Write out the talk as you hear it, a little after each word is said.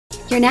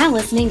You're now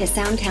listening to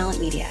Sound Talent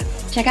Media.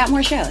 Check out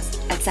more shows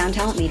at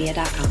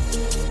soundtalentmedia.com.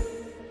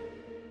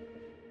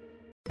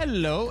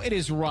 Hello, it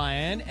is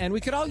Ryan, and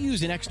we could all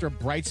use an extra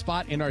bright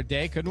spot in our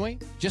day, couldn't we?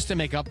 Just to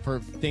make up for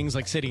things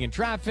like sitting in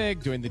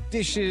traffic, doing the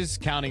dishes,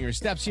 counting your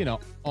steps, you know,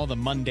 all the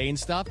mundane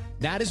stuff.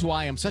 That is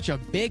why I'm such a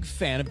big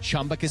fan of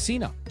Chumba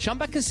Casino.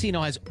 Chumba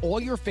Casino has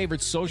all your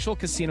favorite social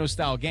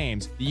casino-style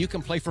games that you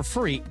can play for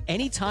free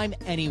anytime,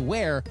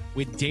 anywhere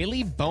with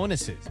daily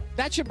bonuses.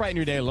 That should brighten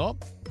your day a little.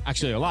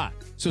 Actually, a lot.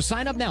 So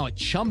sign up now at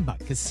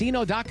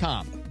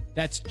ChumbaCasino.com.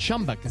 That's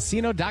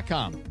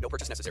ChumbaCasino.com. No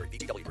purchase necessary.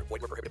 VGW Group.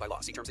 Void where prohibited by law.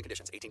 See terms and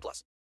conditions.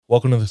 18+.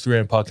 Welcome to the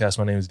 3AM podcast.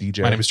 My name is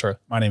DJ. My name is Charlie.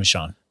 My name is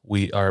Sean.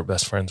 We are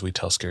best friends. We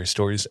tell scary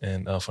stories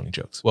and funny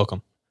jokes.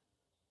 Welcome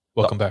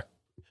back.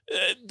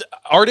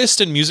 Artists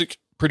and music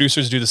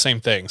producers do the same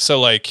thing. So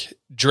like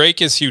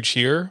Drake is huge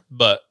here,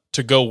 but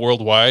to go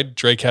worldwide,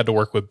 Drake had to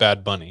work with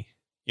Bad Bunny.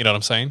 You know what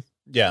I'm saying?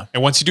 Yeah.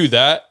 And once you do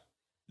that,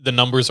 the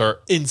numbers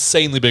are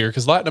insanely bigger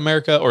because Latin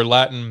America or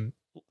Latin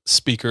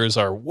speakers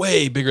are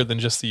way bigger than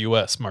just the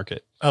US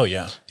market. Oh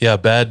yeah. Yeah,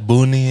 Bad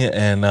Bunny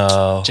and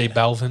J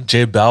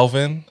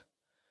Balvin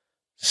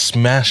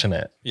smashing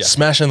it. Yeah.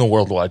 Smashing the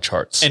worldwide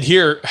charts. And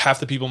here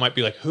half the people might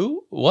be like,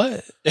 "Who?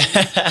 What?"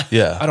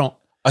 Yeah.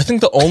 I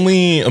think the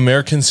only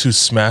Americans who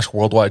smash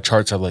worldwide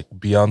charts are like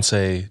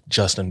Beyonce,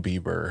 Justin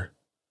Bieber.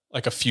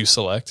 Like a few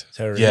select.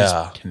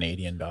 Yeah.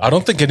 Canadian dog. I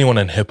don't think anyone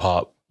in hip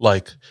hop,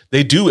 like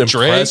they do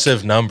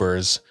impressive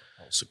numbers.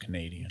 Also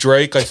Canadian.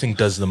 Drake, I think,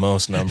 does the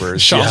most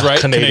numbers. Sean's right.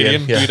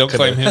 Canadian. Yeah, you don't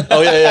claim him.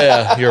 Oh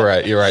yeah. You're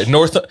right.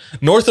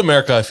 North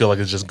America, I feel like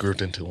it's just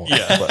grouped into one.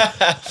 Yeah.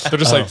 But, They're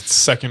just like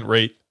second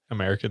rate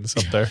Americans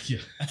up there.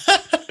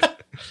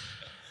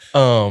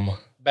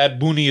 Bad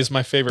Bunny is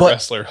my favorite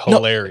wrestler.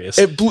 Hilarious.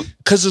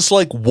 Because it's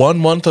like 1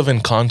 month of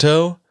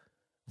Encanto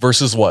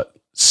versus what?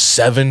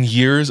 7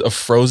 years of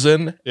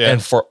Frozen. Yeah.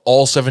 And for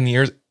all 7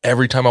 years,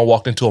 every time I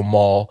walked into a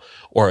mall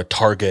or a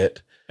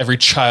Target, every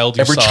child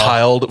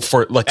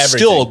for like Everything.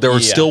 still, they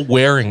were still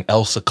wearing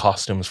Elsa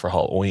costumes for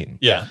Halloween.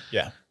 Yeah.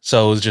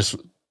 So it was just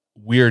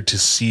weird to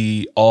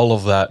see all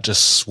of that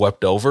just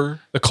swept over.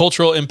 The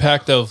cultural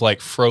impact of like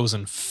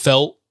Frozen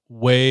felt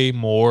way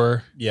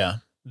more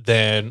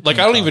than like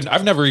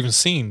I've never even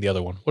seen the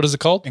other one. What is it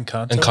called?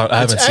 Encanto. I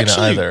haven't seen it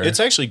either. It's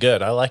actually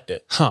good. I liked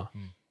it. Huh.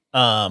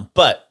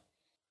 But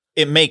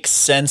it makes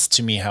sense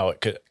to me how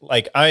it could,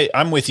 like,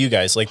 I'm with you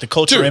guys. Like the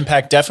cultural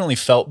impact definitely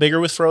felt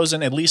bigger with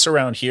Frozen, at least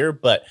around here,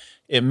 but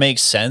it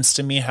makes sense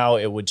to me how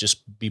it would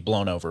just be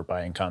blown over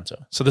by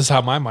Encanto. So this is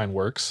how my mind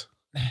works.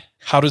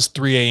 How does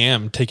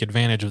 3AM take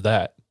advantage of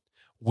that?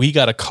 We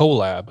got a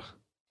collab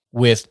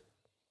with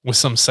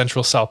some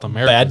Central South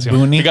Americans. Bad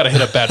Bunny? We got to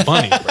hit up Bad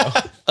Bunny, bro.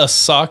 A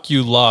Sock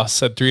You Lost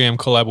said 3AM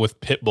collab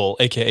with Pitbull,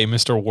 a.k.a.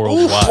 Mr.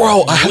 Worldwide.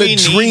 Bro, I had a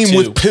dream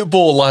with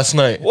Pitbull last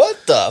night. What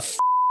the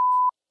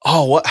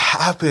Oh, what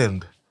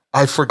happened?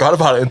 I forgot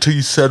about it until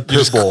you said You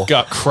just Pitbull.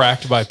 got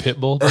cracked by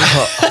Pitbull,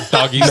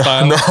 doggy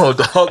style. No,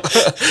 dog.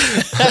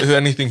 If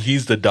anything,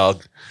 he's the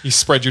dog. You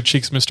spread your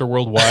cheeks, Mr.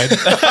 Worldwide.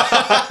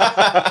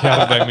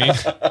 Yeah, what I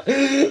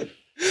mean.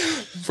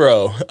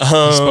 Bro.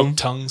 You spoke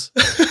tongues.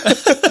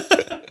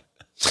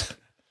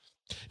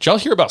 Did y'all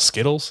hear about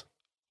Skittles?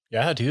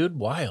 Yeah, dude.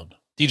 Wild.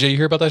 DJ, you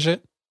hear about that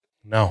shit?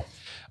 No.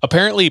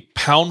 Apparently,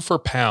 pound for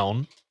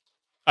pound,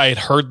 I had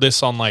heard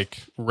this on like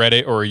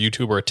Reddit or a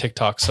YouTube or a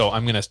TikTok, so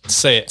I'm going to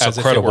say it as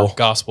if it were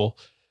gospel.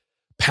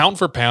 Pound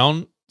for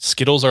pound,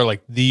 Skittles are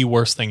like the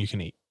worst thing you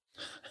can eat.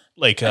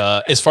 Like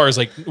as far as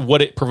like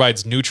what it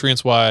provides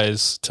nutrients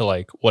wise to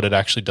like what it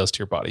actually does to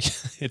your body.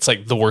 It's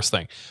like the worst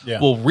thing. Yeah.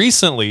 Well,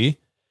 recently,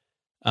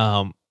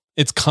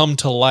 it's come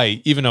to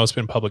light, even though it's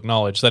been public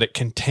knowledge, that it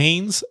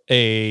contains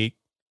a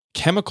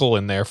chemical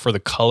in there for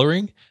the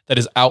coloring that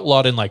is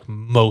outlawed in like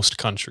most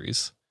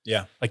countries.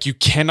 Yeah. Like you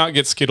cannot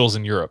get Skittles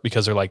in Europe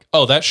because they're like,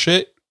 oh, that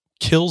shit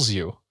kills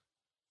you.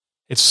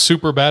 It's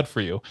super bad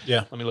for you.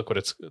 Yeah. Let me look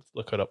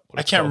it up.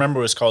 I can't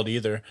remember what it's called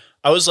either.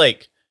 I was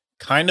like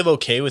kind of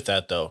okay with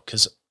that though,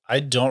 because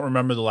I don't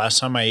remember the last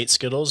time I ate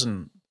Skittles,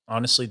 and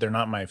honestly, they're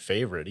not my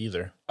favorite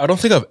either. I don't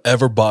think I've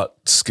ever bought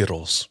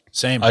Skittles.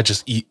 Same. I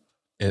just eat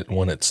it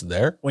when it's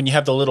there. When you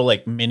have the little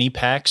like mini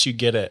packs you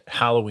get at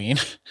Halloween.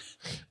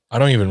 I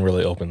don't even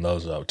really open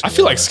those up. I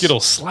feel like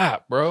Skittles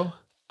slap, bro.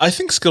 I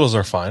think Skittles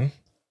are fine.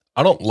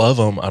 I don't love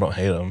them. I don't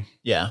hate them.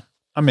 Yeah.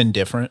 I'm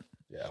indifferent.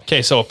 Yeah.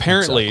 Okay, so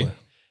apparently... Exactly.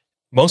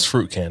 Most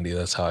fruit candy,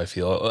 that's how I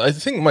feel. I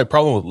think my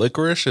problem with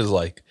licorice is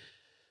like,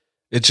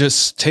 it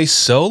just tastes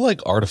so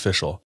like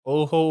artificial.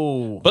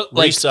 Oh, but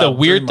like the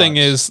weird thing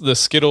is the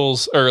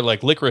Skittles or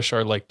like licorice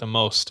are like the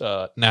most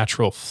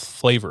natural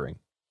flavoring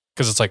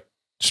because it's like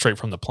straight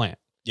from the plant.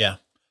 Yeah.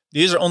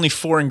 These are only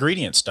 4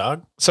 ingredients,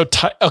 dog. So,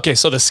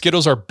 so the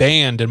Skittles are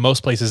banned in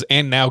most places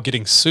and now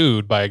getting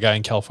sued by a guy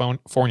in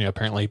California,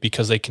 apparently,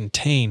 because they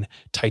contain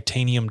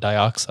titanium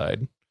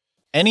dioxide.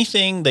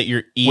 Anything that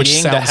you're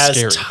eating that has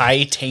scary.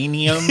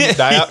 titanium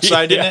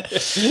dioxide in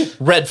it,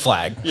 red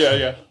flag.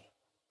 Yeah.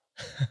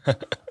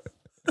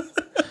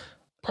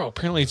 Bro,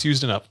 apparently it's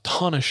used in a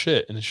ton of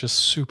shit and it's just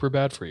super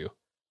bad for you.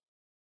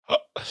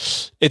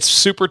 It's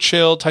super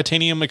chill.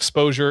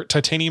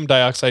 Titanium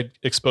dioxide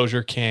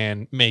exposure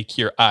can make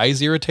your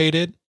eyes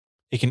irritated.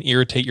 It can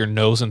irritate your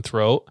nose and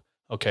throat.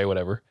 Okay,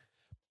 whatever.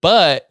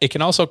 But it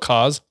can also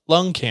cause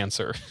lung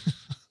cancer.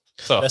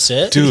 So that's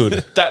it,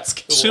 dude. That's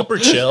cool. Super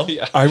chill.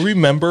 Yeah. I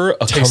remember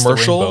a Taste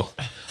commercial.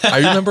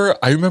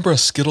 I remember a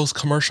Skittles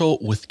commercial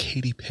with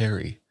Katy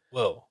Perry.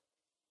 Whoa.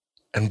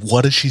 And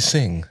what does she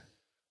sing?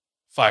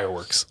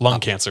 Fireworks. Lung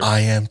cancer.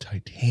 I am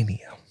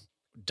titanium.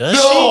 Does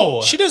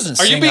No! she? She doesn't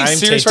Are sing. you being I'm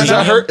serious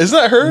Titanium. right now? Is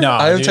that her? No,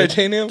 I am dude.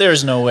 titanium.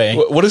 There's no way.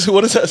 What is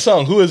that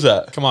song? Who is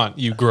that? Come on,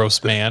 you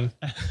gross man.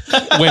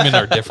 Women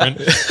are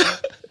different.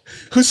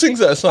 Who sings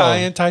that song? I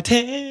am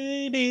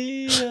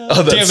titanium.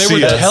 Oh, that's Damn, they were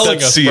Sia. telling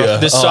That's us, Sia. bro.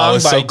 This Oh, I song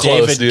was by so close,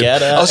 David dude.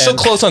 Guetta. I was so and-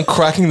 close on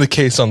cracking the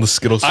case on the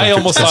Skittles. I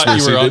almost thought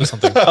you were onto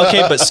something.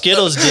 Okay, but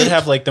Skittles did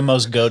have like the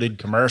most goated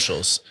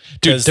commercials.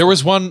 Dude, 'Cause there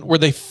was one where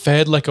they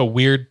fed like a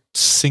weird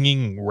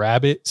singing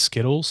rabbit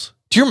Skittles.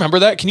 Do you remember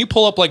that? Can you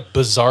pull up like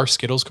bizarre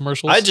Skittles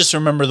commercials? I just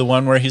remember the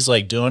one where he's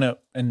like doing it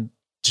and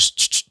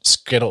just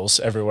Skittles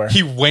everywhere.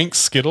 He wanks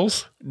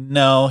Skittles?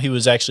 No, he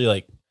was actually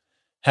like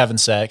having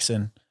sex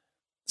and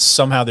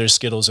somehow there's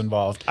Skittles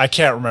involved. I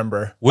can't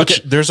remember.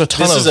 Which there's a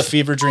ton This of is a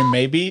fever dream,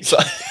 maybe.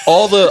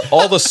 all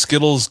the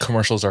Skittles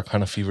commercials are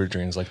kind of fever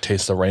dreams, like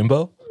Taste the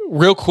Rainbow.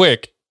 Real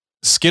quick,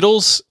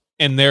 Skittles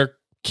and their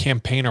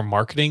campaign or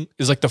marketing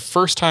is like the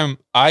first time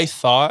I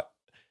thought,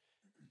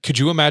 could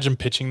you imagine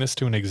pitching this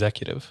to an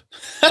executive?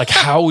 Like,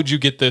 how would you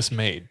get this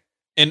made?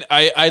 And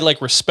I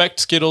like respect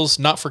Skittles,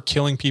 not for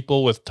killing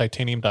people with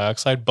titanium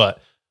dioxide,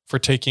 but for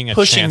taking a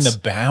Pushing chance the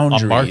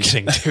boundaries. on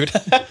marketing, dude.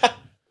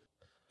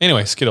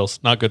 Anyway, Skittles,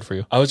 not good for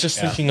you. I was just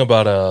thinking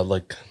about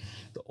like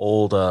the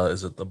old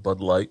is it the Bud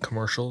Light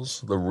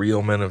commercials? The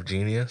Real Men of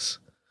Genius.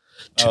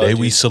 Today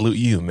we dude. salute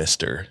you,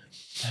 Mister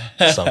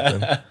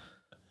something.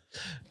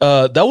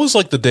 That was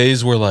like the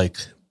days where like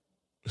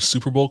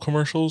Super Bowl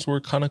commercials were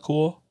kind of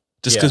cool.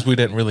 Just because we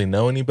didn't really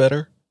know any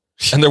better.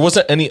 And there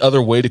wasn't any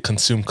other way to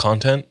consume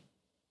content,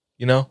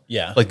 you know?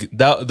 Yeah. Like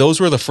those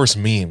were the first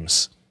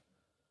memes.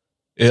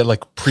 It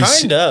like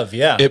Kind of,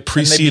 yeah. It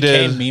preceded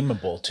And they became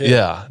memeable too.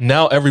 Yeah.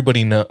 Now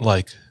everybody know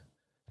like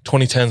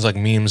 2010s like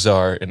memes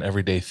are an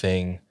everyday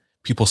thing.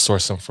 People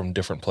source them from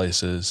different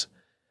places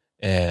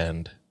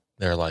and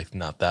they're like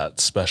not that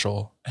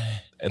special.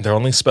 And they're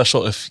only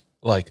special if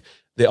like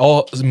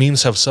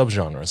memes have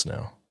subgenres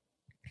now.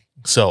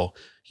 So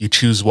you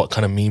choose what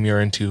kind of meme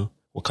you're into,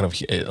 what kind of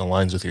it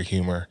aligns with your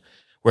humor.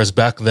 Whereas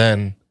back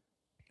then,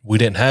 we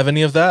didn't have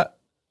any of that.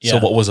 So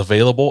Yeah. what was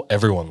available,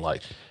 everyone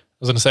liked. I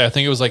was going to say, I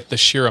think it was like the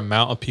sheer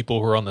amount of people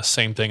who were on the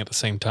same thing at the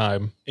same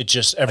time. It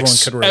just, everyone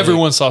could relate.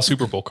 Everyone saw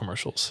Super Bowl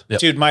commercials. Yep.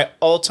 Dude, my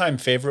all-time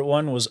favorite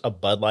one was a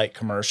Bud Light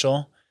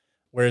commercial.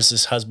 Whereas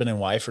this husband and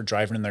wife are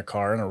driving in their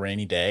car on a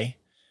rainy day.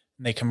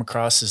 And they come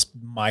across this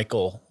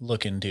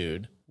Michael-looking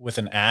dude with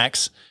an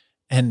axe.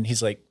 And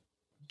he's like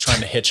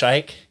trying to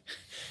hitchhike.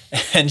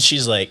 And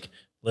she's like,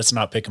 let's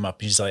not pick him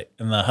up. He's like,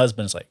 and the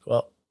husband's like,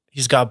 well,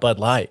 he's got Bud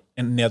Light.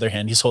 And on the other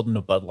hand, he's holding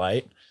a Bud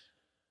Light.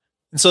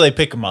 And so they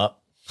pick him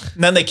up.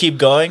 And then they keep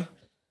going.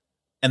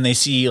 And they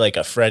see like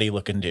a Freddy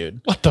looking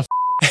dude. What the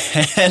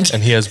And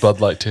And he has Bud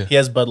Light too. he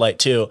has Bud Light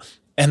too.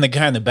 And the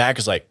guy in the back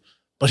is like,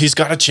 but he's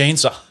got a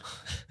chainsaw.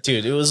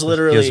 Dude, it was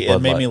literally, Bud it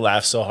made Light. me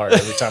laugh so hard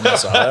every time I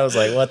saw it. I was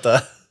like, what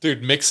the?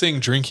 Dude,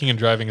 mixing drinking and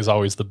driving is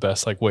always the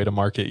best like way to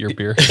market your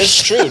beer.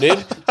 It's true,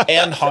 dude.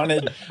 And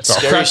haunted,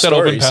 scary Crack that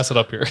open, stories. pass it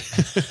up here.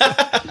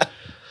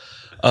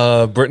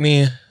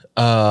 Brittany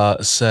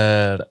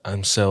said,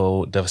 I'm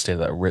so devastated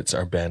that Ritz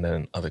are banned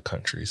in other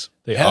countries.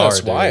 They Yeah, that's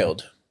dude.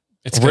 wild.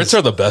 It's Ritz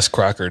are the best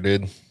cracker,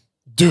 dude.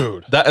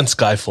 dude. That and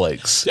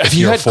Skyflakes. Have if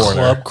you you're had a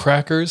foreigner. club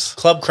crackers?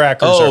 Club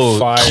crackers Oh, are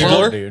fire,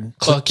 Keebler? dude.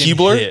 Fucking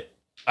Keebler? hit.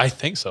 I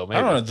think so. Maybe.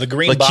 I don't know. The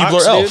green Like box,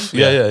 Keebler Elf. dude.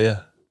 Yeah.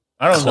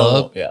 I don't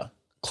Club? know. Yeah.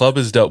 Club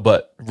is dope,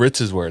 but Ritz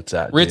is where it's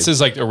at. Ritz dude.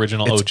 is like the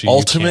original It's OG. You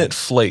ultimate can't-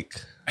 flake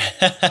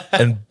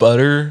and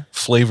butter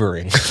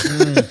flavoring.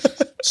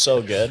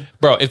 So good.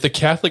 Bro, if the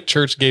Catholic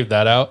Church gave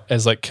that out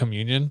as like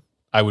communion,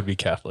 I would be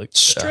Catholic.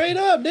 Straight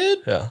up, dude.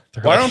 Yeah.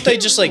 Why don't they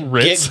just like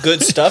Ritz? get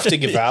good stuff to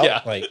give out?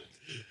 Yeah. Like,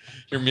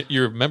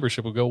 Your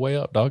membership will go way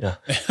up, dog. Yeah.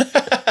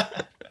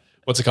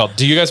 What's it called?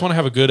 Do you guys want to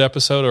have a good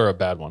episode or a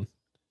bad one?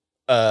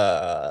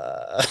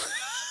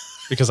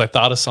 Because I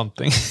thought of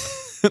something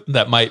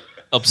that might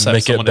upset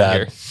Make it someone in bad.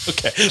 here.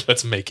 Okay,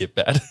 let's make it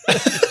bad.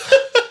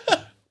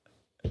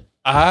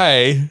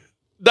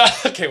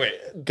 Okay,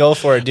 wait. go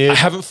for it, I dude.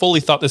 haven't fully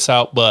thought this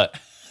out, but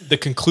the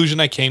conclusion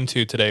I came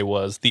to today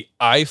was the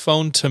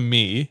iPhone to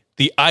me,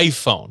 the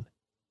iPhone.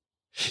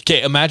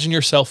 Okay, imagine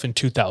yourself in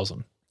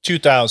 2000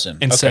 2000.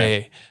 and Okay.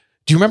 say,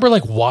 do you remember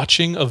like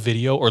watching a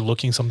video or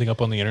looking something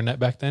up on the internet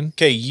back then?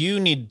 Okay, you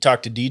need to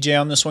talk to DJ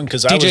on this one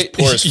because I was DJ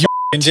poor as you- f-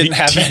 and didn't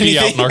have TV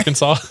out anything. in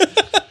Arkansas.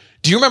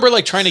 Do you remember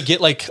like trying to get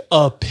like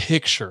a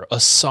picture, a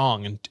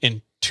song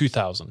in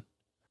 2000?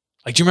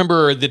 Like, do you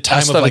remember the time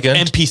Ask of that like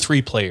again.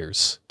 MP3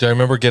 players? Do I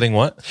remember getting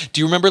what?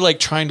 Do you remember like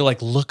trying to like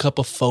look up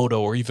a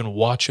photo or even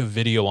watch a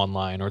video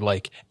online or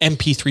like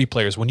MP3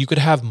 players when you could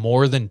have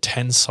more than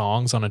 10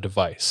 songs on a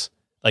device?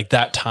 Like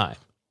that time.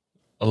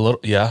 A little,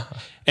 yeah.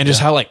 And just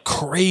how like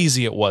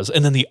crazy it was.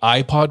 And then the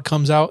iPod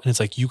comes out and it's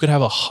like you could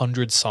have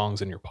 100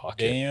 songs in your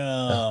pocket.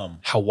 Damn.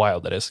 How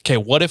wild that is. Okay,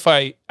 what if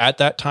I at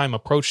that time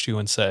approached you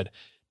and said,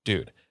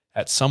 dude,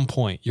 at some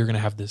point you're going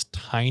to have this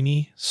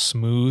tiny,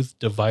 smooth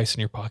device in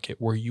your pocket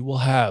where you will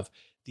have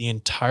the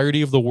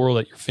entirety of the world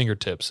at your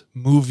fingertips,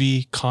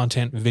 movie,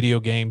 content, video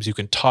games. You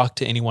can talk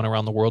to anyone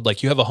around the world.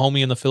 Like you have a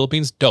homie in the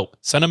Philippines, dope.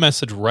 Send a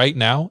message right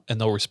now and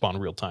they'll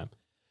respond real time.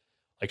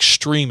 Like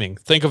streaming,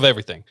 think of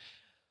everything.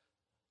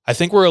 I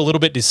think we're a little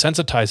bit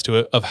desensitized to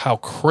it of how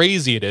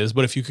crazy it is.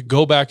 But if you could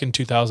go back in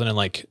 2000 and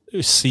like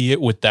see it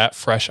with that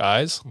fresh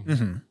eyes,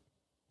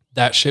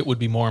 that shit would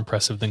be more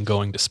impressive than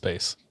going to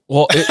space.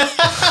 Well,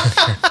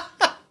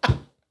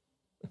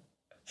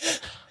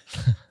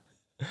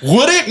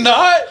 Would it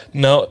not?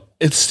 no,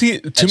 it's to me,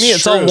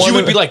 it's true. all one. You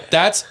would be like,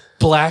 that's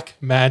black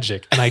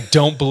magic. And I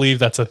don't believe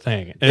that's a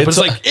thing. And it's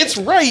like, it's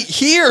right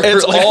here.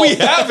 It's like, all- we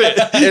have it.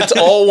 It's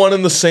all one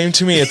and the same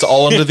to me. It's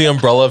all under the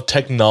umbrella of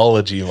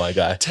technology, my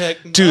guy.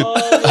 Dude,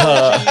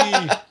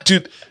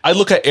 I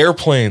look at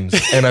airplanes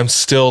and I'm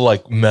still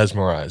like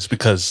mesmerized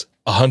because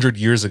 100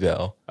 years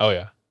ago, Oh,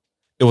 yeah.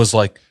 it was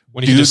like,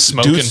 When you just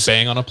smoke and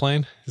bang on a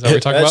plane? Is that what we're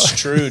talking That's about?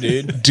 true,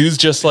 dude. dude's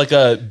just like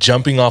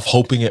jumping off,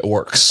 hoping it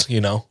works,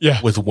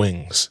 Yeah. with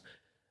wings.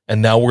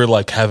 And now we're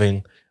like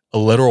having a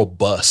literal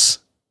bus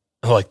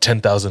like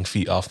 10,000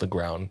 feet off the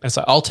ground. It's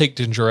like, I'll take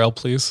ginger ale,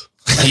 please.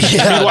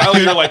 Yeah, Meanwhile,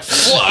 you're like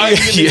flying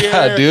in the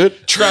yeah, air,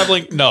 dude.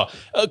 traveling. No,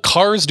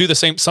 cars do the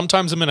same.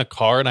 Sometimes I'm in a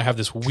car and I have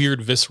this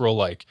weird visceral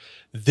like,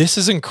 this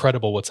is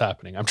incredible what's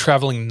happening. I'm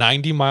traveling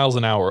 90 miles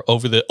an hour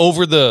over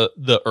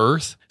the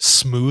earth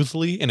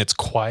smoothly and it's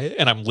quiet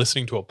and I'm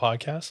listening to a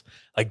podcast.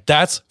 Like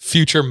that's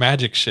future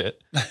magic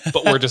shit.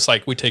 But we're just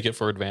like, we take it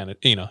for advantage,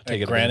 take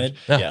it Granted. advantage.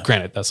 Yeah.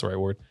 Granted, that's the right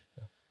word.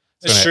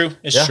 It's true.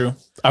 It's Yeah. true.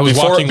 I was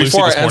walking Lucy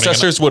Before our this morning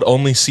ancestors would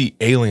only see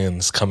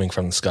aliens coming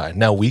from the sky.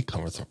 Now we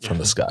come from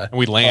the sky. and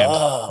we land.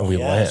 And we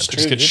land. it's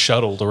Just true, get dude.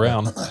 shuttled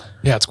around.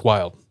 Yeah, it's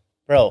wild.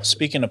 Bro,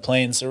 speaking of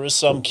planes, there was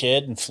some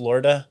kid in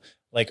Florida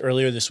like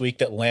earlier this week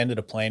that landed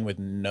a plane with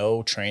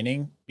no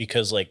training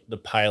because like the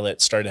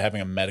pilot started having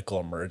a medical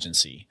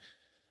emergency.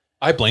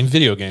 I blame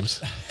video games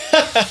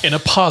in a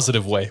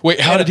positive way. Wait,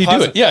 how In did a he do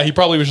positive- it? Yeah, he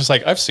probably was just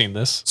like, I've seen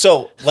this.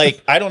 So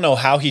like I don't know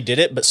how he did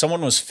it, but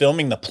someone was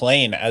filming the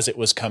plane as it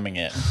was coming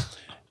in.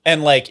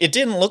 And like it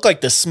didn't look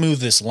like the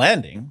smoothest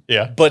landing.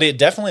 Yeah. But it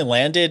definitely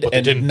landed But they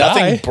and didn't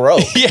nothing die.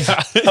 broke.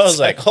 Yeah. I was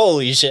like,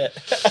 holy shit.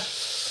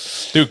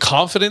 Dude,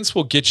 confidence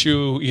will get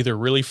you either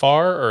really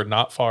far or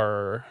not far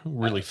or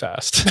really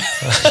fast.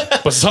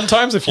 But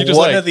sometimes if you just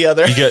One or the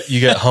other. You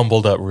get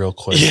humbled up real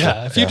quick.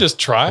 yeah, if you just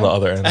try, on the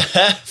other end.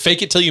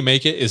 fake it till you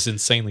make it is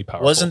insanely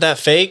powerful. Wasn't that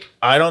fake?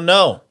 I don't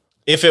know.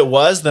 If it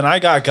was, then I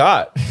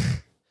got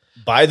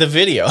by the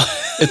video.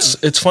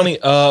 It's funny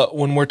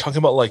when we're talking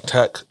about like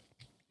tech,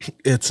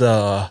 it's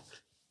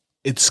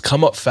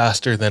come up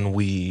faster than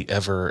we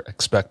ever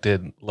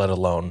expected, let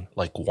alone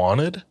like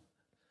wanted.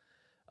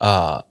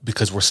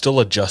 Because we're still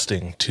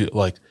adjusting to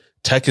like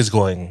tech is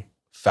going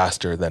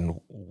faster than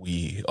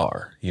we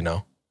are,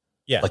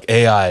 Yeah. like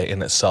AI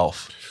in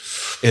itself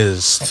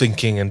is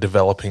thinking and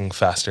developing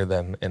faster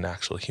than an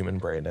actual human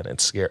brain. And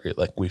it's scary.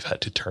 Like we've had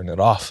to turn it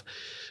off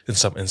in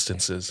some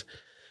instances.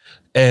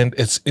 And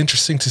it's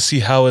interesting to see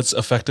how it's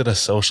affected us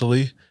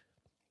socially.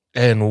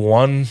 And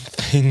one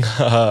thing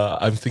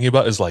I'm thinking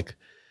about is like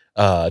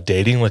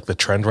dating, like the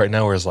trend right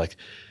now where it's like,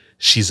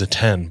 she's a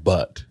 10,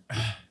 but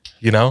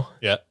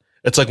Yeah.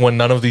 it's like when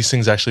none of these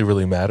things actually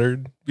really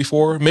mattered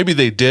before. Maybe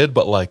they did,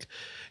 but like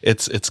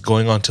it's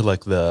going on to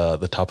like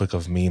the topic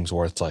of memes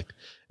where it's like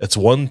it's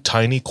one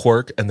tiny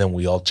quirk and then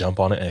we all jump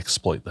on it and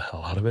exploit the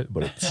hell out of it.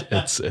 But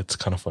it's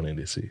kind of funny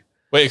to see.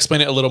 Wait, explain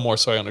it a little more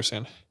so I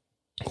understand.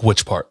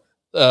 Which part?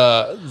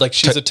 Like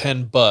she's a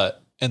 10,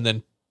 but, and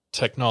then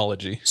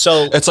technology.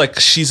 So It's like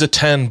she's a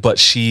 10, but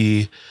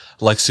she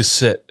likes to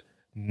sit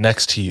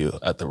next to you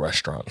at the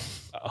restaurant.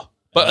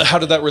 But how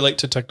did that relate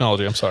to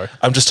technology? I'm sorry.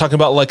 I'm just talking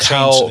about like change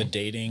how the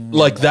dating.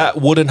 like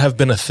that wouldn't have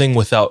been a thing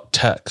without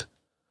tech.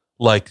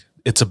 Like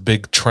it's a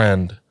big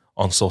trend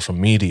on social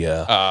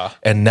media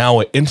and now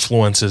it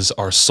influences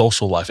our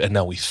social life and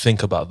now we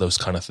think about those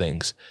kind of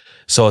things.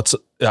 So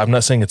I'm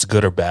not saying it's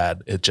good or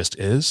bad. It just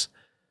is.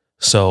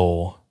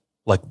 So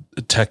like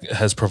tech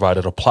has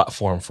provided a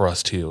platform for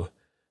us to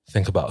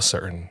think about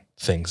certain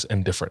things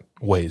in different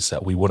ways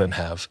that we wouldn't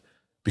have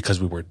because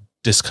we were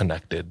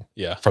disconnected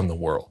from the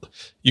world.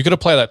 You could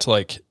apply that to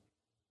like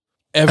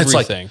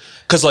everything.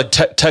 Because like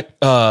tech,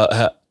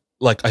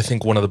 like I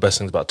think one of the best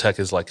things about tech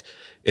is like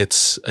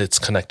it's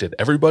connected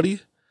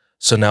everybody.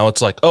 So now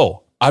it's like,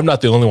 oh, I'm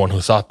not the only one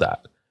who thought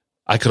that.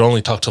 I could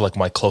only talk to like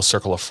my close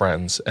circle of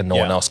friends and no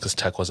one else because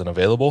tech wasn't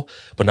available.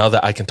 But now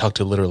that I can talk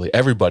to literally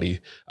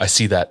everybody, I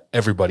see that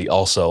everybody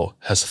also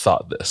has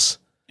thought this.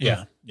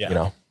 Yeah.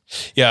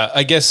 Yeah,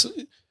 I guess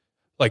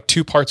like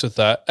two parts with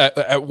that.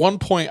 At one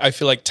point, I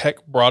feel like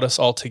tech brought us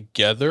all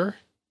together.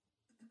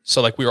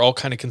 So like we were all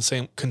kind of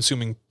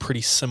consuming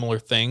pretty similar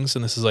things.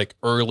 And this is like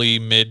early,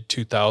 mid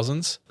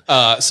 2000s.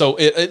 So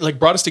it like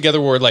brought us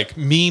together where like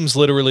memes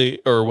literally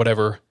or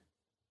whatever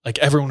like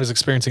everyone was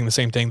experiencing the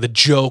same thing. The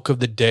joke of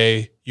the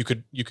day, you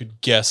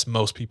could guess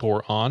most people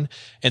were on,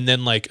 and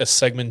then like a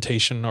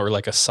segmentation or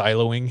like a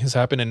siloing has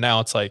happened, and now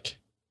it's like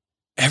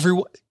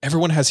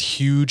everyone has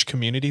huge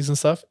communities and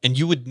stuff, and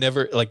you'd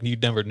never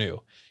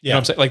knew. You know what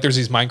I'm saying? Like there's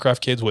these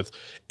Minecraft kids with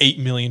 8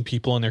 million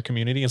people in their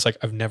community. It's like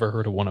I've never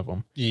heard of one of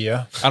them.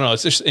 Yeah, I don't know.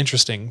 It's just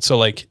interesting. So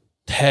like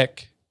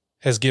tech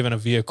has given a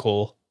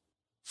vehicle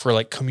for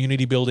like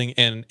community building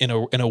and in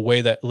a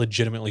way that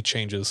legitimately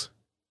changes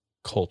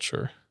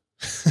culture.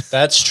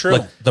 That's true.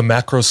 Like the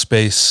macro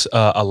space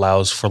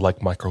allows for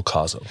like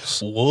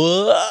microcosms.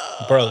 Whoa.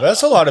 Bro,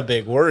 that's a lot of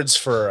big words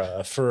for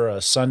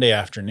a Sunday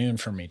afternoon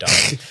for me, dog.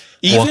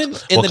 Even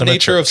in the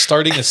nature of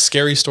starting a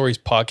Scary Stories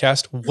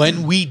podcast,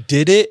 when we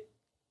did it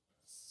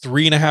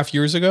 3.5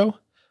 years ago,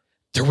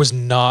 there was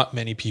not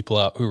many people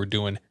out who were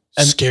doing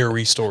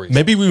scary stories.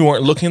 Maybe we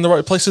weren't looking in the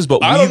right places,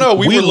 but I don't know.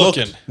 We were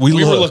looking. We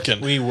were looking.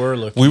 We were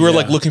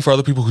like looking for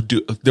other people who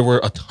do. There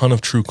were a ton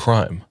of true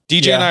crime.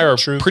 DJ and I are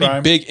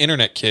pretty big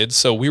internet kids,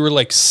 so we were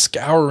like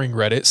scouring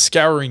Reddit,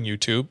 scouring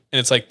YouTube, and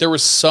it's like there were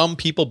some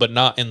people, but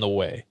not in the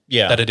way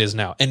that it is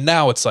now. And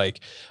now it's like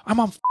I'm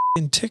on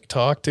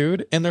TikTok,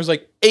 dude, and there's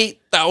like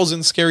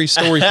 8,000 scary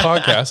story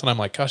podcasts, and I'm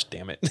like, gosh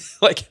damn it!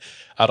 Like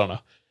I don't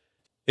know.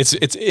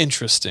 It's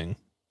interesting.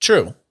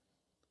 True.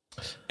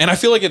 And I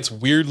feel like it's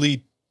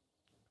weirdly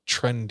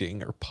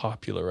trending or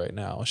popular right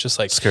now. It's just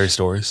like scary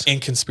stories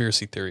and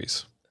conspiracy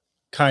theories.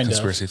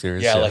 Conspiracy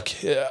theories. Yeah, like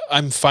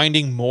I'm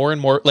finding more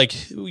and more like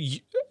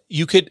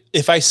you could,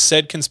 if I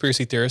said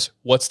conspiracy theorist,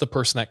 what's the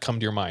person that come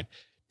to your mind?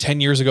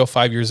 10 years ago,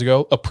 5 years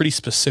ago, a pretty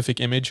specific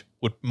image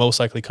would most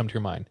likely come to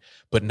your mind.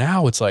 But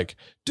now it's like,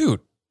 dude,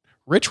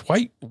 rich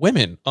white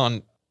women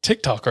on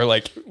TikTok are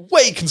like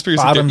way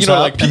conspiracy theories. You know,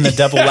 like and the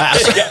devil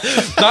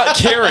laughs. Not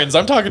Karens.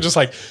 I'm talking just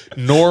like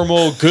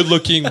normal,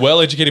 good-looking,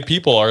 well-educated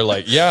people are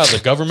like, yeah, the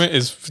government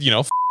is, f***ing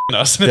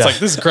us. And it's like,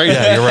 this is crazy.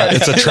 Yeah, you're right.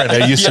 It's a trend.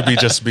 It used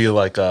to be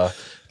like a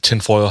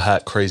tinfoil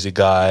hat crazy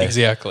guy.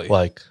 Exactly.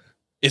 Like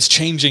it's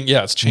changing.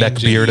 Yeah, it's changing.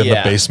 Neck beard in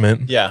the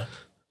basement. Yeah.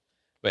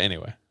 But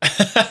anyway.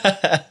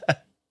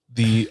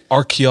 The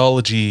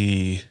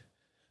archaeology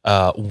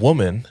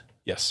woman.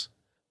 Yes.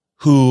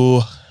 Who,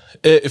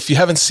 if you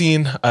haven't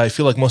seen, I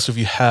feel like most of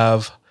you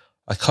have.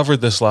 I covered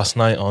this last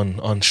night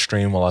on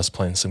stream while I was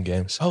playing some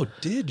games. Oh,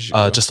 did you?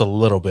 Just a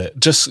little bit.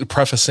 Just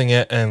prefacing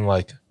it, and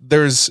like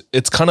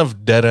it's kind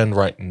of dead end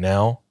right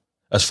now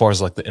as far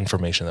as like the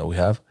information that we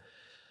have.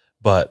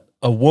 But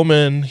a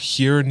woman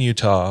here in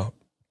Utah.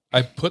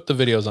 I put the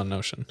videos on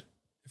Notion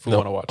if we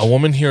want to watch. A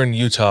woman here in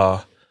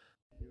Utah.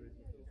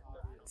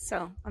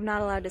 So I'm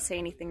not allowed to say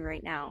anything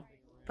right now,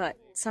 but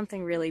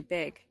something really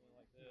big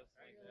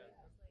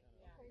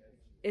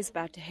is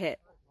about to hit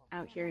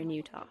out here in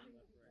Utah.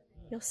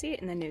 You'll see it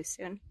in the news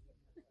soon.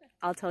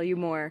 I'll tell you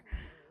more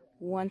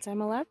once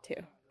I'm allowed to.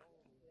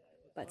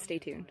 But stay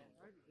tuned.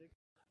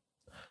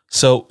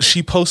 So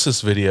she posts this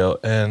video,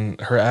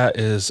 and her @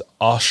 is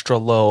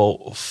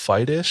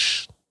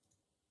Australophytish,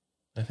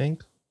 I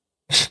think.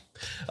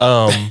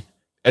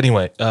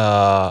 Anyway,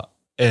 and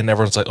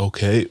everyone's like,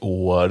 okay,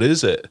 what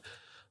is it?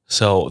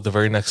 So the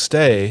very next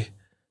day,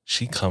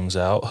 she comes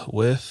out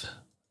with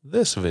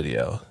this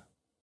video.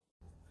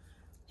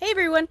 Hey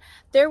everyone,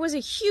 there was a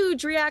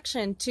huge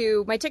reaction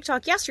to my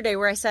TikTok yesterday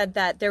where I said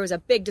that there was a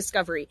big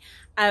discovery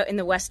out in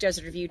the West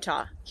Desert of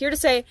Utah. Here to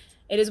say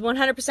it is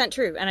 100%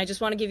 true, and I just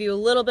want to give you a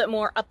little bit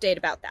more update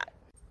about that.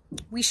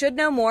 We should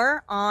know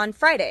more on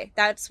Friday.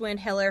 That's when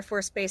Hill Air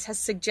Force Base has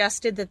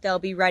suggested that they'll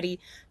be ready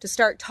to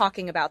start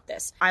talking about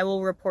this. I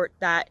will report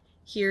that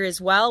here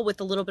as well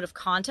with a little bit of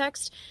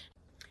context.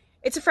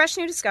 It's a fresh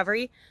new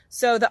discovery,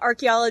 so the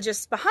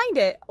archaeologists behind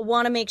it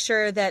want to make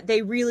sure that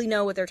they really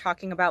know what they're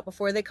talking about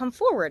before they come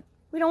forward.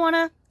 We don't want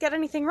to get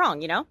anything wrong,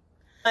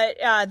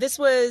 But this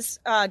was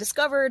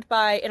discovered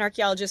by an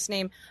archaeologist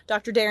named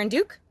Dr. Darren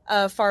Duke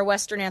of Far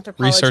Western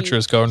Anthropology.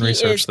 Researchers, go and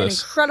research this. He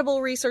is an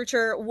incredible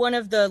researcher, one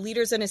of the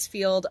leaders in his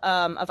field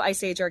of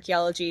Ice Age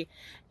archaeology,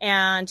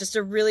 and just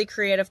a really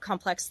creative,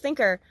 complex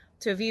thinker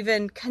to have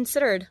even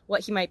considered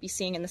what he might be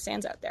seeing in the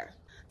sands out there.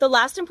 The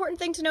last important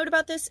thing to note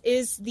about this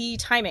is the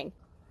timing.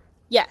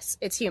 Yes,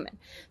 it's human.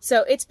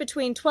 So it's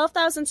between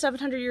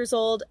 12,700 years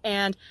old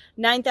and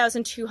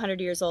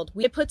 9,200 years old.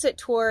 It puts it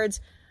towards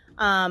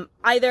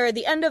either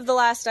the end of the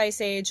last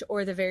ice age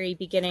or the very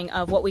beginning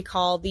of what we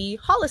call the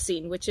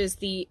Holocene, which is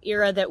the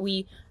era that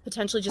we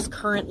potentially just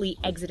currently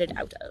exited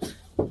out of.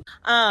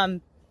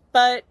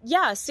 But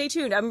yeah, stay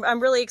tuned.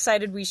 I'm really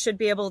excited. We should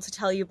be able to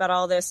tell you about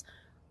all this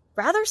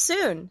rather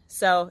soon.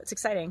 So it's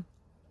exciting.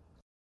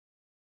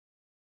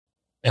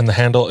 And the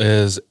handle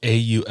is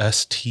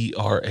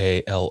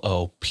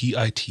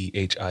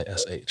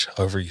AUSTRALOPITHISH,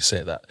 however you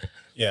say that.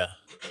 Yeah.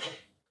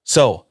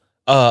 So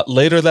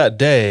later that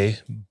day,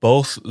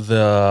 both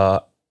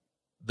the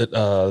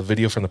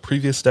video from the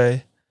previous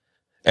day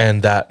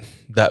and that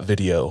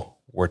video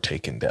were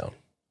taken down,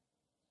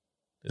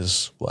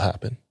 is what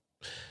happened.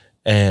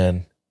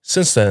 And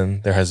since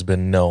then, there has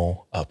been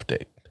no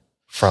update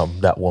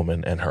from that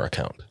woman and her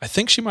account. I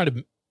think she might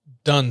have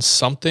done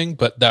something,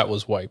 but that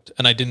was wiped,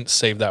 and I didn't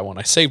save that one.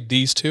 I saved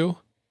these two,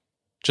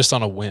 just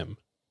on a whim.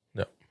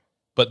 No.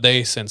 But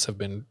they since have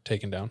been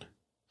taken down.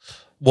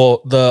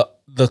 Well, the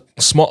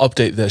small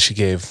update that she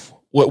gave,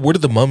 where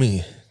did the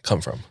mummy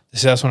come from?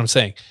 See, that's what I'm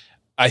saying.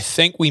 I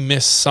think we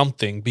missed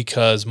something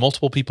because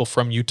multiple people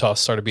from Utah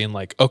started being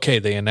like, okay,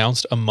 they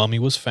announced a mummy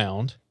was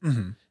found.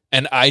 Mm-hmm.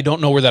 And I don't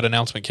know where that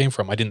announcement came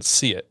from. I didn't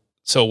see it.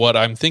 So what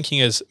I'm thinking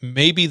is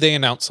maybe they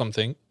announced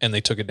something and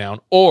they took it down,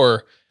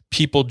 or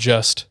people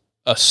just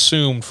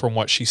assumed from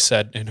what she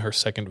said in her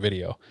second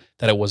video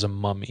that it was a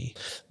mummy.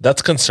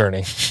 That's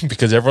concerning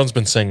because everyone's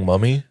been saying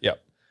mummy.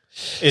 Yep.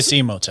 It's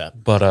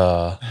Emotep. But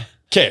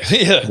okay,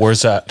 yeah.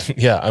 Where's that?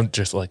 Yeah, I'm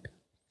just like,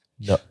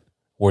 no.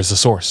 Where's the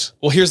source?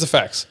 Well, here's the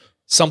facts.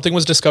 Something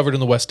was discovered in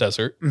the West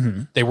Desert.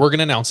 Mm-hmm. They were going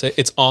to announce it.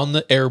 It's on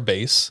the air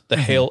base, the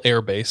Hale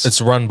Air Base. It's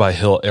run by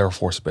Hill Air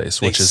Force Base,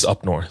 which is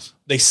up north.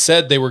 They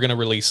said they were going to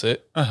release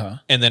it, Uh-huh.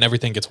 and then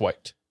everything gets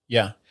wiped.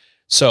 Yeah.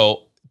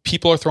 So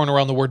people are throwing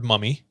around the word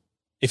mummy.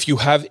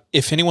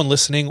 If anyone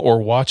listening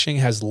or watching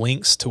has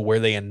links to where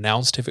they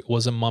announced if it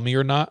was a mummy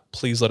or not,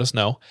 please let us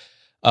know.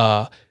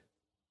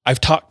 I've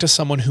talked to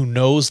someone who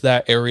knows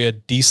that area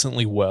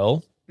decently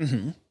well.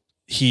 Mm-hmm.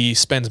 He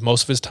spends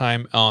most of his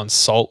time on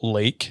Salt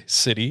Lake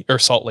City, or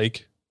Salt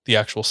Lake, the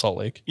actual Salt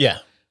Lake. Yeah.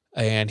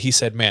 And he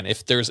said, man,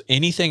 if there's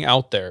anything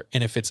out there,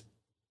 and if it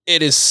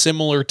is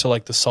similar to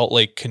like the Salt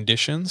Lake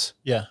conditions,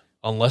 Yeah.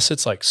 unless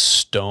it's like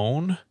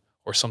stone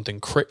or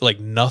something, like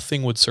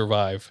nothing would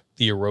survive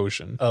the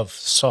erosion. Of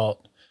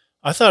salt.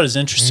 I thought it was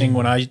interesting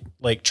when I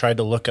like tried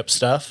to look up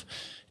stuff.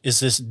 Is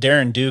this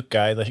Darren Duke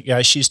guy, the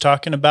guy she's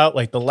talking about?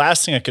 Like the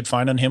last thing I could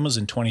find on him was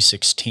in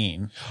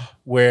 2016,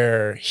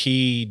 where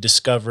he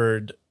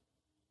discovered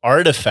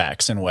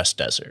artifacts in West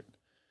Desert,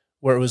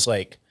 where it was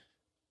like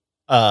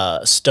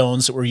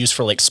stones that were used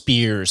for like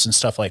spears and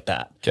stuff like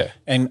that. Okay.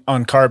 And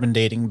on carbon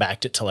dating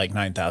backed it to like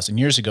 9,000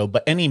 years ago.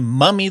 But any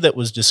mummy that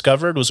was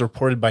discovered was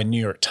reported by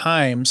New York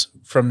Times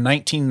from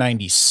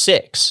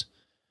 1996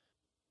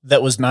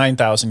 that was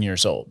 9,000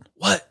 years old.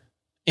 What?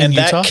 And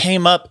Utah? that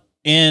came up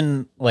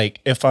in like,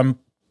 if I'm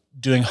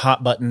doing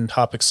hot button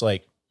topics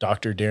like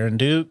Dr. Darren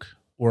Duke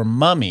or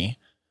mummy,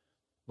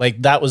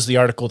 like that was the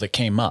article that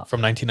came up.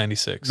 From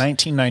 1996.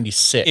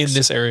 1996. In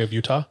this area of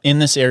Utah? In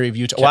this area of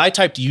Utah. Okay. Well, I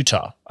typed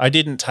Utah. I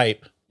didn't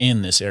type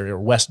in this area or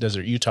West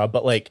Desert, Utah,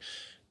 but like,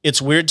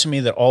 it's weird to me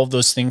that all of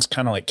those things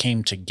kind of like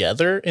came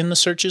together in the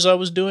searches I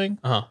was doing.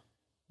 Uh-huh.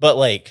 But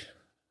like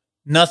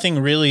nothing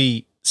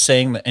really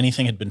saying that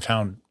anything had been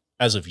found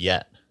as of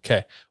yet.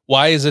 Okay.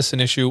 Why is this an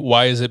issue?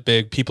 Why is it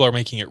big? People are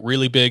making it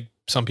really big.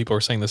 Some people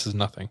are saying this is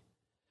nothing.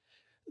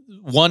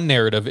 One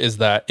narrative is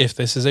that if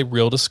this is a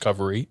real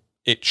discovery,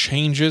 it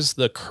changes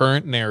the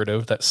current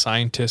narrative that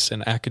scientists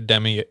and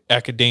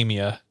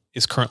academia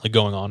is currently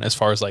going on as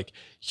far as like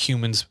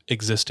humans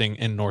existing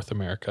in North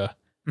America.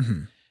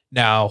 Mm-hmm.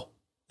 Now,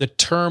 the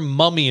term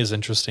mummy is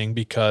interesting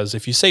because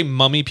if you say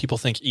mummy, people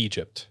think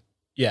Egypt.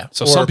 Yeah.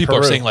 So Or some people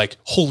are Peru. saying like,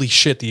 holy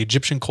shit, the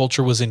Egyptian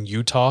culture was in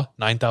Utah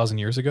 9,000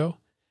 years ago.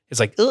 It's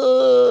like,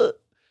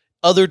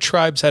 other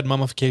tribes had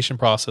mummification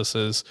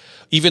processes.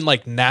 Even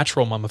like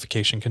natural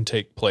mummification can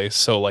take place.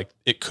 So like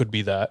it could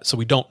be that. So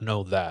we don't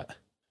know that.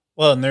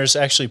 Well, and there's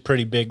actually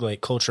pretty big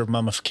like culture of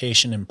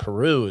mummification in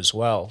Peru as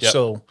well. Yep.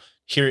 So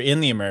here in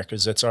the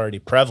Americas, that's already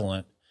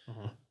prevalent.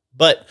 Mm-hmm.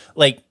 But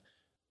like,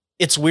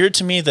 it's weird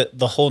to me that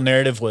the whole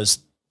narrative was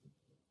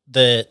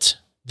that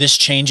this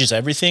changes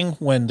everything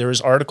when there was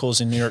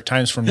articles in New York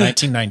Times from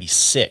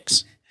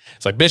 1996.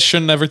 It's like, bitch,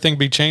 shouldn't everything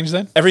be changed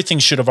then? Everything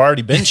should have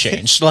already been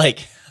changed.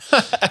 Like,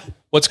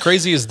 What's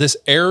crazy is this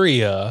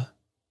area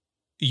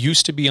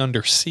used to be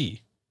under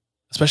sea,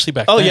 especially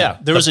back then. oh yeah,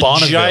 there The was a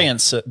Bonneville.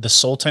 giant, the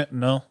Sultan,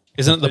 no.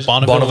 Isn't it the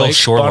Bonneville Lake?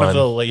 Shoreline.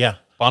 Bonneville, yeah.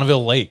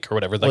 Bonneville Lake or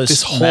whatever. Like Was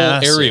this whole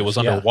massive, area was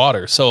yeah.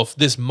 underwater. So if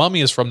this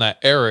mummy is from that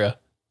area,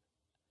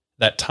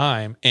 that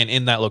time, and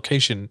in that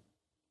location,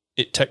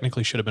 it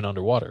technically should have been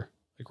underwater.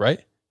 Like,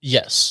 right?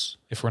 Yes.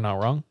 If we're not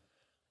wrong.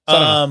 So I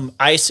don't know.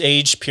 Ice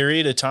Age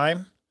period of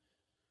time.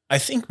 I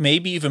think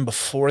maybe even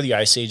before the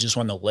Ice Age is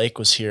when the lake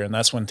was here, and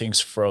that's when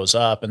things froze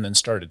up and then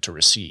started to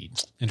recede.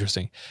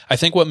 Interesting. I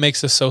think what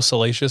makes this so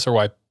salacious, or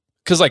why,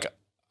 because like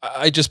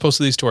I just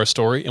posted these to our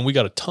story and we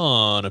got a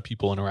ton of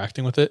people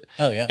interacting with it.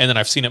 Oh yeah. And then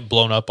I've seen it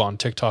blown up on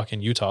TikTok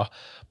in Utah.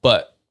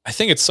 But I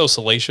think it's so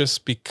salacious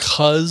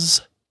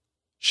because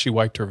she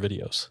wiped her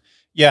videos.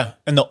 Yeah.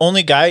 And the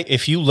only guy,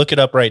 if you look it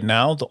up right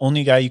now, the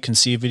only guy you can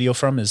see a video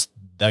from is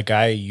the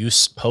guy you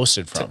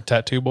posted from.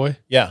 Tattoo boy.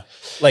 Yeah.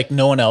 Like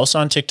no one else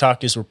on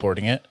TikTok is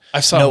reporting it. I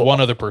saw No, one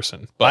other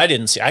person, but I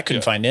didn't see, I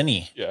couldn't Yeah. find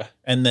any. yeah.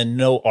 And then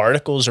no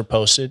articles are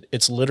posted.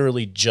 It's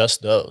literally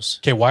just those.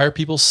 Okay, why are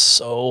people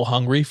so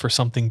hungry for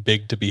something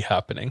big to be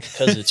happening?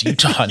 Because it's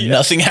Utah.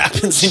 Nothing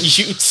happens in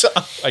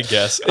Utah. I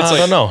guess. It's I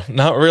don't know.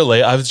 Not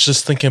really. I was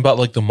just thinking about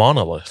like the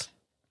monolith.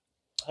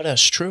 Oh,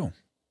 that's true.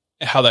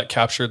 how that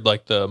captured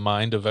like the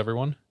mind of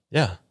everyone.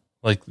 Yeah.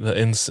 Like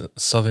in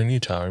southern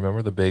Utah,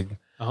 remember the big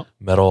Uh-huh.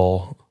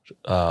 metal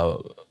Art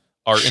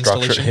structure?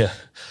 installation. Yeah.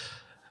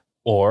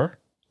 Or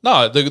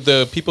No,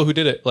 the people who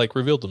did it like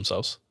revealed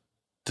themselves.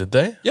 Did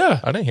they? Yeah.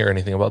 I didn't hear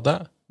anything about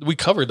that. We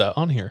covered that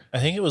on here. I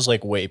think it was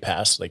like way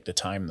past like the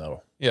time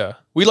though. Yeah.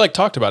 We like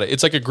talked about it.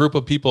 It's like a group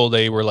of people.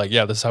 They were like,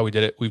 yeah, this is how we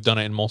did it. We've done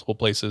it in multiple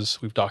places.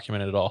 We've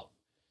documented it all.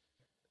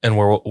 And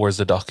where's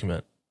the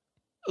document?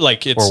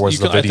 Like it's, or was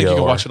the video? I think you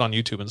can watch it on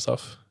YouTube and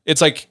stuff.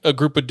 It's like a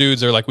group of dudes.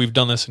 They're like, we've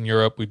done this in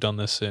Europe. We've done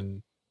this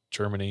in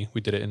Germany.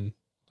 We did it in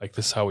like,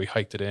 this is how we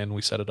hiked it in.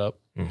 We set it up.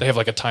 They have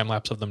like a time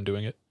lapse of them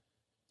doing it.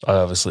 I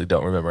obviously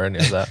don't remember any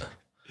of that.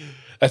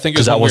 I think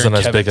because that wasn't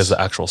as big as the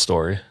actual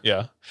story.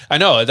 Yeah, I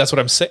know. That's what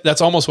I'm saying.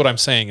 That's almost what I'm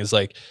saying is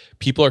like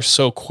people are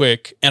so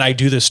quick, and I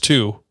do this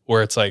too,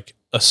 where it's like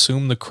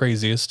assume the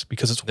craziest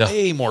because it's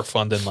way more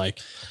fun than like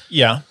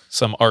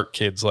some art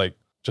kids like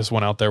just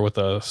went out there with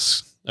a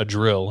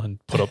drill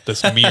and put up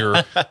this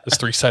mirror, this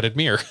 3-sided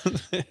mirror.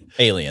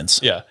 Aliens.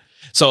 Yeah.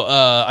 So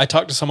I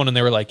talked to someone and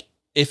they were like,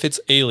 if it's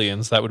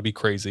aliens, that would be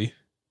crazy.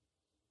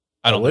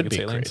 I don't think it's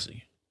aliens.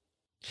 Crazy.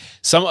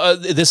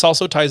 Some this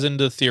also ties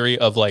into the theory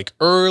of like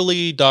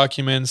early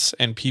documents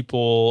and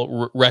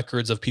people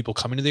records of people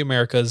coming to the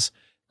Americas,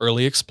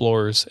 early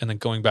explorers, and then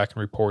going back and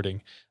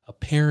reporting.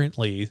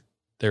 Apparently,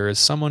 there is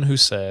someone who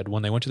said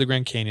when they went to the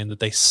Grand Canyon that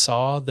they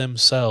saw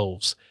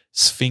themselves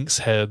Sphinx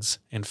heads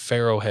and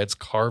pharaoh heads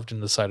carved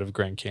in the side of the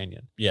Grand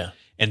Canyon. Yeah,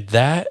 and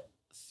that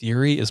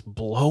theory is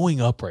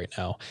blowing up right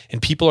now,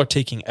 and people are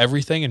taking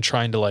everything and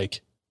trying to like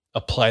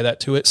apply that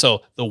to it.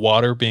 So the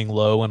water being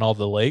low in all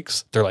the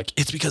lakes, they're like,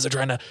 it's because they're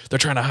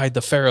trying to hide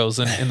the pharaohs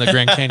in the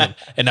Grand Canyon.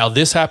 And now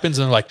this happens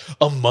and they're like,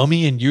 a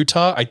mummy in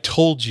Utah? I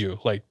told you,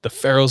 like the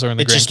pharaohs are in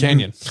the Grand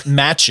Canyon.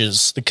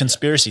 Matches the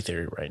conspiracy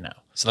theory right now.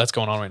 So that's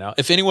going on right now.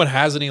 If anyone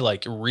has any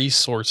like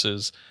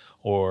resources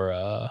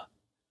or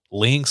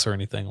links or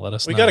anything, let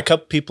us know. We got a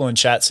couple people in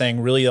chat saying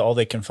really all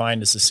they can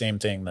find is the same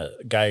thing. The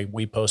guy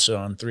we posted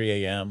on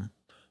 3 a.m.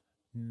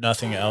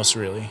 Nothing else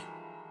really.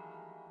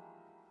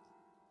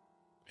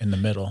 In the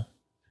middle.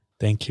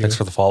 Thank you. Thanks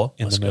for the follow.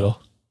 In the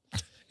middle.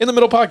 In the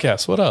middle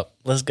podcast. What up?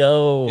 Let's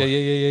go.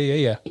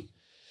 Yeah.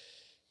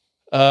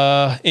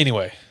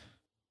 Anyway,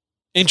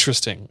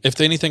 interesting.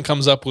 If anything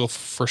comes up, we'll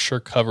for sure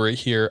cover it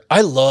here.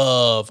 I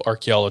love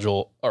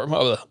archaeological.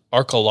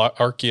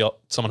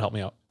 Someone help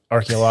me out.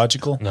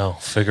 Archaeological? No,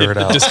 figure it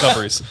out.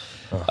 Discoveries.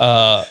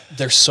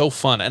 They're so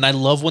fun. And I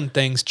love when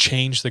things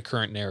change the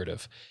current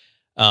narrative.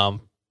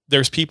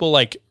 There's people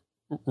like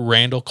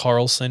Randall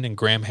Carlson and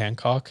Graham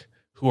Hancock,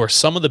 who are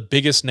some of the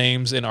biggest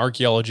names in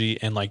archaeology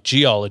and like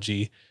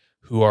geology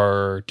who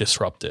are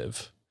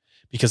disruptive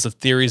because the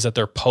theories that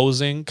they're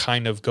posing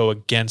kind of go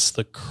against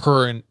the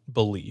current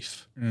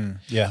belief.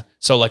 Yeah.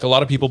 So like a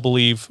lot of people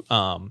believe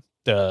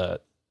the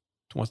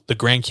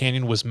Grand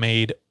Canyon was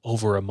made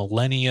over a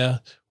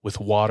millennia with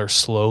water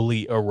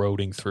slowly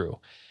eroding through.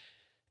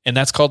 And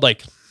that's called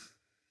like,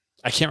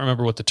 I can't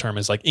remember what the term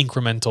is, like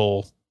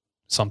incremental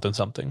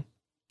something,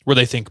 where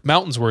they think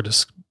mountains were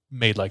just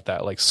made like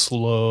that, like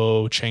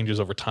slow changes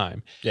over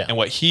time. Yeah. And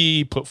what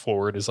he put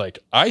forward is like,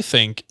 I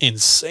think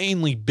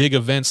insanely big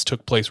events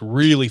took place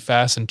really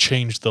fast and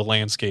changed the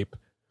landscape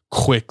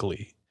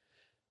quickly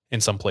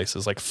in some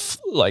places,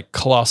 like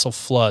colossal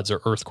floods or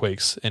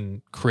earthquakes,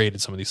 and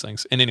created some of these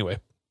things. And anyway,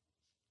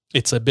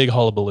 it's a big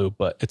hullabaloo,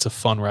 but it's a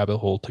fun rabbit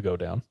hole to go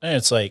down. And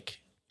it's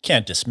like,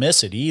 can't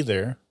dismiss it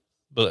either.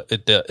 But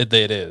it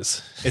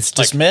is. It's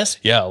dismissed?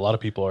 Like, yeah, a lot of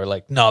people are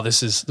like, no,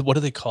 this is, what do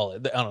they call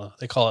it? I don't know.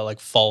 They call it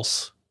like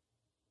false.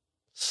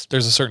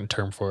 There's a certain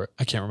term for it.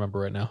 I can't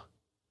remember right now.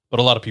 But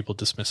a lot of people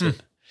dismiss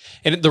it.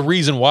 And the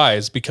reason why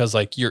is because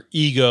like your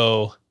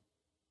ego,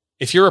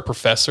 if you're a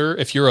professor,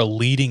 if you're a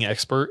leading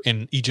expert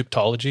in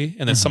Egyptology,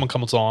 and then someone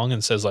comes along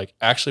and says like,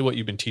 actually what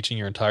you've been teaching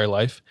your entire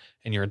life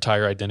and your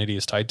entire identity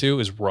is tied to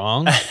is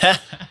wrong,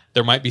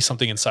 there might be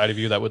something inside of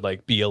you that would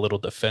like be a little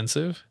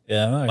defensive.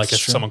 Yeah. Like if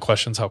someone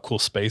questions how cool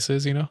space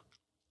is, you know?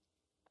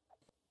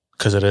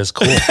 Because it is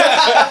cool.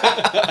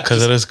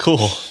 Because it is cool.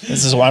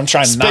 This is why I'm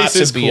trying not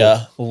to be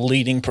a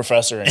leading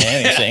professor in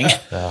anything.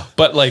 Yeah.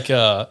 But like,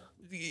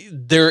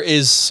 there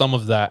is some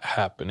of that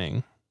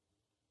happening.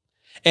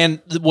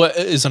 And what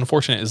is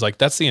unfortunate is like,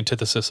 that's the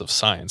antithesis of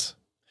science.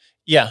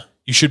 Yeah.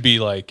 You should be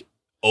like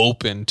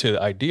open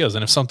to ideas.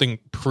 And if something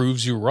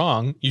proves you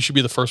wrong, you should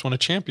be the first one to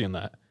champion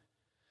that.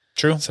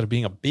 True. Instead of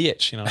being a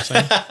bitch, you know what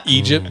I'm saying?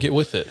 Egypt, get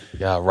with it.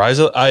 Yeah. Rise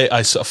up.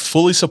 I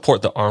fully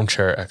support the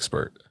armchair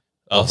expert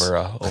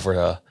over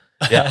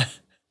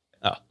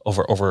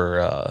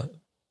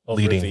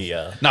leading.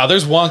 No,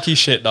 there's wonky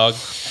shit, dog.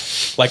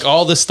 Like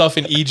all this stuff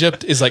in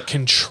Egypt is like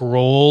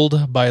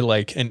controlled by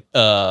like an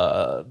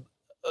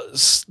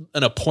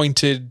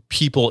appointed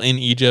people in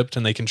Egypt,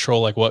 and they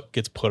control like what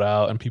gets put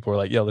out, and people are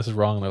like, yo, this is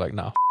wrong. And they're like,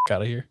 nah,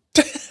 out of here.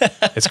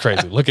 It's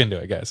crazy. Look into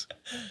it, guys.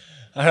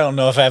 I don't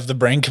know if I have the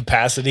brain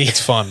capacity. It's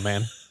fun,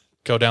 man.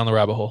 Go down the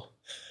rabbit hole.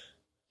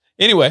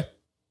 Anyway.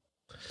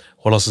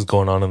 What else is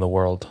going on in the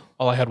world?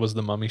 All I had was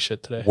the mummy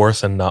shit today.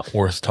 Worth and not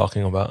worth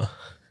talking about.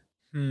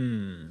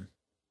 Bro,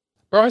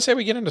 I say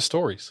we get into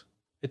stories.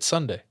 It's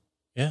Sunday.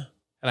 Yeah.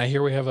 And I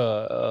hear we have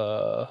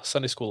a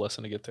Sunday school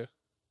lesson to get to.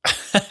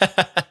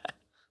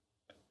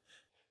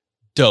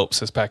 Dope,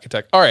 says Pack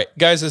Attack. All right,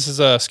 guys, this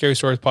is a Scary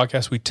Stories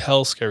podcast. We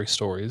tell scary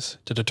stories.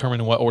 To determine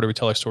in what order we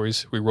tell our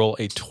stories, we roll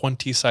a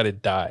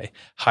 20-sided die.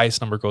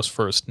 Highest number goes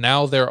first.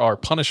 Now there are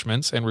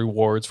punishments and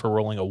rewards for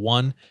rolling a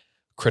 1,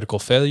 critical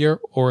failure,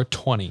 or a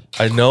 20.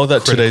 I know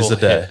that today's the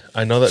Critical day. hit.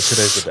 I know that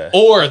today's the day.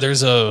 Or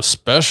there's a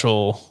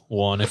special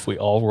one if we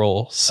all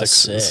roll A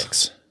 6s.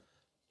 6.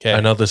 Okay.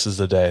 I know this is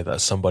the day that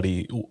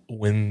somebody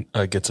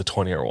gets a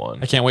 20 or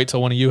 1. I can't wait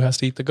till one of you has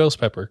to eat the ghost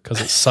pepper because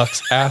it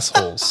sucks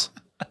assholes.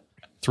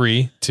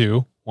 3,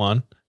 2,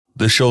 1.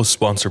 This show is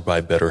sponsored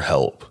by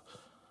BetterHelp.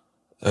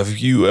 Have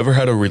you ever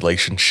had a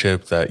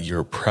relationship that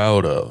you're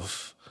proud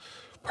of?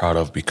 Proud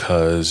of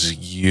because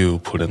you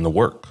put in the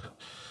work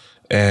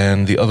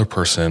and the other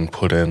person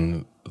put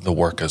in the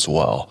work as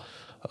well.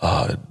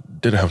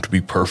 Didn't have to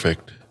be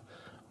perfect,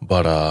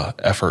 but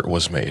effort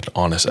was made,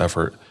 honest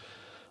effort.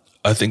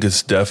 I think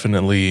it's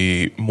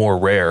definitely more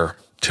rare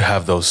to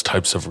have those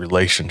types of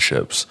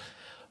relationships.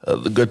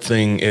 The good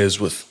thing is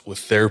with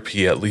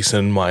therapy, at least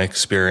in my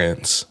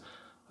experience,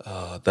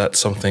 that's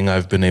something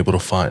I've been able to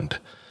find.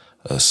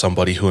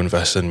 Somebody who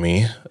invests in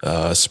me,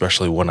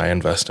 especially when I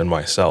invest in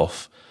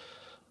myself.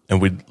 And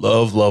we'd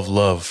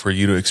love for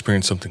you to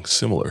experience something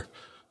similar.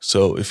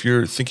 So if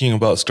you're thinking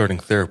about starting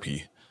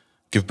therapy,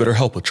 give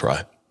BetterHelp a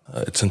try.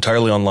 It's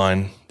entirely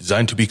online,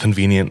 designed to be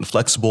convenient and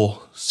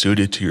flexible,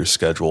 suited to your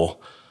schedule.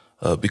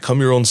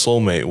 Become your own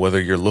soulmate, whether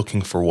you're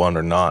looking for one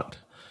or not.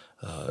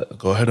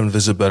 Go ahead and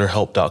visit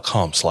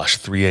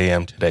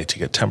betterhelp.com/3am today to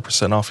get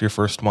 10% off your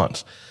first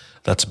month.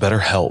 That's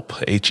BetterHelp,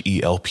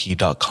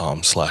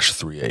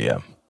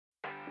 HELP.com/3am.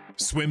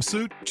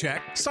 Swimsuit?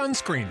 Check.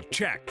 Sunscreen?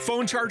 Check.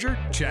 Phone charger?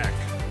 Check.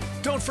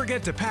 Don't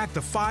forget to pack the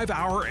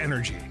 5-Hour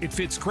Energy. It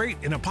fits great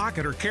in a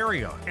pocket or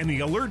carry-on, and the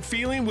alert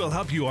feeling will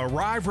help you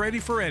arrive ready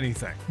for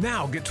anything.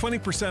 Now get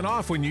 20%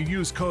 off when you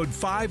use code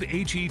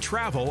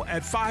 5HETRAVEL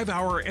at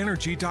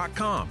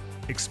 5hourenergy.com.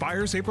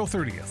 Expires April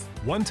 30th.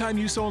 One-time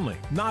use only.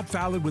 Not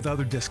valid with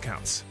other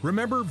discounts.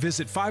 Remember,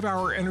 visit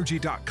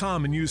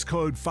 5hourenergy.com and use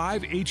code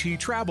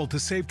 5HETRAVEL to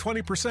save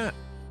 20%.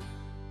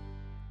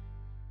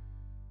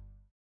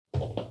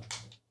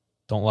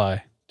 Don't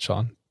lie,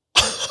 Sean.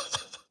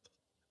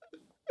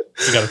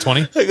 You got a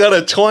 20? I got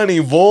a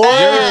 20, boy.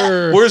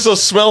 Where's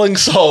those smelling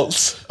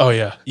salts? Oh,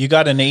 yeah. You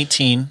got an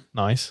 18.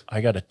 Nice. I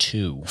got a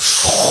 2.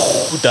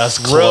 That's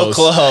close. Real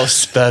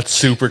close. That's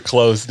super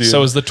close, dude.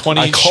 So is the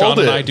 20 I Sean called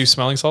and it. I do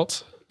smelling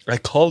salts? I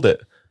called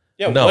it.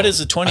 Yeah, No, what is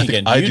the 20 I think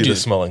again? I You do the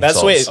smelling That's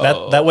salts.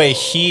 that way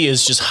he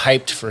is just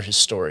hyped for his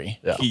story.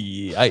 Yeah.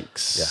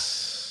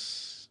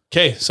 Yikes.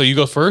 Okay, so you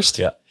go first?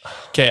 Yeah.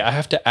 Okay, I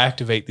have to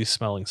activate these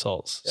smelling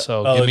salts.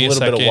 So Oh, give me a a little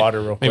second. bit of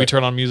water real Maybe quick.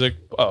 turn on music.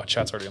 Oh,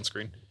 chat's already on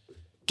screen.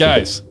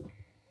 Guys,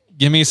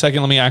 give me a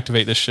second. Let me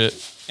activate this shit.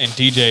 And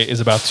DJ is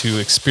about to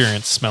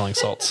experience smelling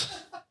salts.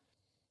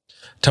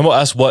 Temple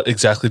asked, what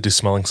exactly do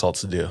smelling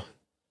salts do? Look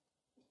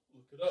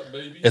it up,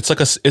 baby. It's like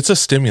it's a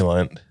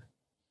stimulant.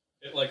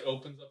 It like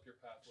opens up your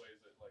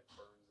pathways. It like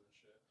burns and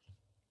shit.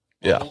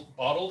 Yeah.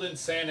 Bottled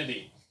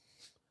insanity.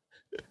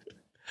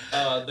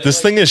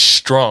 This thing is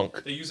strong.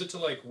 They use it to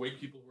like wake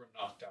people who are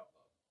knocked out.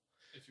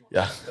 If you want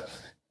Yeah. to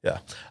Yeah.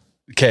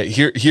 Okay,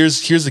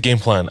 here's the game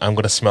plan. I'm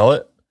gonna smell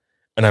it,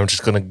 and I'm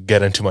just gonna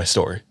get into my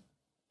story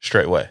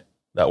straight away.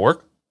 That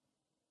work?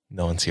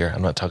 No one's here.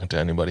 I'm not talking to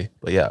anybody.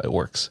 But yeah, it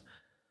works.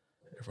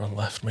 Everyone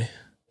left me.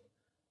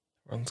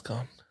 Everyone's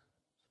gone.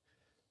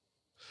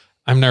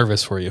 I'm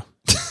nervous for you.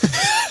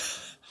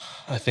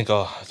 I think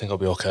I'll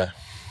be okay.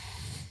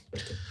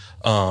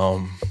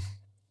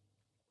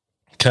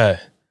 Okay.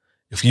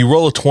 If you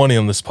roll a 20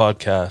 on this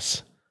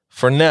podcast,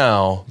 for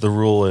now, the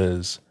rule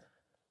is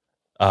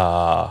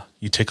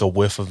you take a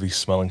whiff of these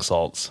smelling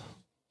salts.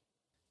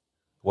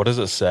 What does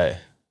it say?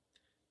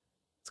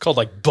 It's called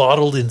like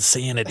bottled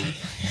insanity.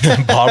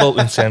 Bottled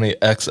Insanity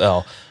XL.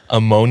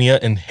 Ammonia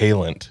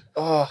inhalant.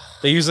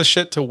 They use this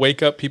shit to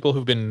wake up people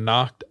who've been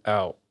knocked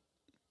out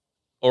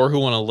or who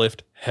want to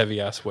lift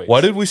heavy ass weights.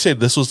 Why did we say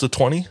this was the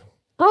 20?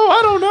 Bro,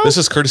 I don't know. This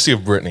is courtesy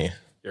of Brittany.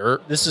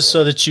 This is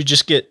so that you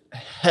just get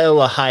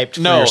hella hyped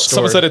for No, your story.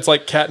 someone said it's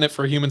like catnip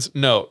for humans.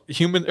 No,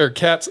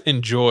 cats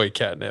enjoy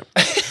catnip.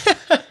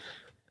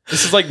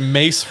 This is like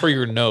mace for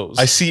your nose.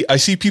 I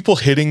see people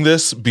hitting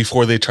this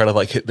before they try to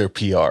like hit their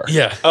PR.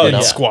 Yeah. Oh, and yeah.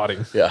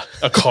 squatting. Yeah.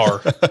 A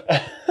car.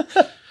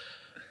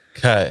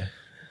 Okay.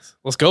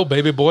 Let's go,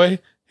 baby boy.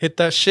 Hit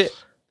that shit.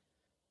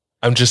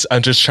 I'm just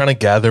trying to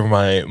gather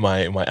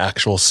my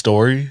actual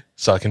story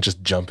so I can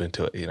just jump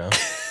into it, you know?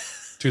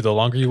 Dude, the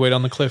longer you wait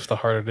on the cliff, the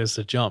harder it is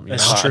to jump. You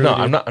That's know? true. No,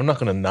 dude. I'm not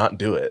gonna not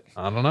do it.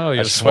 I don't know. You're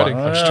I'm just sweating.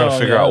 trying to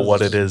figure out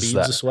what it is beads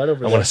that of sweat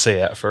over I there. want to say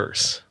at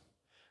first.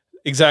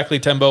 Exactly,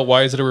 Tembo.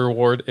 Why is it a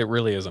reward? It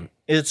really isn't.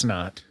 It's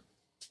not.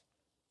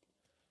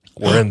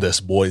 We're in this,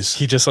 boys.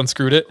 He just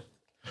unscrewed it.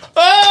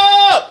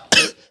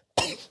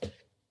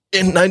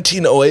 In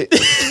 1908,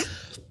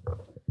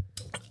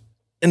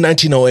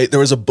 there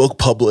was a book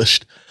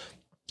published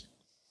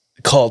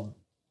called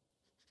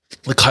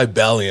The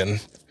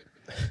Kybalion.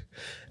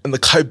 And the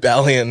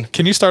Kybalion,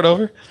 Can you start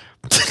over?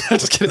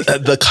 Just kidding.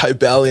 the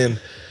Kybalion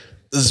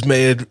is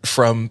made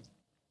from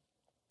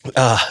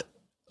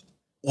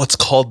what's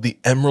called the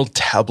Emerald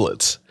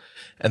Tablets.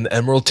 And the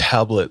Emerald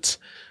Tablets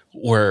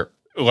were...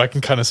 Oh, I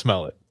can kind of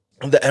smell it.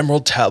 The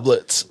Emerald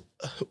Tablets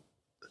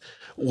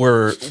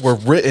were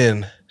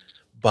written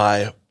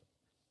by...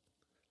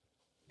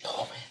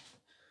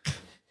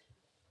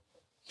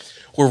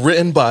 Were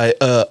written by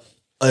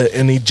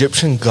an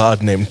Egyptian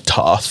god named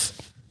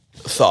Thoth.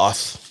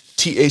 Thoth.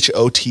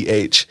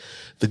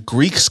 The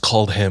Greeks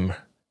called him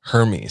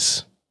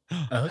Hermes.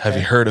 Okay. Have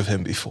you heard of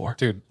him before?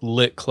 Dude,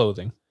 lit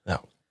clothing.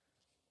 No.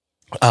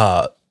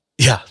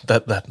 Yeah,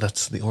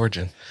 that's the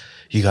origin.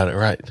 You got it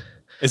right.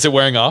 Is it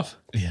wearing off?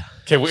 Yeah.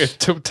 Okay,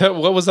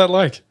 what was that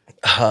like?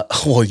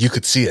 Well, you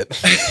could see it.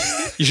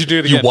 You should do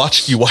it again.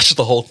 You watched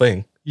the whole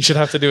thing. You should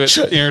have to do it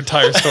your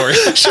entire story.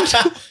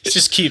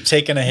 Just keep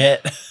taking a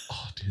hit.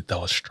 Oh, dude, that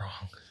was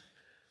strong.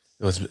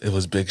 It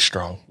was big,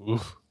 strong.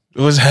 Oof.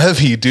 It was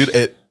heavy, dude.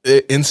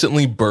 It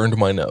instantly burned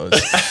my nose.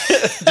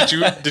 Did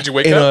you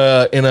wake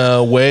up in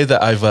a way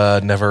that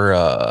I've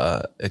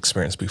never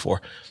experienced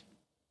before?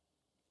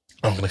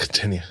 I'm gonna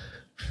continue.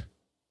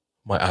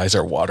 My eyes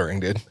are watering,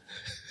 dude.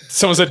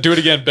 Someone said, "Do it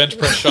again." Bench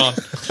press, Sean.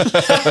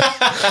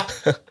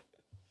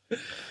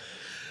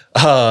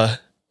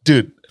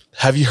 Dude,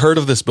 have you heard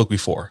of this book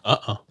before?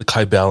 The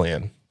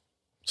Kybalion.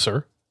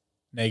 Sir?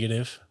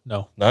 Negative.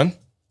 No. None?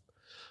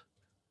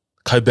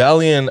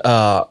 Kybalion,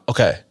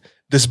 okay.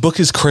 This book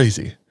is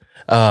crazy.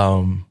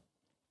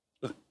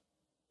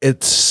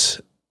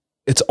 It's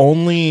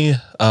only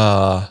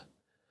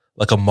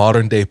like a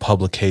modern day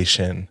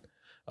publication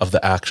of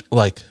the actual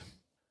like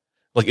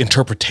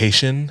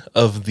interpretation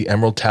of the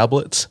Emerald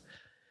Tablets.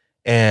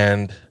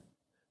 And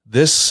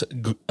this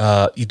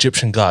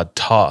Egyptian god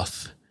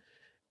Thoth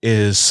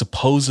is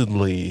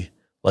supposedly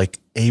like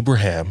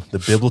Abraham, the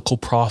biblical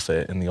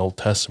prophet in the Old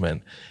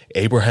Testament,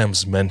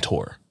 Abraham's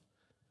mentor.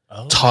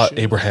 Taught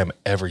Abraham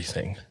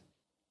everything.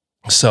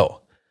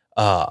 So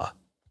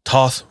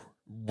Thoth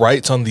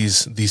writes on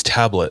these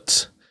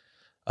tablets.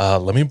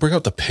 Let me bring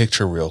up the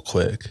picture real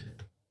quick.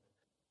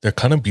 They're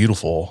kind of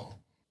beautiful.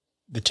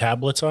 The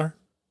tablets are?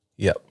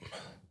 Yep.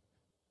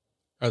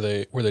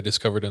 Were they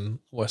discovered in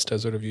West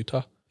Desert of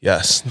Utah?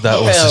 Yes,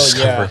 that was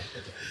discovered.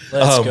 Yeah.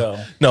 Let's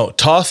go. No,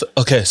 Thoth.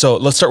 Okay, so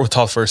let's start with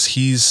Thoth first.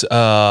 He's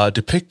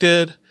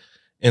depicted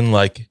in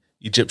like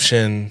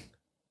Egyptian,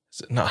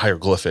 not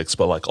hieroglyphics,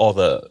 but like all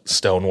the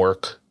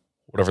stonework,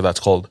 whatever that's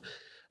called,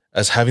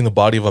 as having the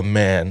body of a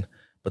man,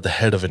 but the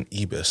head of an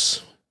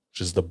ibis,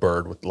 which is the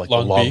bird with like the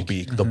long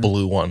beak, the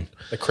blue one.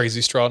 The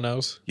crazy straw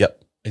nose?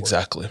 Yep,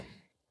 exactly.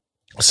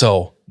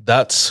 So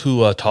that's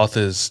who Thoth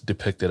is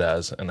depicted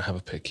as, and I have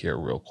a pic here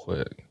real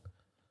quick.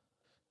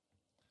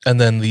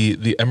 And then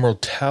the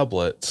Emerald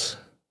Tablets,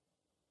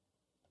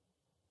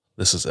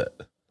 this is it.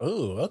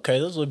 Oh, okay,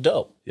 those look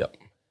dope. Yep.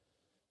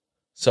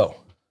 So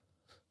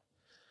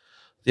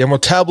the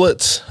Emerald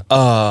Tablets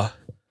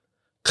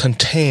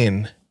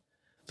contain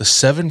the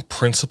 7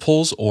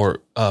 principles or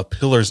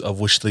pillars of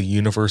which the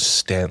universe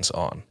stands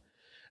on.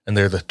 And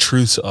they're the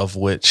truths of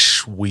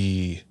which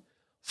we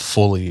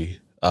fully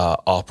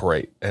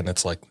operate. And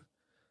it's like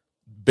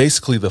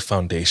basically the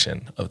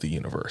foundation of the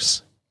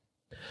universe.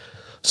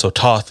 So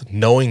Thoth,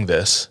 knowing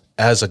this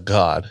as a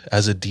god,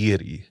 as a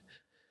deity,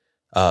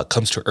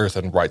 comes to Earth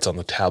and writes on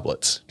the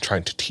tablets,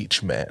 trying to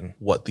teach man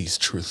what these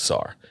truths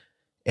are.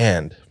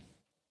 And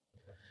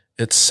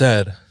it's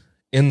said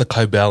in the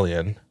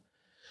Kybalion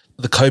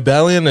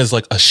is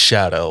like a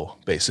shadow,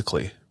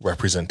 basically,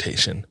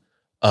 representation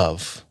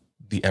of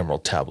the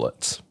Emerald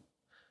Tablets.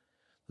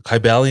 The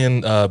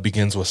Kybalion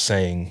begins with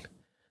saying,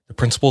 "The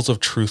principles of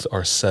truth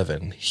are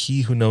 7.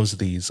 He who knows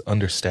these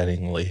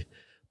understandingly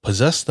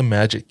possess the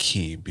magic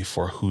key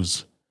before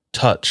whose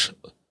touch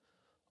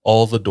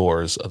all the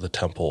doors of the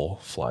temple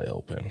fly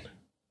open."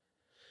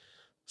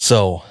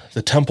 So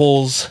the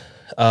temples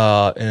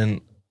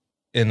in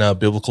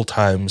biblical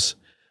times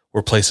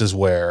were places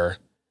where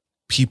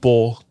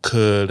people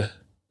could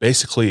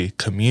basically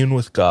commune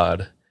with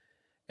God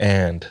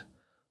and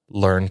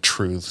learn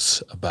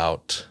truths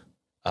about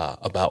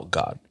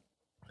God.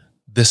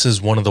 This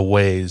is one of the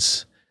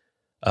ways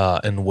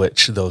in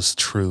which those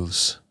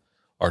truths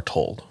are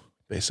told,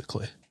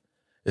 basically,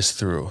 is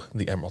through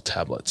the Emerald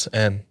Tablets.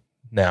 And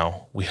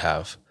now we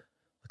have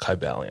the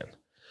Kybalion.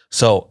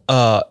 So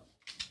the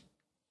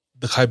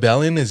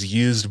Kybalion is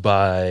used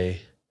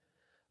by,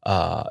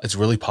 it's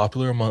really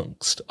popular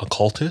amongst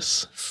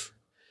occultists.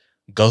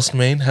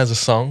 Ghostmain has a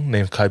song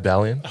named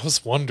Kybalion. I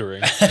was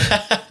wondering.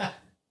 It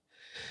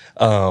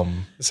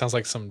sounds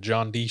like some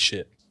John D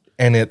shit.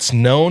 And it's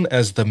known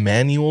as the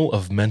Manual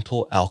of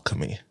Mental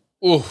Alchemy.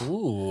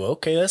 Ooh,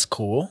 okay, that's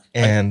cool.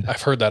 And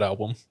I've heard that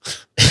album.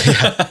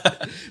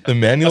 The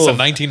Manual That's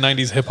a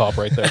 1990s hip hop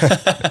right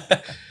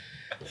there.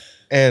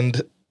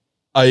 And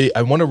I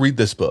want to read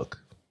this book.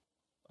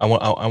 I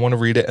want to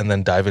read it and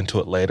then dive into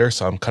it later.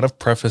 So I'm kind of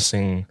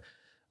prefacing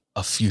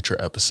a future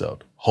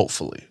episode,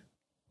 hopefully.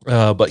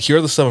 But here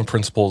are the 7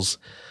 principles.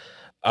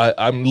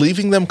 I'm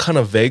leaving them kind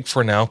of vague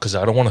for now because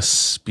I don't want to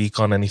speak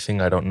on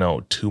anything I don't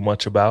know too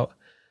much about.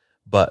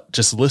 But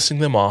just listing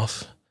them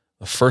off,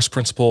 the first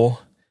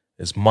principle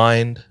is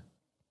mind.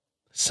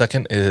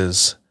 Second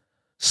is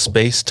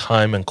space,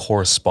 time, and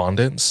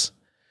correspondence.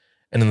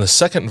 And in the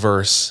second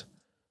verse,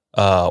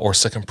 or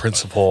second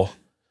principle,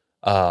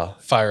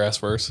 fire ass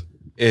verse,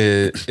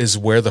 is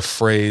where the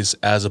phrase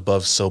 "as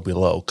above, so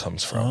below"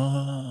 comes from.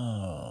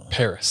 Oh.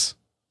 Paris.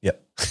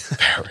 Yep,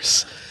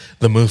 Paris,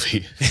 the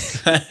movie.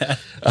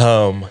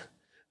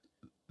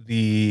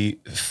 The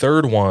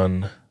third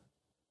one,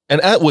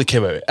 and wait,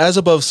 "as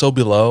above, so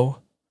below."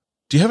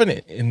 Do you have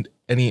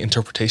any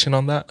interpretation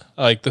on that?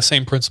 Like the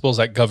same principles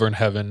that govern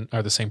heaven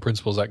are the same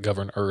principles that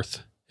govern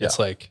earth. It's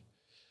like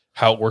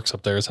how it works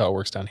up there is how it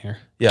works down here.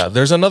 Yeah,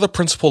 there's another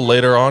principle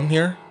later on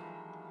here.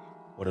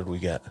 What did we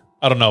get?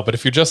 I don't know, but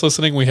if you're just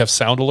listening, we have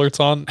sound alerts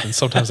on, and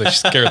sometimes they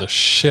scare the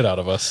shit out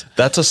of us.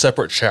 That's a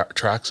separate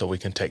track, so we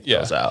can take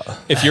those out.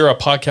 If you're a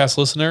podcast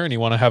listener and you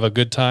want to have a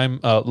good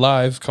time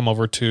live, come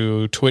over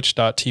to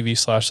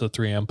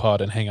twitch.tv/the3am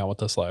pod and hang out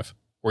with us live,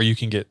 where you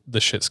can get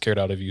the shit scared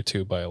out of you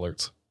too by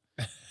alerts.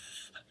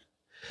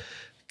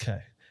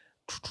 Okay.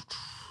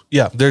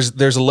 Yeah,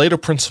 there's a later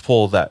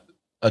principle that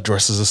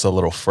addresses this a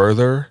little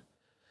further.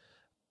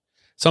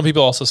 Some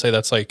people also say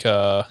that's like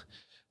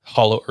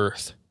hollow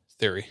earth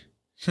theory.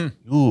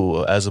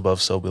 Ooh, as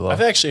above, so below.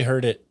 I've actually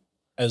heard it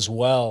as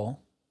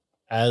well,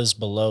 as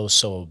below,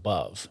 so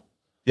above.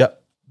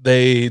 Yep.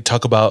 They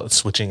talk about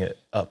switching it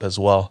up as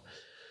well.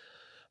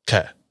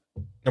 Okay.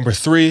 Number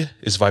 3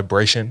 is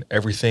vibration.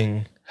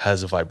 Everything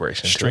has a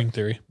vibration. String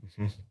theory.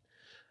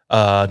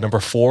 Number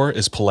 4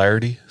 is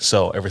polarity.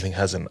 So everything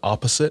has an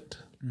opposite.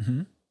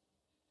 Mm-hmm.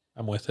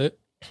 I'm with it.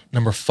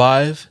 Number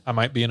 5 I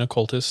might be an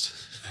occultist.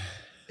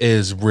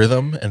 is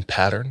rhythm and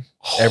pattern.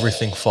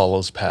 Everything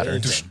follows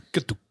pattern.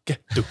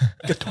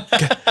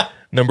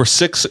 Number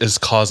 6 is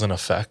cause and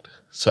effect.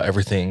 So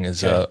everything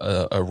is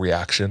a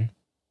reaction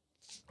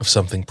of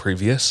something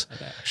previous.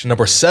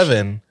 Number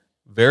 7,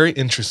 very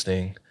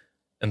interesting.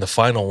 And the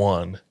final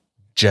one,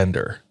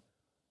 gender.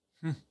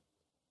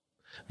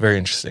 Very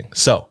interesting.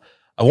 So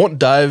I won't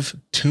dive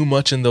too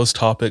much in those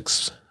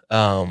topics.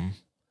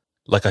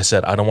 Like I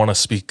said, I don't want to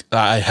speak.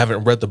 I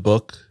haven't read the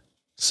book,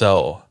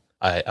 so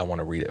I want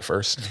to read it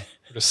first.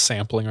 We're just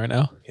sampling right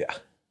now. Yeah.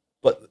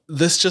 But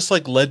this just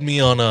like led me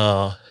on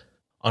a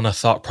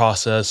thought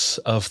process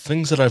of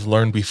things that I've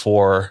learned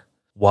before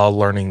while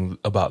learning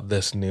about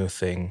this new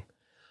thing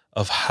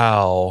of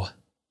how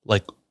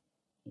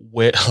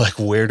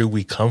where do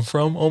we come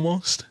from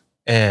almost?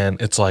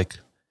 And it's like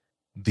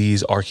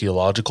these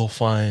archaeological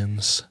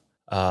finds,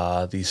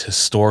 these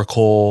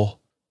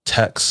historical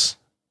texts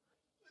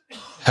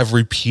have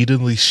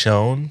repeatedly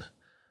shown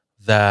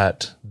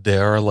that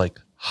there are like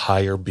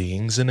higher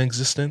beings in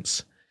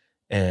existence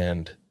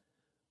and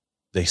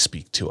they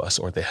speak to us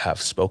or they have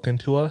spoken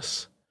to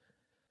us.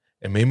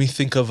 It made me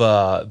think of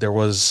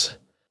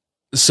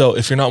so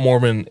if you're not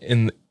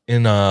Mormon,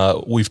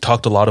 we've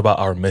talked a lot about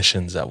our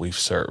missions that we've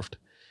served.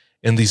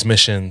 In these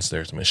missions,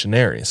 there's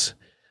missionaries.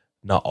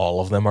 Not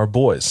all of them are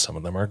boys. Some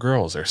of them are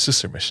girls. They're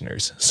sister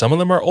missionaries. Some of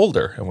them are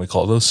older, and we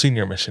call those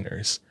senior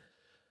missionaries.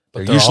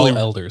 But they're usually all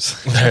elders.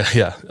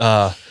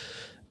 Yeah.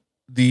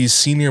 These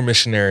senior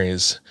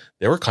missionaries,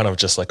 they were kind of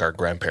just like our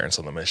grandparents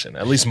on the mission.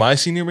 At least my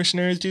senior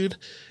missionaries, dude.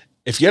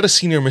 If you had a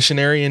senior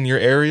missionary in your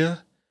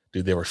area,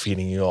 dude, they were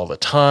feeding you all the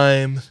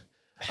time,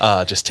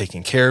 just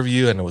taking care of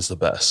you, and it was the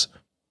best.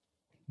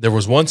 There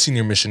was one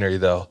senior missionary,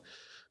 though,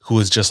 who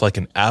was just like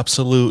an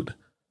absolute,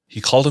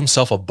 he called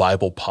himself a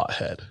Bible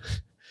pothead,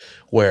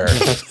 where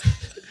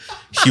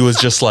he was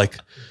just like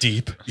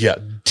deep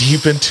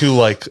into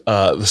like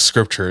the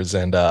scriptures.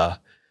 And I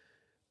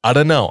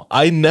don't know.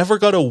 I never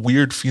got a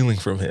weird feeling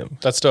from him.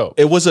 That's dope.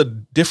 It was a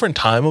different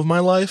time of my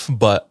life,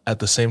 but at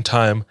the same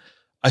time,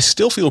 I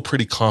still feel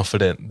pretty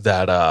confident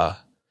that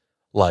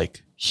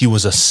like he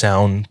was a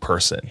sound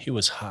person. He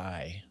was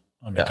high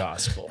on the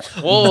gospel.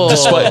 Whoa.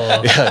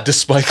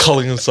 Despite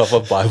calling himself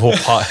a Bible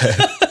pothead.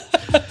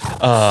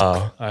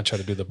 I tried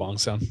to do the bong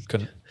sound.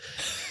 Couldn't.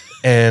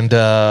 And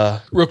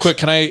real quick,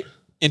 can I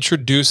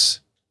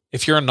introduce,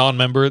 if you're a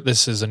non-member,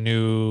 this is a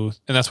new,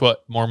 and that's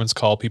what Mormons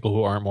call people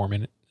who aren't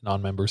Mormon,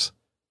 non-members.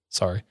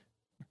 Sorry.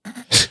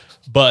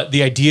 But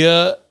the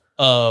idea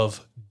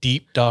of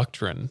deep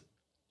doctrine,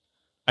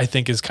 I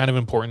think, is kind of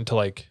important to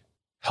like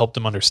help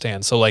them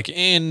understand. So like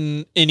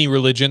in any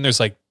religion, there's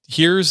like,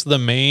 here's the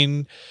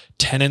main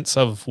tenets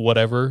of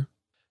whatever,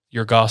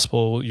 your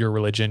gospel, your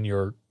religion,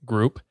 your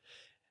group.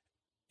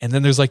 And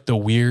then there's like the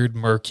weird,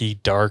 murky,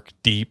 dark,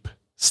 deep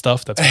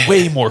stuff that's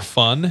way more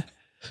fun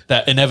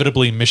that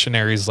inevitably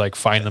missionaries like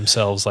find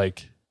themselves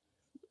like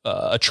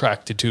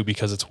attracted to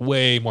because it's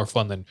way more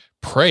fun than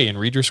pray and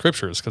read your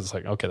scriptures. Because it's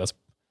like, okay, that's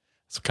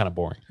kind of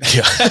boring.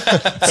 Yeah.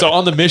 So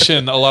on the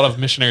mission, a lot of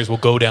missionaries will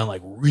go down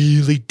like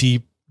really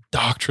deep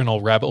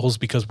doctrinal rabbit holes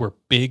because we're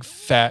big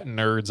fat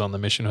nerds on the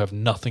mission who have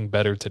nothing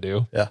better to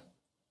do. Yeah.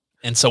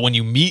 And so when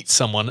you meet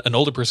someone, an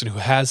older person who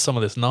has some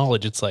of this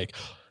knowledge, it's like,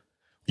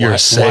 you're a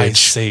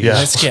sage. Yeah.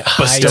 Let's get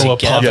high Bestow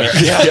upon together.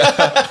 me.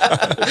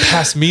 Yeah.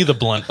 Pass me the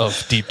blunt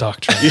of deep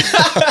doctrine.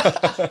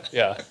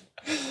 Yeah.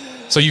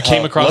 So you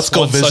came across. Let's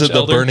go visit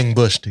the burning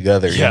bush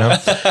together. Yeah.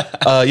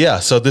 You know.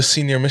 So this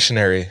senior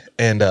missionary,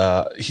 and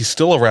he's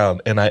still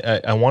around, and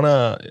I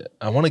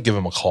wanna give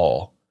him a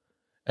call,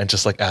 and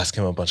just like ask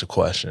him a bunch of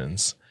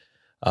questions,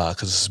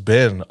 because it's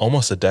been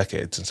almost a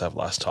decade since I've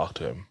last talked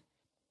to him,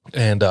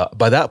 and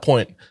by that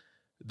point,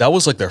 that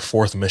was like their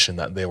 4th mission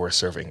that they were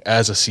serving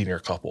as a senior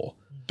couple.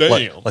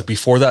 Damn. Like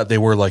before that, they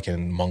were like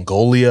in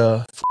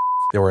Mongolia,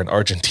 they were in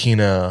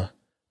Argentina,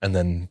 and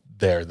then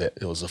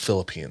it was the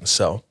Philippines.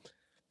 So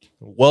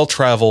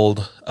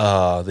well-traveled,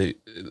 they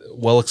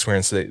well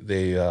experienced.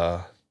 They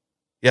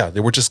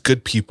were just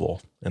good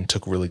people and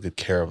took really good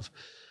care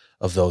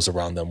of those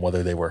around them,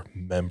 whether they were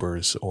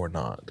members or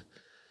not.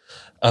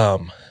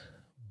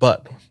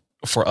 But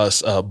for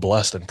us,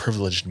 blessed and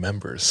privileged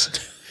members,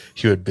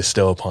 he would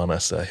bestow upon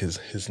us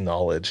his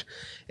knowledge,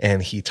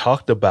 and he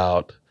talked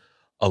about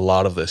a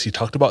lot of this. He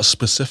talked about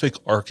specific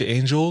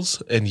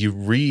archangels, and you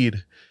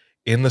read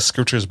in the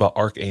scriptures about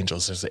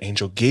archangels. There's the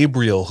angel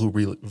Gabriel who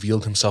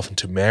revealed himself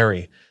into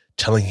Mary,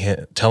 telling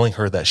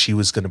her that she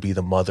was going to be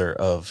the mother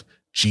of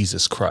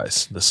Jesus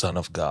Christ, the Son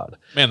of God.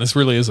 Man, this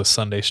really is a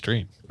Sunday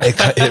stream.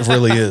 It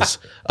really is.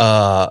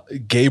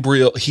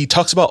 Gabriel, he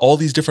talks about all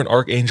these different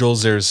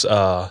archangels. There's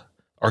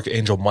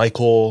Archangel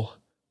Michael.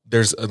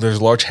 There's a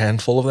large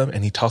handful of them,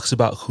 and he talks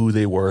about who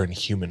they were in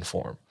human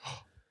form.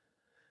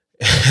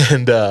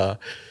 And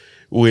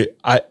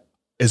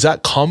is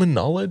that common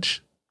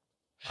knowledge?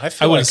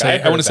 I wouldn't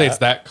say it's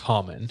that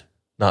common.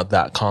 Not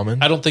that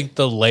common. I don't think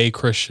the lay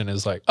Christian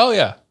is like, oh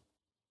yeah,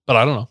 but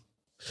I don't know.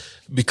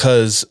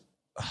 Because,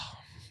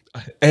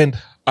 and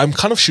I'm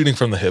kind of shooting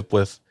from the hip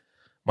with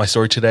my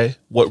story today.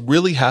 What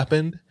really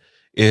happened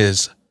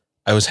is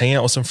I was hanging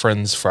out with some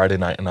friends Friday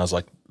night, and I was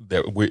like, they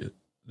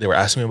were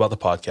asking me about the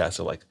podcast.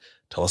 They're like,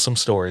 tell us some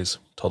stories.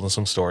 Told them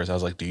some stories. I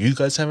was like, do you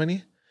guys have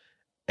any?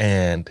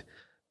 And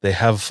they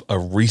have a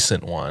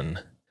recent one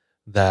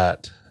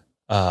that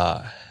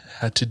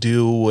had to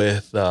do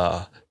with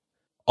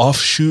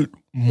offshoot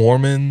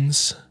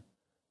Mormons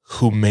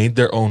who made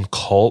their own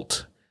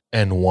cult,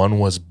 and one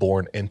was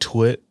born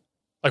into it.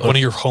 Like one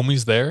of your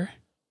homies there?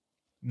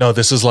 No,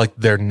 this is like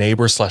their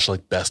neighbor /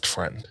 like best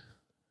friend,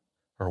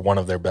 or one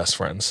of their best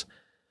friends.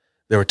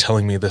 They were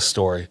telling me this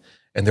story,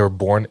 and they were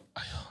born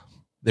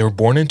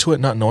into it,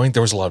 not knowing.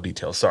 There was a lot of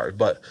details. Sorry.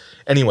 But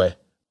anyway,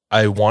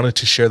 I wanted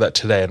to share that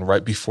today. And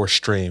right before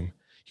stream,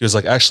 he was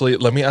like, actually,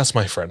 let me ask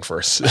my friend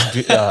first,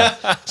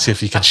 see if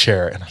he can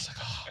share it. And I was like,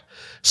 oh.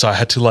 So I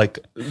had to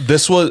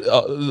this was,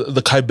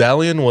 the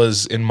Kybalion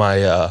was in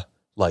my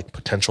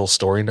potential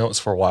story notes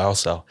for a while.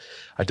 So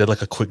I did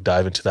a quick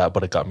dive into that,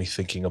 but it got me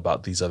thinking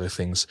about these other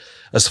things.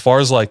 As far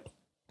as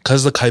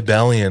because the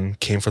Kybalion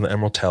came from the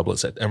Emerald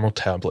Tablets, that Emerald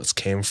Tablets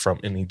came from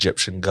an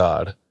Egyptian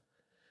god.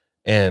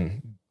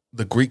 And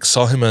the Greeks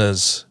saw him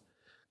as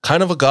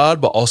kind of a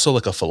god, but also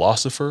like a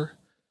philosopher.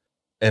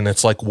 And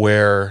it's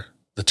where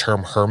the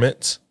term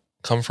hermit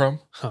come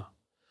from. Huh.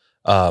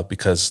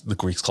 Because the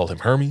Greeks called him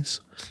Hermes.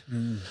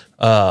 Mm.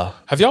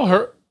 Have y'all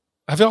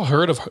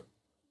heard of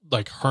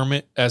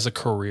hermit as a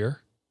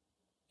career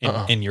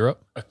in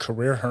Europe? A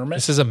career hermit?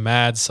 This is a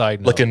mad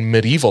side note. In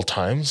medieval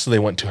times, they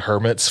went to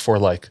hermits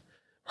for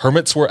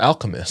hermits were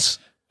alchemists.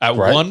 At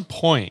one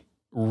point,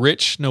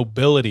 rich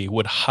nobility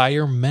would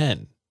hire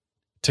men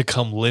to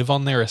come live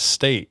on their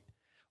estate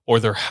or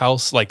their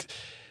house.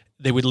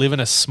 They would live in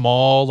a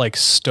small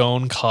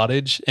stone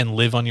cottage and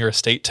live on your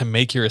estate to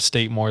make your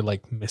estate more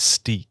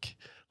mystique.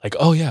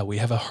 Oh yeah, we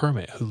have a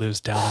hermit who lives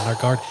down in our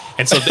garden.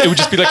 And so it would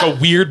just be a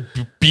weird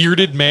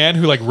bearded man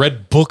who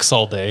read books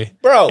all day.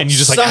 Bro, and you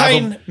just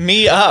sign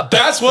me up.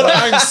 That's what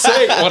I'm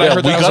saying. When I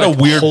heard we got a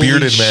weird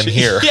bearded man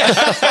here. Yeah.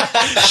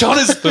 Sean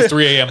is the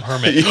 3 a.m.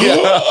 hermit.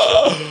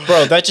 Yeah.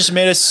 Bro, that just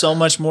made us so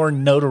much more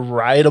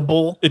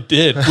notorietable. It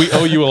did. We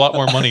owe you a lot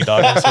more money,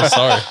 dog. I'm so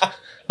sorry.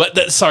 But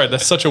that's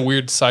such a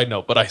weird side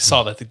note. But I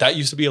saw that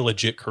used to be a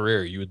legit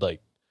career. You would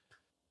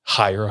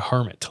hire a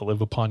hermit to live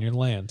upon your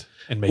land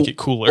and make it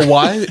cooler.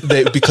 Why?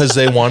 Because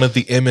they wanted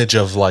the image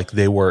of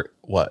they were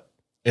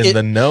in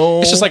the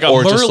know. It's just a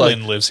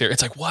Merlin lives here.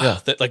 It's wow.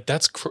 Yeah.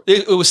 That's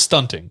it was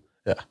stunting.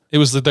 Yeah, it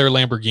was their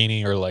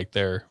Lamborghini or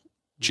their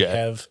jet. We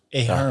have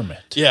a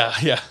hermit.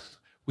 Yeah.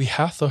 We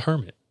hath a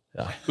hermit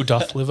who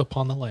doth live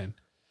upon the land.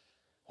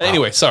 Wow.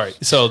 Anyway, sorry.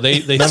 So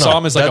they saw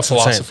him as a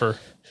philosopher.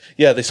 Insane.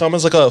 Yeah, they saw him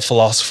as a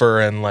philosopher,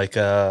 and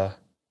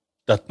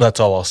that's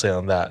all I'll say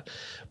on that.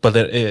 But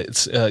then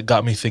it's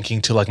got me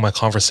thinking to my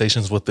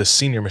conversations with this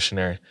senior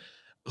missionary,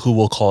 who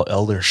we'll call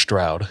Elder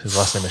Stroud. His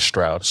last name is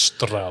Stroud.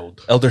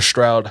 Elder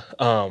Stroud,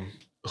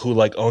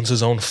 who owns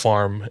his own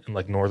farm in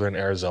northern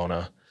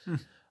Arizona.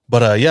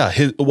 But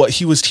what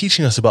he was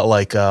teaching us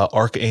about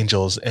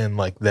archangels and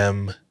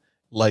them,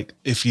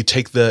 if you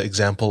take the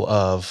example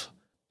of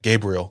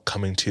Gabriel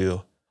coming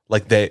to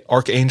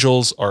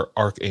archangels are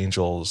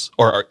archangels,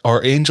 or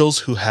are angels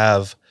who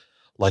have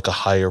a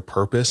higher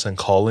purpose and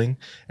calling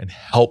and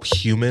help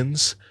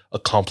humans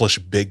accomplish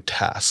big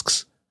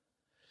tasks.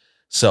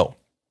 So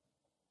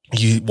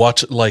you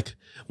watch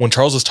when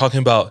Charles was talking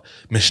about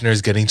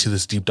missionaries getting to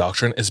this deep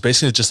doctrine, it's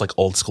basically just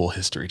old school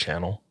History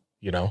Channel.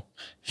 you know,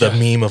 the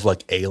meme of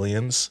like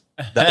aliens.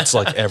 That's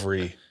like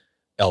every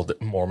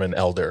Mormon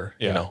elder,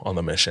 you know, on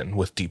the mission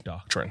with deep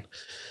doctrine.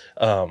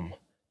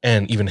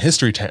 And even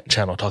History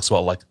Channel talks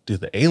about like, do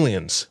the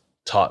aliens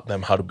taught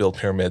them how to build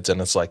pyramids?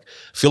 And it's like,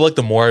 I feel like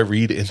the more I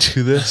read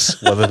into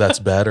this, whether that's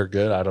bad or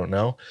good, I don't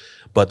know.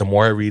 But the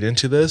more I read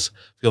into this,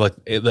 I feel like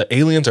the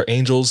aliens or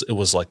angels, it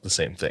was like the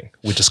same thing.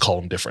 We just call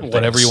them different things.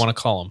 Whatever you want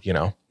to call them. You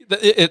know?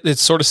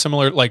 It's sort of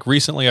similar. Like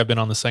recently I've been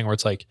on this thing where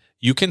it's like,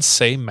 you can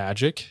say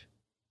magic,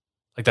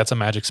 like that's a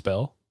magic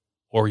spell,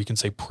 or you can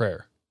say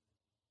prayer.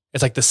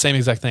 It's like the same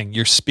exact thing.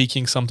 You're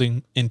speaking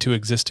something into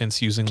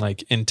existence using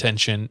like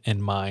intention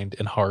and mind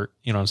and heart.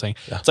 You know what I'm saying?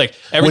 Yeah. It's like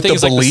everything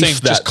is like the same,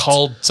 just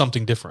called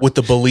something different. With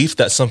the belief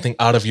that something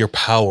out of your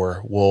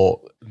power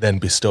will then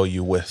bestow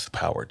you with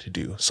power to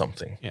do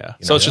something. Yeah.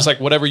 So it's just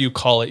like whatever you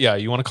call it. Yeah.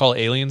 You want to call it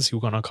aliens, you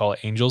want to call it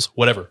angels,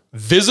 whatever.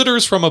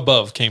 Visitors from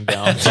above came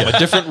down from a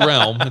different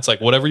realm. It's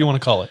like whatever you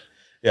want to call it.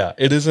 Yeah.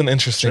 It is an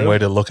interesting way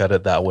to look at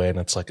it that way. And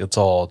it's like, it's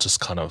all just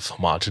kind of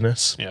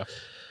homogenous. Yeah.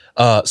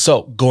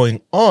 So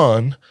going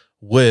on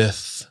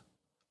with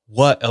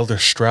what Elder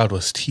Stroud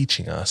was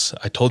teaching us,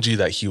 I told you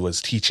that he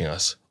was teaching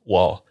us.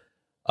 Well,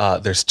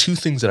 there's two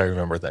things that I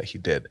remember that he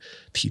did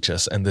teach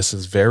us, and this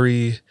is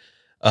very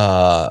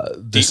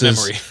this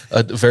is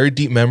a very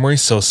deep memory.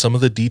 So some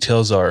of the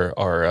details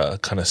are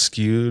kind of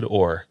skewed,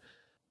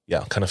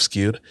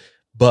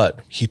 But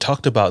he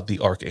talked about the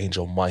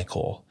Archangel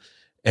Michael,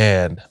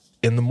 and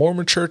in the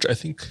Mormon Church, I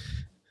think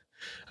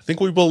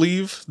we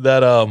believe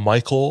that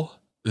Michael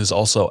is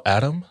also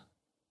Adam,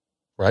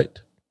 right?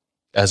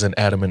 As in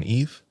Adam and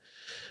Eve.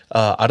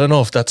 I don't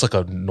know if that's like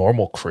a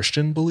normal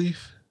Christian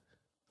belief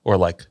or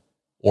like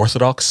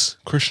Orthodox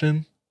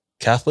Christian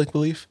Catholic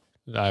belief.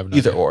 I have no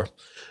either idea.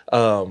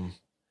 Or.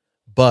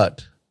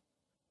 But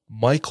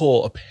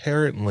Michael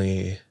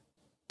apparently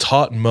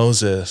taught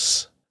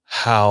Moses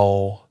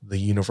how the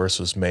universe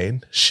was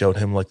made, showed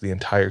him like the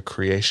entire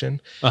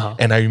creation. Uh-huh.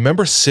 And I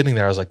remember sitting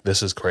there, I was like,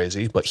 this is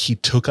crazy. But he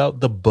took out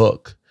the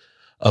book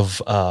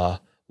of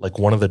like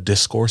one of the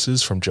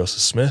discourses from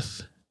Joseph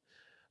Smith,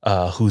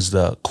 who's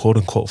the quote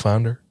unquote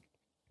founder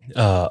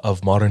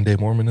of modern day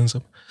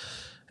Mormonism.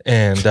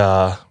 And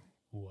why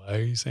are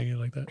you saying it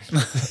like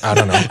that? I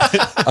don't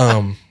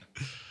know.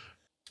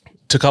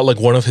 Took out like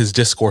one of his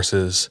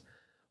discourses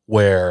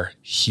where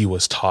he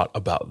was taught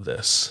about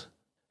this.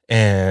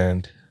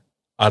 And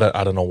I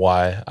don't know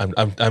why.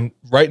 I'm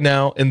right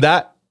now in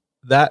that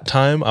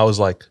time I was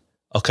like,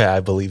 okay, I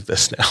believe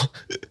this now.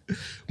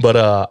 But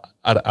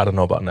I don't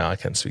know about now. I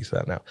can't speak to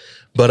that now.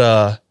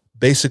 But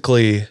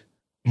basically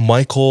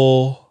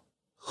Michael,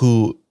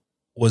 who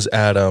was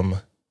Adam,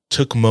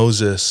 took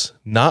Moses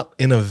not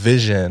in a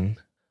vision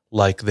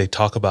like they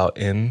talk about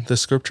in the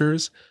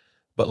scriptures,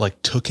 but like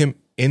took him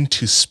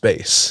into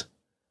space.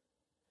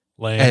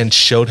 Lame. And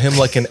showed him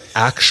like an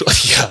actual,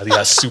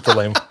 yeah, super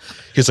lame.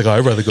 He's like, oh,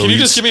 I'd rather go. Can you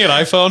just give me an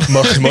iPhone?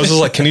 Moses was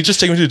like, can you just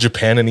take me to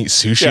Japan and eat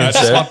sushi? Yeah,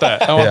 instead? I just want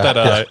that. I want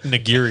that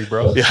nigiri,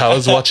 bro. Yeah, I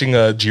was watching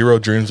Jiro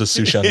Dreams of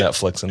Sushi on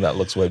Netflix, and that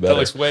looks way better. That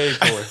looks way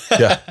cooler.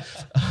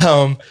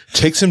 Yeah.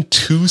 Takes him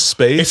to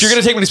space. If you're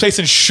going to take me to space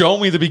and show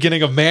me the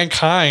beginning of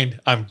mankind,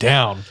 I'm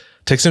down.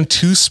 Takes him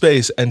to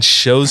space and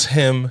shows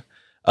him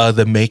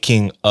the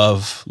making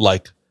of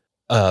like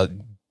a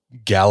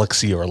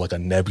galaxy or like a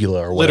nebula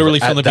or whatever. Literally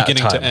from the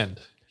beginning to end.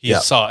 He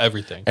saw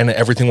everything. And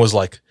everything was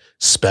like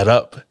sped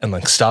up and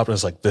like stopped. It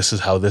was like, this is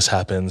how this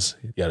happens,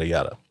 yada,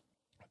 yada.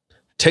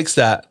 Takes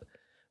that,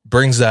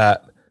 brings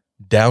that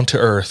down to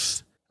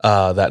earth,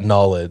 that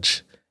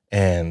knowledge,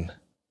 and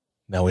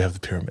now we have the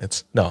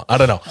pyramids. No, I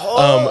don't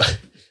know.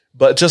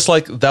 But just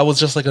like, that was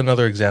just like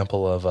another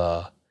example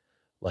of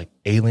like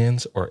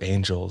aliens or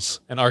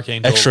angels. An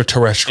archangel.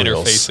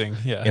 Extraterrestrials.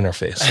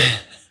 Interfacing.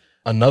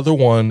 Another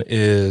one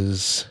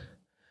is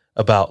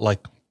about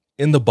like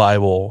in the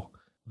Bible,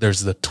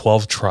 there's the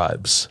 12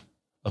 tribes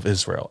of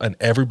Israel, and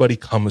everybody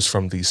comes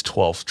from these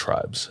 12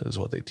 tribes is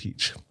what they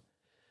teach.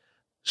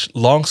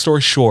 Long story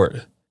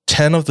short,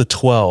 10 of the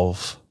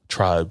 12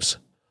 tribes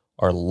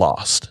are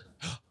lost.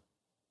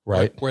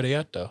 Right? Where are they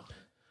at though?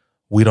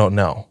 We don't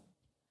know.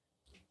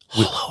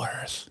 Hollow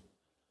Earth.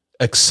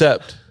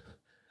 Except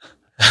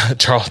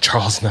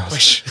Charles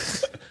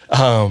knows.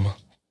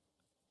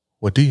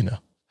 What do you know?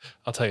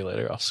 I'll tell you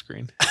later off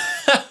screen.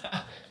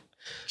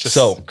 Just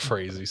so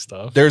crazy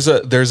stuff. There's a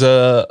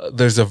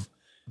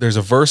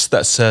verse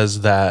that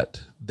says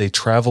that they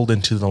traveled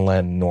into the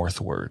land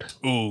northward.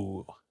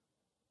 Ooh.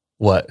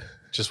 What?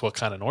 Just what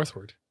kind of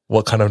northward?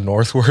 What kind of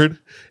northward?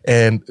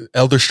 And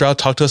Elder Stroud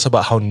talked to us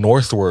about how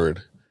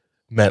northward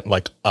meant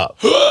like up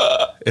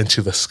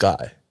into the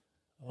sky.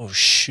 Oh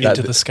shoot.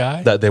 Into the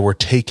sky? That they were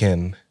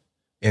taken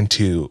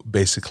into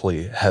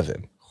basically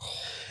heaven.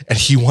 And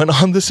he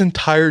went on this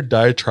entire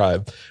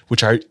diatribe,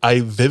 which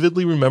I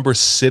vividly remember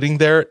sitting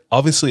there.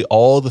 Obviously,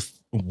 all the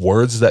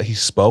words that he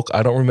spoke,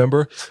 I don't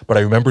remember, but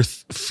I remember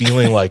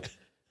feeling like,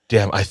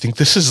 damn, I think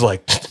this is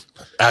like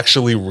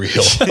actually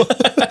real.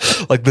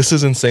 Like, this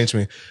is insane to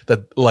me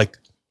that like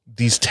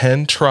these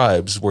 10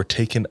 tribes were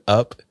taken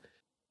up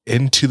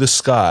into the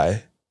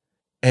sky.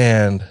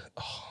 And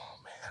oh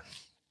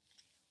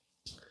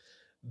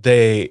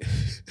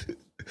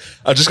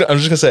I'm just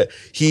gonna say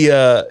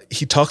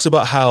he talks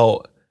about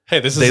how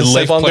this is they a live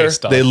safe on place,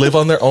 Doc. they live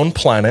on their own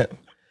planet,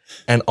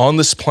 and on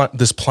this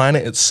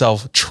planet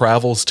itself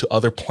travels to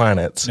other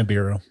planets,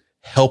 Nibiru,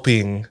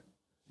 helping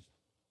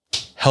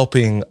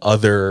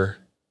other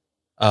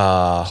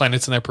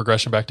planets in their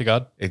progression back to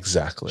God.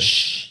 Exactly.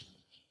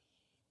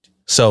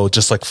 So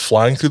just like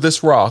flying through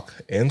this rock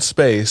in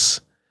space,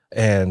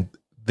 and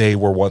they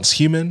were once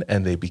human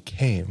and they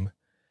became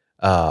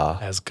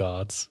as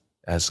gods.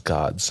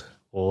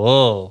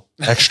 Whoa.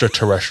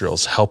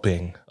 Extraterrestrials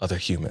helping other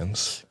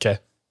humans. Okay.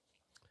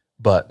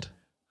 But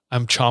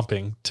I'm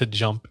chomping to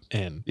jump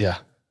in. Yeah,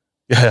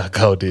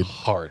 go, dude.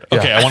 Hard.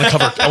 Okay, yeah. I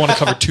want to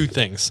cover two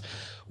things.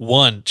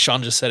 One,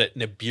 Sean just said it,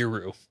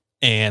 Nibiru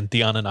and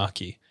the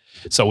Anunnaki.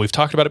 So we've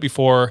talked about it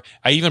before.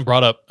 I even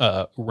brought up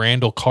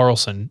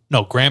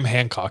Graham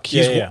Hancock.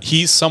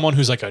 He's someone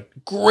who's like a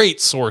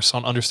great source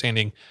on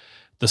understanding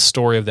the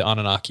story of the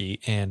Anunnaki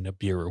and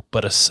Nibiru.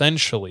 But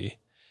essentially,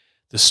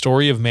 the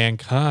story of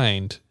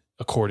mankind,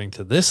 according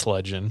to this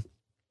legend,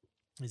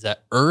 is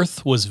that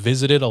Earth was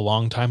visited a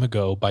long time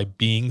ago by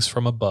beings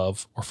from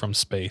above or from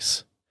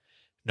space,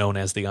 known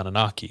as the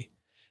Anunnaki.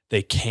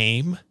 They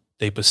came,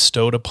 they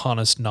bestowed upon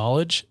us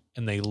knowledge,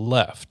 and they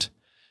left.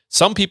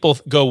 Some people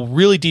go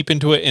really deep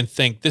into it and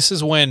think this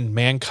is when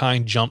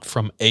mankind jumped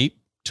from ape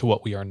to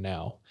what we are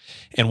now.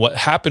 And what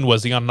happened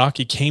was the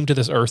Anunnaki came to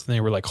this Earth and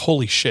they were like,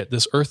 holy shit,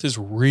 this Earth is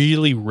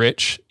really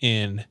rich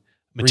in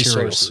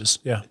materials. Resources.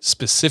 Yeah.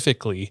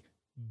 Specifically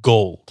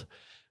gold.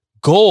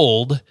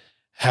 Gold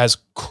has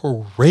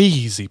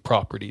crazy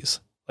properties,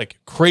 like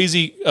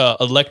crazy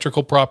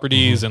electrical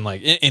properties. And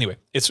like, anyway,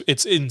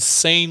 it's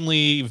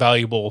insanely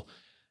valuable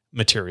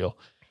material.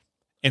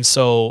 And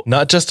so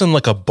not just in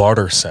like a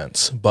barter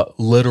sense, but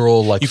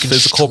literal like you can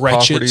physical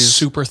stretch properties. It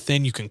super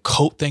thin. You can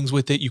coat things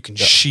with it. You can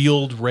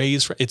shield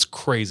rays. It's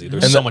crazy.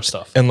 There's so much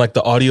stuff. And like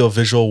the audio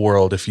visual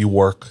world, if you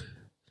work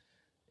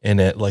in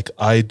it like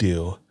I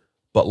do,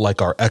 but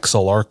like our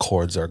XLR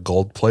cords are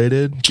gold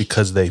plated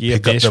because they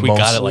pick up the most.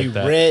 Got it like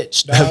that.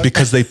 Rich,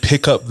 because they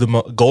pick up the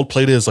gold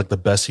plated is like the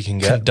best you can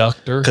get.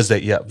 Conductor. Because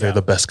they're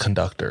the best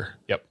conductor.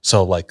 Yep.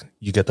 So like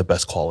you get the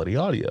best quality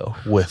audio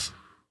with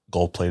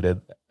gold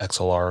plated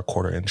XLR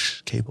 1/4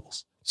 inch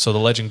cables. So the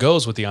legend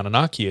goes with the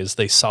Anunnaki is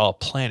they saw a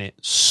planet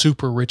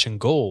super rich in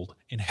gold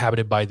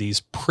inhabited by these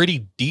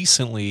pretty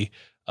decently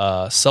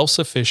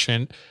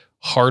self-sufficient,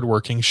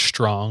 hardworking,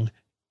 strong,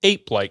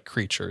 ape-like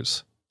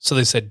creatures. So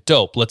they said,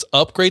 dope, let's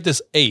upgrade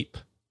this ape,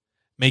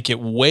 make it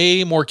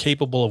way more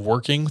capable of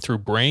working through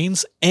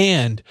brains,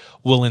 and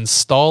we'll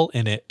install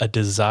in it a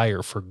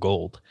desire for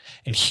gold.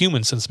 And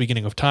humans, since the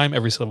beginning of time,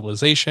 every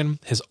civilization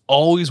has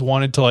always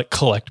wanted to like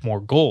collect more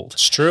gold.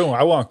 It's true.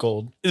 I want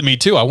gold. Me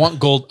too. I want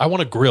gold. I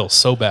want a grill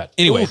so bad.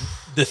 Anyway,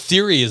 the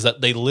theory is that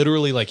they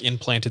literally like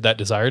implanted that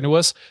desire into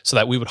us so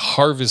that we would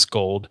harvest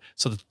gold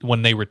so that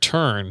when they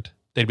returned,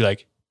 they'd be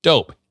like,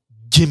 dope,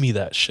 give me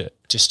that shit.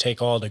 Just take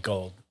all the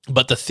gold.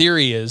 But the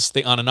theory is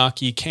the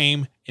Anunnaki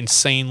came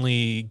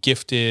insanely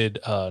gifted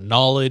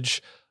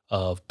knowledge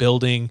of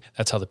building.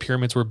 That's how the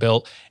pyramids were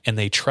built. And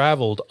they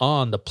traveled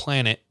on the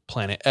Planet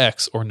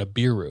X or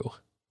Nibiru,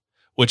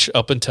 which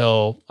up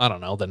until, I don't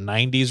know, the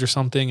 90s or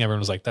something, everyone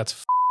was like,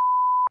 that's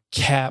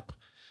cap.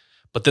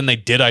 But then they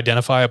did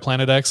identify a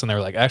Planet X and they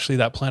were like, actually,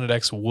 that Planet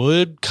X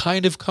would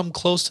kind of come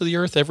close to the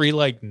Earth every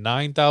like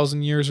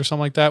 9,000 years or something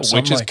like that,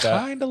 which is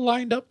kind of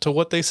lined up to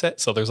what they said.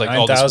 So there's like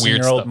all this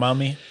weird stuff.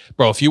 Mummy.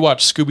 Bro, if you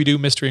watch Scooby-Doo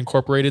Mystery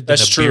Incorporated, the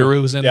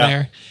Nibiru's in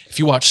there. If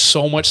you watch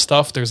so much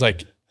stuff, there's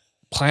like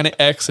Planet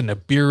X and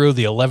Nibiru,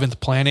 the 11th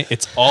planet.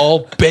 It's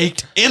all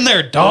baked in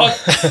there, dog.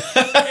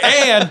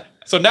 And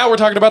so now we're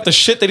talking about the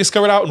shit they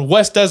discovered out in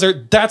West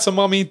Desert. That's a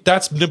mummy.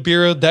 That's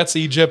Nibiru. That's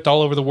Egypt,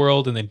 all over the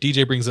world. And then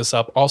DJ brings this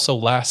up. Also,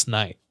 last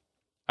night,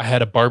 I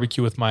had a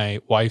barbecue with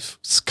my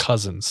wife's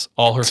cousins.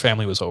 All her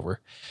family was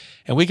over.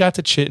 And we got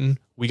to chitting.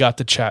 We got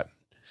to chatting.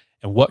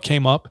 And what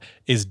came up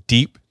is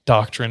deep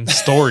doctrine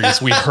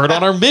stories we heard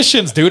on our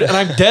missions, dude. And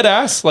I'm dead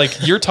ass.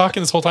 Like, you're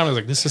talking this whole time. I was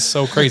like, this is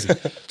so crazy.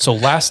 So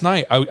last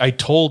night, I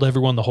told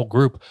everyone, the whole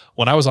group,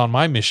 when I was on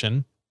my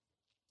mission,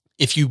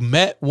 if you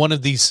met one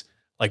of these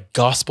like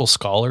gospel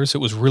scholars, it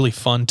was really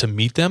fun to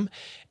meet them.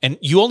 And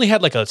you only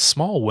had like a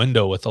small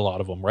window with a lot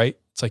of them, right?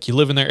 It's like you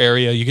live in their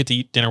area, you get to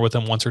eat dinner with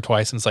them once or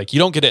twice, and it's like, you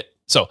don't get it.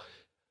 So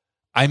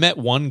I met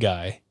one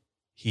guy,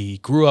 he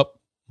grew up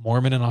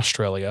Mormon in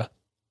Australia,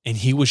 and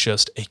he was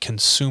just a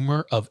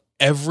consumer of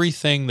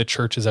everything the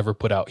church has ever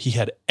put out. He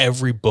had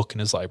every book in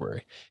his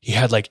library. He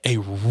had like a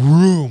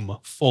room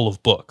full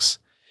of books,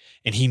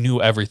 and he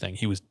knew everything.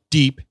 He was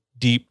deep,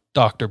 deep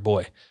doctor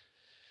boy.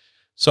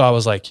 So I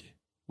was like,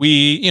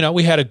 we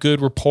had a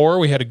good rapport.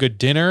 We had a good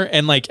dinner.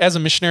 And like, as a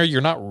missionary, you're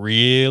not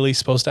really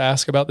supposed to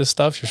ask about this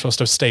stuff. You're supposed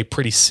to stay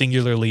pretty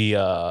singularly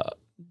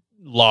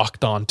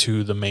locked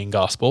onto the main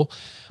gospel.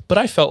 But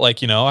I felt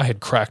like, I had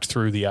cracked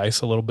through the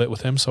ice a little bit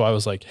with him. So I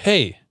was like,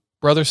 hey,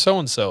 brother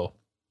so-and-so,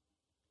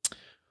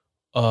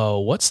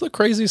 what's the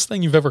craziest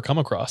thing you've ever come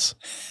across?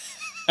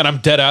 And I'm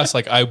dead ass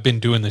like, I've been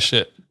doing this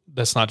shit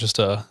that's not just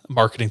a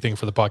marketing thing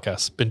for the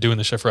podcast. Been doing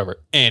this shit forever.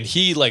 And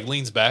he like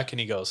leans back and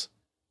he goes,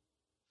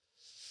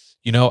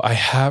 you know, I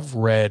have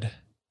read,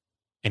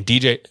 and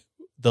DJ,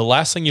 the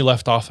last thing you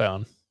left off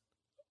on,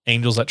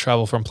 angels that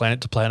travel from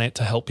planet to planet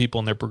to help people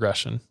in their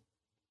progression.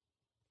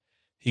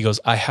 He goes,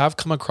 I have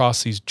come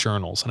across these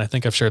journals, and I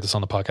think I've shared this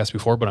on the podcast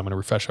before, but I'm going to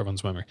refresh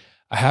everyone's memory.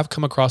 I have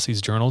come across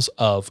these journals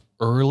of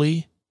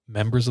early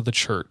members of the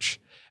church.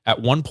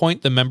 At one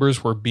point, the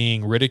members were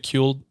being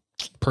ridiculed,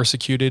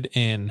 persecuted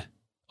in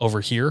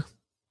over here,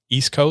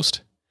 East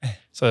Coast.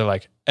 So they're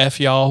like, F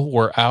y'all,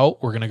 we're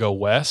out. We're going to go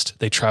west.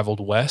 They traveled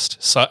west.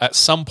 So at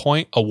some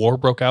point, a war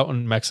broke out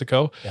in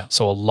Mexico. Yeah.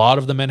 So a lot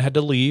of the men had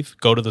to leave,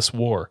 go to this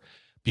war.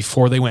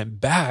 Before they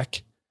went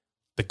back,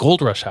 the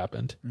gold rush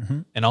happened.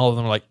 Mm-hmm. And all of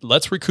them were like,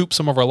 let's recoup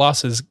some of our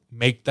losses,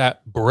 make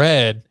that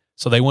bread.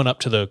 So they went up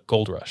to the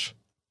gold rush.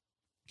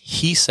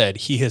 He said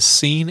he has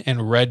seen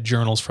and read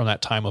journals from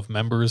that time of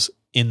members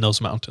in those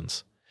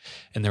mountains.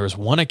 And there was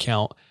one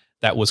account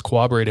that was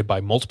corroborated by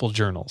multiple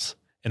journals.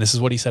 And this is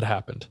what he said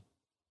happened.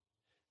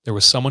 There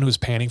was someone who was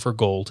panning for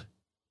gold,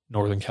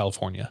 Northern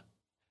California.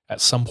 At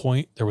some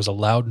point, there was a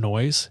loud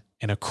noise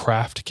and a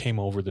craft came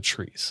over the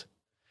trees.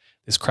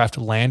 This craft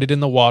landed in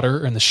the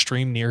water in the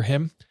stream near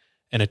him,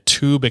 and a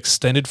tube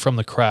extended from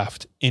the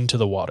craft into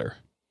the water.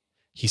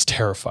 He's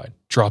terrified,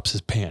 drops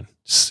his pan,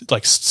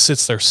 like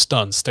sits there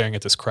stunned, staring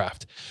at this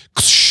craft.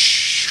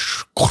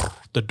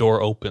 The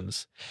door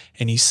opens,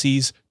 and he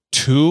sees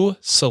two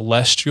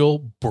celestial,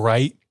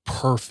 bright,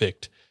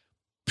 perfect,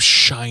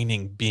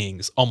 shining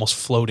beings almost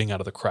floating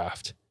out of the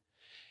craft.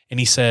 And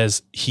he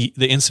says,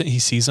 the instant he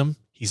sees them,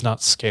 he's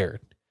not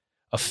scared.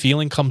 A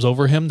feeling comes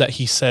over him that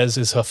he says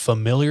is a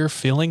familiar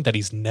feeling that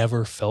he's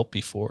never felt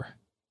before.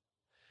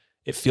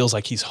 It feels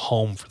like he's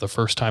home for the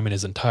first time in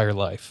his entire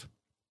life.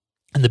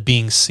 And the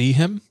beings see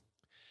him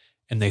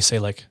and they say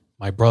like,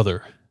 my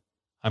brother,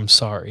 I'm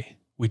sorry.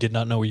 We did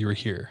not know you were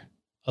here.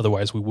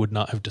 Otherwise we would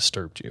not have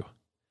disturbed you.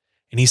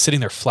 And he's sitting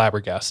there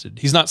flabbergasted.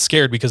 He's not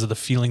scared because of the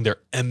feeling they're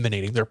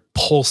emanating. They're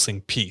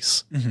pulsing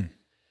peace. Mm-hmm.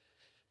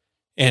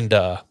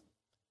 And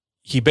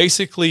he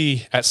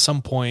basically at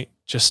some point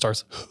just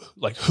starts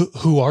like,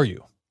 who are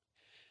you?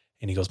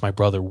 And he goes, my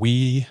brother,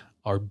 we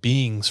are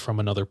beings from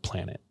another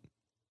planet.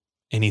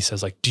 And he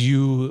says, like,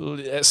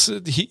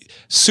 he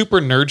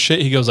super nerd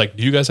shit. He goes, like,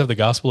 do you guys have the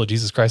gospel of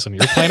Jesus Christ on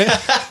your planet?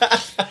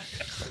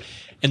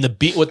 And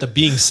what the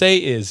beings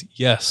say is,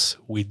 yes,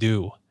 we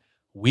do.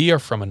 We are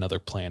from another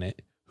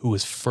planet who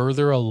is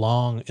further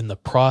along in the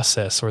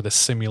process or the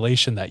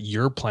simulation that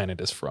your planet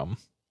is from,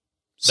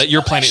 that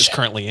your planet is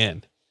currently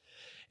in.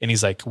 And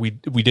he's like, we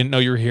didn't know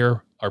you were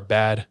here. Our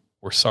bad.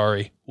 We're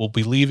sorry. We'll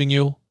be leaving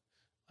you.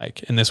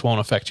 Like, and this won't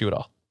affect you at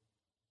all.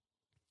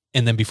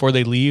 And then before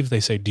they leave, they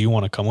say, do you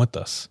want to come with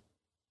us?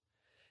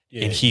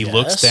 Yeah, and he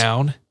looks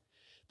down,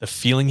 the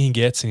feeling he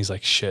gets, and he's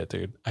like, shit,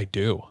 dude, I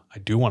do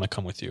want to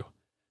come with you,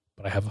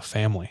 but I have a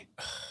family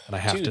and I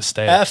have to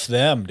stay. F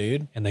them,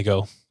 dude. And they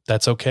go,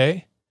 that's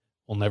okay.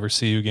 We'll never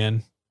see you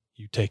again.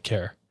 You take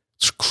care.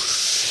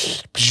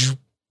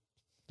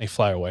 They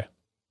fly away.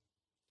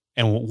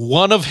 And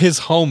one of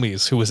his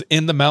homies who was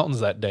in the mountains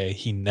that day,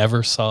 he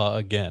never saw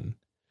again.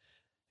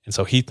 And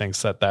so he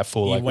thinks that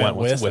fool like went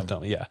with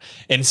them. Yeah.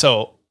 And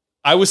so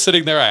I was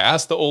sitting there, I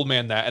asked the old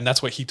man that, and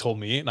that's what he told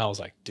me. And I was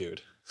like,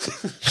 dude.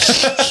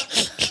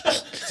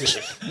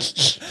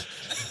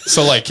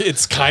 So like,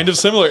 it's kind of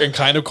similar and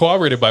kind of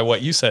corroborated by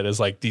what you said is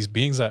like these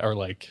beings that are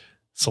like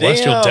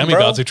celestial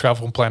demigods who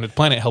travel from planet to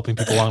planet, helping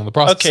people along the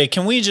process. Okay.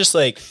 Can we just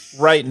like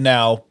right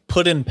now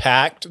put in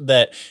pact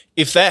that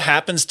if that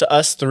happens to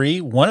us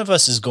three, one of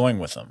us is going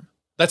with them?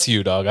 That's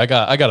you, dog. I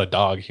got a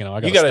dog, you know.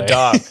 You got a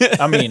dog.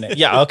 I mean,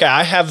 yeah, okay.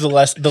 I have the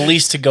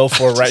least to go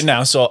for right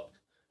now. So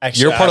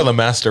actually, you're part of the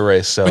master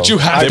race, so but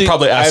they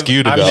probably ask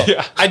you to go.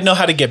 Yeah. I'd know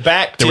how to get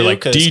back. They were like,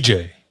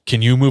 DJ,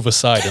 can you move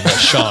aside and let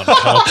Sean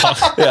come?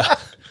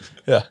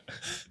 Yeah.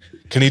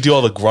 Can you do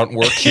all the grunt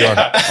work here on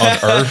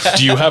Earth?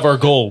 Do you have our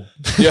gold?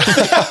 Yeah.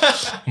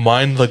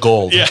 Mine the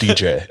gold,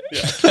 DJ.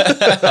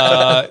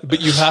 Yeah.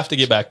 But you have to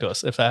get back to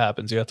us if that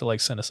happens. You have to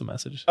like send us a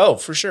message. Oh,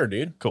 for sure,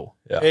 dude. Cool.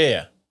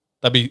 Yeah.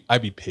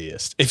 I'd be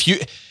pissed if you,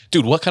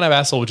 dude. What kind of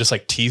asshole would just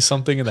like tease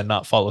something and then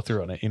not follow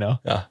through on it? You know?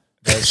 Yeah,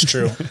 that's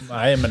true.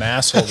 I am an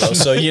asshole though,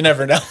 so you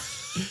never know.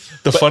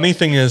 The funny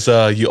thing is,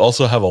 you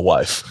also have a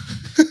wife.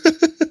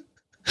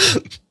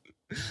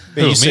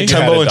 You said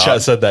Tembo in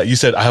chat said that. You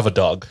said I have a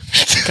dog.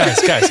 Guys.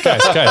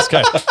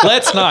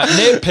 Let's not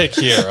nitpick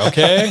here,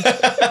 okay?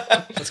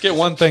 Let's get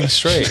one thing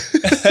straight.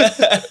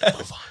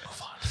 Move on.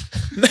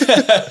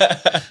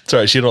 It's all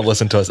right. She don't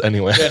listen to us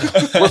anyway. Yeah,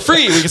 no. We're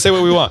free. We can say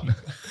what we want.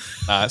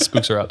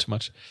 Spooks are out too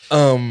much.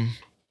 I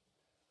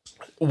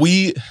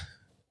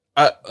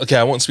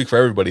won't speak for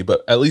everybody,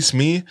 but at least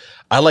me,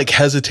 I like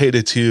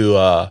hesitated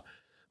to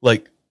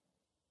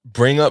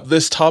bring up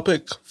this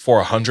topic for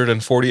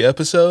 140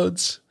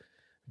 episodes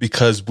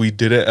because we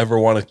didn't ever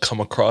want to come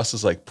across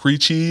as like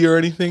preachy or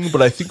anything.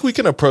 But I think we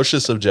can approach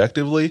this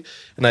objectively,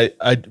 and I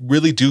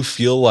really do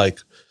feel like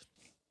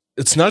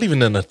it's not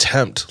even an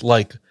attempt.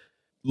 Like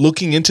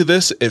looking into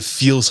this, it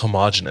feels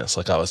homogenous,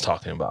 like I was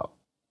talking about.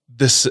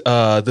 This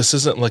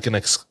isn't like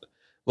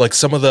like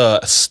some of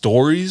the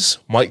stories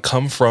might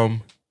come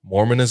from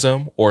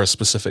Mormonism or a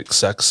specific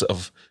sects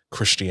of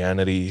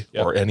Christianity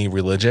or any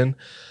religion,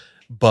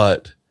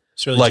 but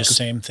it's really just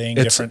same thing,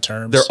 different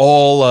terms. They're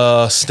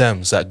all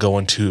stems that go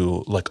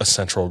into like a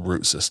central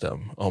root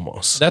system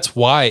almost. That's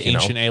why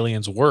Ancient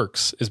Aliens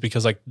works, is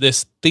because like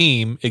this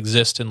theme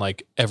exists in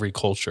like every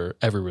culture,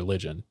 every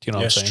religion. Do you know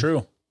what I'm saying? It's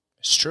true.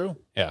 It's true.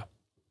 Yeah.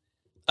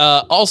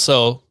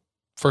 Also,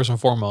 first and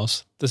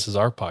foremost, this is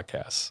our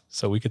podcast,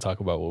 so we could talk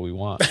about what we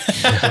want.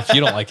 If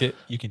you don't like it,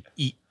 you can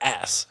eat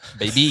ass,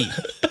 baby.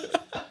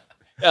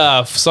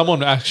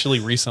 Someone actually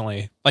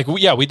recently, like,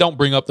 we don't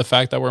bring up the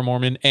fact that we're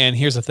Mormon. And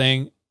here's the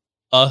thing,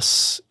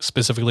 us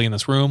specifically in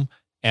this room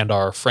and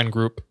our friend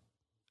group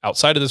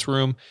outside of this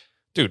room,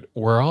 dude,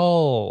 we're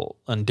all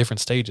on different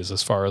stages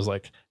as far as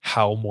like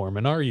how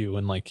Mormon are you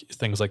and like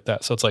things like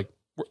that. So it's like,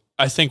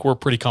 I think we're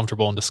pretty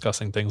comfortable in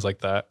discussing things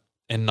like that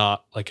and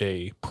not like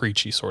a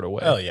preachy sort of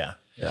way. Oh yeah.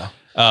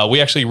 Yeah.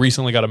 We actually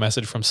recently got a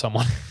message from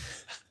someone.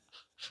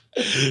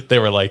 They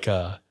were like,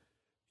 yo,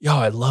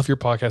 I love your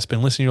podcast.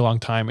 Been listening to you a long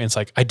time. And it's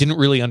like, I didn't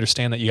really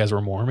understand that you guys were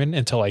Mormon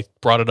until I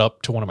brought it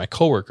up to one of my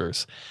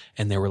coworkers.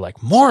 And they were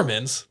like,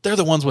 Mormons? They're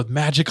the ones with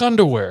magic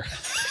underwear.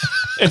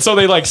 And so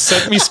they like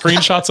sent me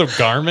screenshots of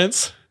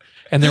garments.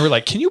 And they were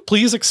like, can you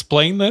please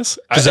explain this?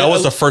 Because that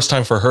was the first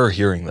time for her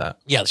hearing that.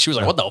 Yeah, she was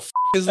like, what the f***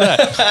 is that?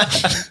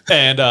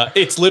 And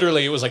it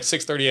was like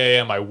 6:30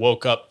 a.m. I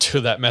woke up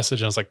to that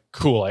message and I was like,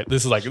 cool.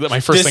 This is like my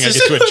first thing I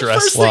get to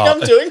address. First thing I'm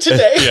doing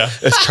today. Yeah.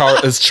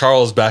 It's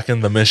Charles back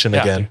in the mission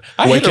again.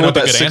 Dude, waking up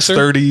at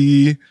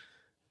 6:30,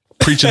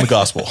 preaching the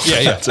gospel.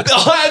 Yeah.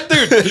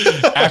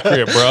 Dude,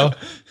 accurate, bro.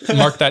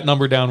 Mark that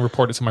number down,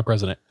 report it to my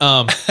president.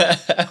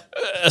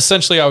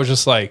 Essentially, I was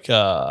just like,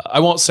 I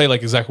won't say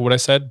like exactly what I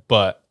said,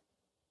 but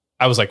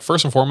I was like,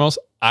 first and foremost,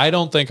 I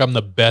don't think I'm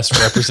the best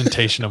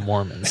representation of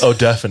Mormons. Oh,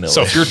 definitely.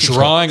 So if you're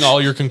drawing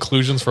all your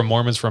conclusions from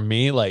Mormons from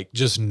me, like,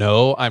 just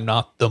know I'm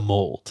not the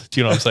mold.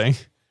 Do you know what I'm saying?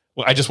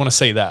 Well, I just want to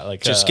say that.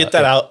 Like, just get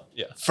that out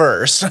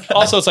first.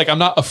 Also, it's like, I'm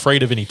not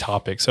afraid of any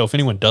topic. So if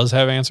anyone does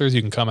have answers,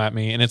 you can come at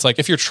me. And it's like,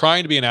 if you're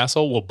trying to be an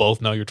asshole, we'll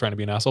both know you're trying to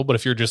be an asshole. But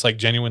if you're just like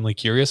genuinely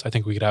curious, I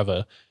think we could have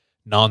a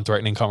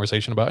non-threatening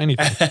conversation about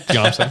anything. You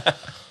know what I'm saying?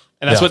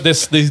 And that's what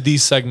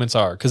these segments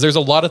are. Because there's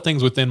a lot of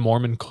things within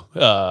Mormon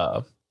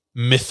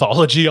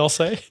mythology, I'll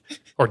say,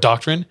 or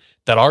doctrine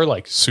that are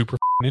like super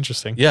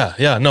interesting.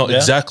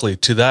 Exactly,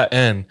 to that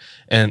end.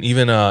 And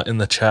even in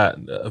the chat,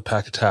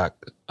 Pack Attack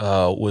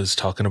was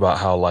talking about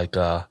how like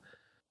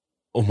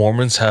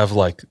Mormons have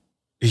like,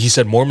 he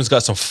said Mormons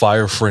got some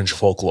fire fringe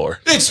folklore.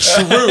 It's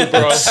true,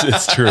 bro.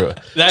 It's true.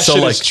 That shit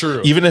is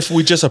true. Even if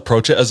we just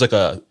approach it as like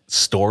a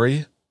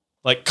story,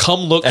 like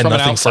come look from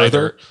an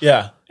outsider.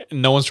 Yeah.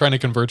 No one's trying to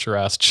convert your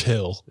ass.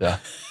 Chill. Yeah.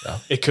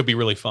 It could be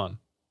really fun.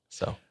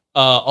 So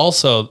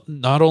also,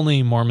 not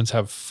only Mormons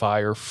have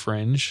fire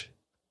fringe.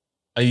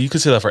 You could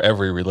say that for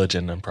every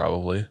religion, and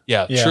probably.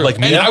 Yeah, true. Like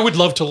me, I would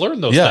love to learn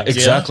those things. Yeah,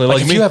 exactly.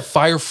 Like if you have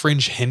fire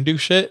fringe Hindu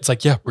shit, it's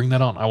like, bring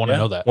that on. I want to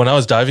know that. When I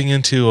was diving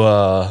into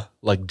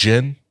like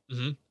jinn,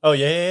 oh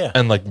yeah,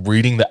 and like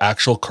reading the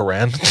actual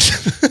Quran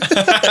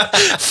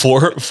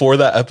for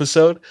that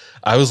episode,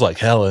 I was like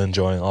hella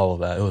enjoying all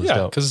of that. It was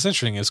dope. Because it's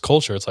interesting. It's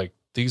culture. It's like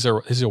these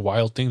are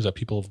wild things that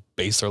people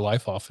base their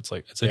life off. It's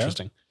like it's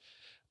interesting.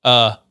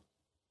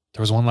 There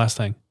was one last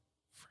thing.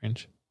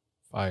 Fringe,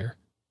 fire,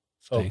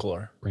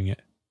 folklore. Bring it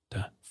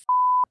to.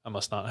 I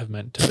must not have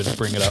meant to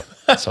bring it up.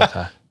 It's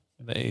okay.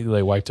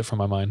 They wiped it from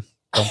my mind.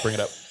 Don't bring it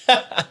up.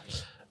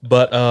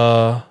 But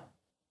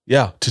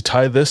to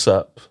tie this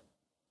up,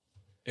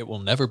 it will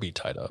never be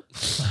tied up.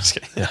 Just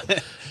kidding.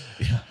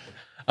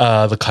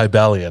 The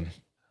Kybalion.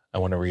 I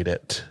want to read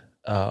it.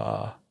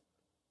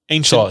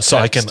 Ancient so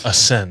I can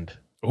ascend.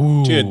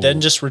 Ooh. Dude,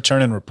 then just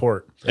return and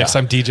report. Next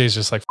time DJ's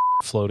just like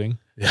floating.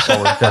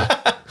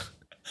 Yeah.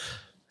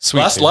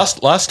 Sweet.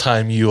 Last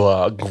time you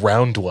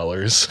ground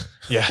dwellers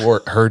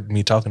heard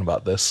me talking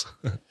about this.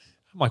 I'm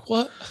like,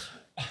 what?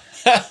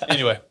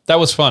 Anyway, that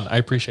was fun. I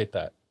appreciate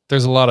that.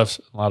 There's a lot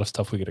of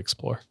stuff we could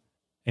explore.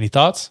 Any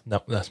thoughts?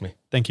 No, that's me.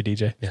 Thank you,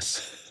 DJ.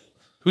 Yes.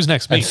 Who's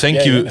next? Me. And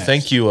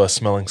thank you,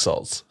 Smelling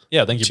Salts.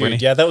 Yeah, thank you,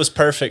 Brittany. Yeah, that was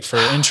perfect for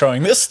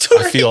introing this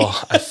story.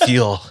 I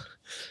feel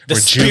the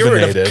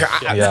rejuvenated. Spirit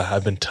of God. Yeah,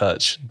 I've been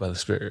touched by the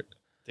Spirit.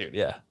 Dude,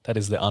 yeah. That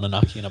is the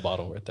Anunnaki in a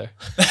bottle right there.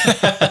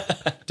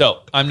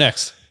 Dope. I'm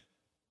next.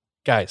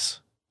 Guys,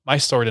 my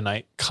story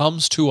tonight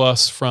comes to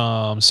us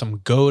from some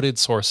goated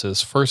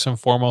sources. First and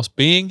foremost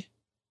being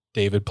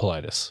David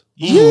Paulides.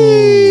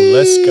 Ooh,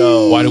 let's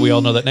go. Why do we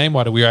all know that name?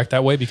 Why do we act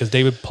that way? Because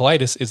David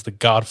Paulides is the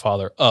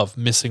godfather of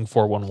Missing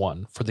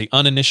 411. For the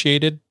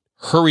uninitiated,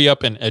 hurry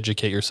up and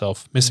educate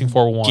yourself. Missing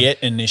 411. Get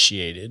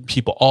initiated.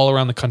 People all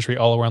around the country,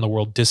 all around the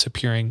world,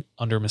 disappearing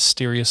under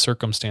mysterious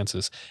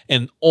circumstances.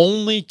 And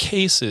only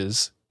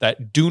cases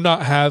that do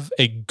not have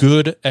a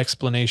good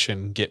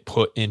explanation get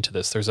put into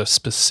this. There's a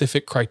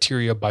specific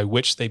criteria by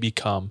which they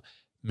become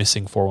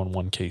Missing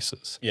 411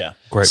 cases. Yeah.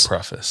 Great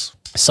preface.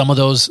 Some of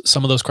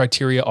those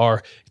criteria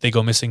are they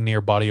go missing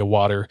near body of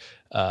water.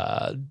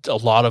 A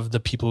lot of the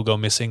people who go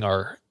missing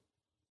are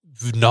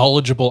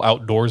knowledgeable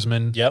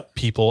outdoorsmen.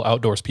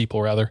 Outdoors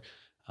people rather.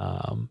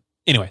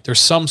 Anyway, there's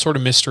some sort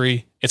of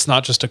mystery. It's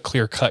not just a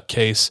clear cut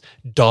case.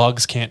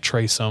 Dogs can't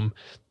trace them.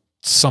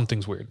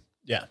 Something's weird.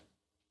 Yeah.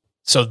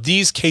 So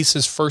these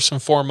cases, first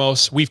and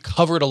foremost, we've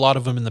covered a lot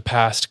of them in the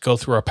past. Go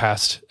through our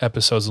past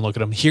episodes and look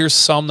at them. Here's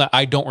some that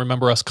I don't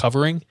remember us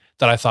covering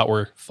that I thought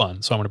were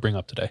fun. So I'm going to bring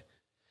up today.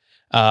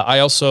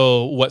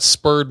 What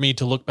spurred me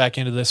to look back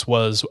into this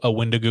was a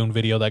Wendigoon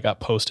video that got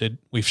posted.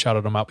 We've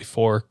shouted him out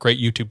before. Great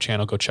YouTube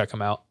channel. Go check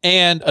him out.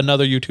 And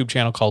another YouTube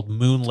channel called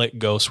Moonlit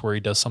Ghost, where he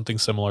does something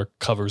similar,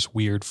 covers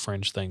weird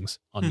fringe things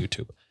on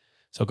YouTube.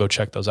 So go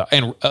check those out.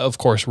 And of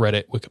course,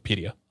 Reddit,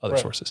 Wikipedia, other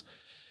sources.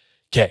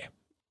 Okay.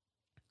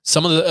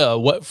 Some of the,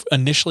 what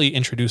initially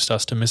introduced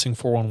us to Missing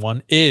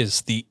 411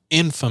 is the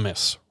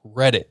infamous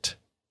Reddit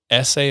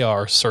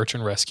SAR Search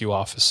and Rescue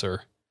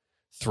Officer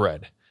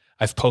thread.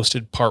 I've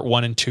posted part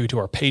 1 and 2 to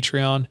our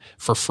Patreon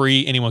for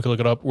free. Anyone can look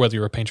it up, whether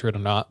you're a patriot or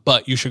not,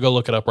 but you should go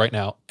look it up right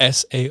now.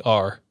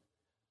 SAR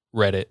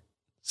Reddit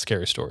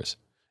Scary Stories.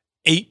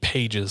 8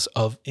 pages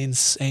of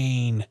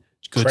insane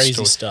good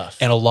crazy stuff.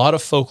 And a lot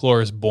of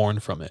folklore is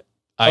born from it.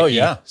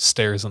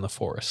 Stairs in the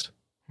forest.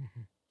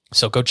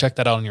 So go check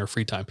that out in your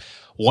free time.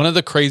 One of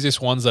the craziest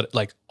ones that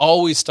like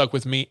always stuck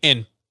with me,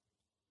 and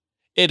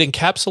it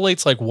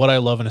encapsulates like what I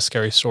love in a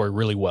scary story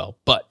really well,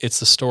 but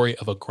it's the story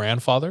of a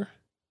grandfather,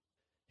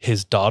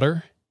 his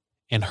daughter,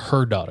 and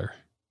her daughter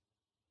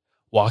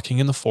walking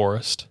in the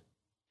forest.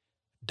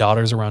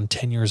 Daughter's around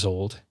 10 years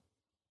old,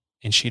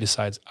 and she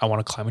decides, I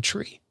want to climb a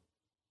tree.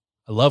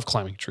 I love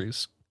climbing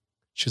trees.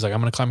 She's like,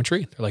 I'm going to climb a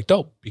tree. They're like,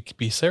 dope,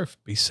 be safe,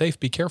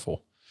 be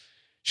careful.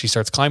 She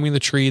starts climbing the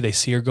tree. They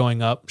see her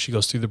going up. She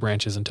goes through the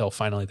branches until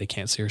finally they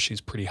can't see her.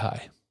 She's pretty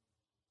high.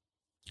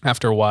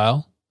 After a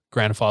while,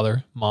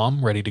 grandfather,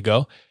 mom, ready to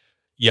go,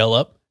 yell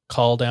up,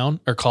 call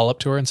up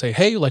to her and say,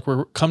 hey, like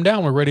come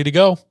down. We're ready to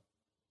go.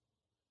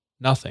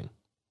 Nothing.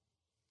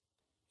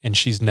 And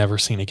she's never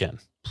seen again.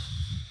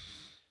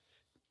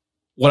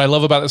 What I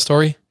love about the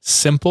story,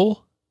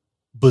 simple,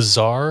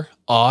 bizarre,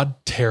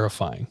 odd,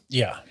 terrifying.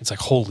 Yeah. It's like,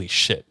 holy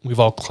shit. We've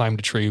all climbed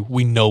a tree.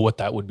 We know what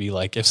that would be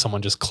like if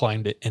someone just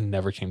climbed it and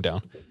never came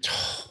down.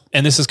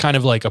 And this is kind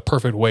of like a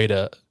perfect way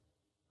to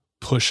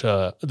push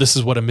this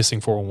is what a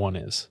Missing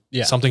 411 is.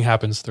 Yeah. Something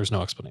happens, there's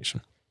no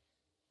explanation.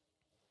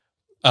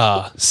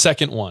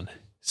 Second one,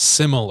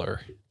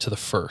 similar to the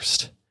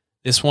first.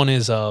 This one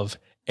is of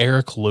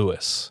Eric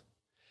Lewis.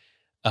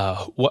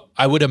 What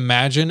I would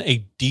imagine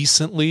a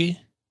decently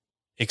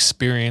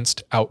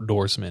experienced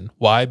outdoorsman.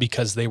 Why?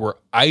 Because they were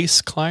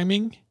ice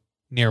climbing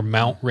near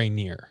Mount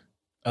Rainier.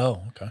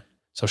 Oh, okay.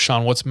 So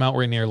Sean, what's Mount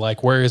Rainier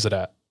like? Where is it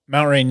at?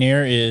 Mount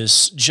Rainier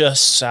is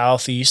just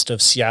southeast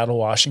of Seattle,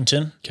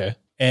 Washington. Okay.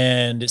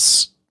 And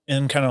it's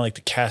in kind of like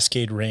the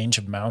Cascade Range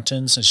of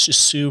mountains. It's just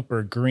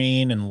super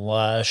green and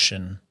lush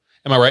and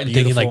am I right in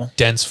beautiful. thinking like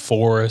dense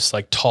forest,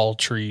 like tall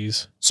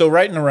trees? So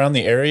right and around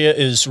the area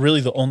is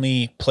really the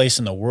only place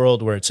in the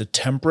world where it's a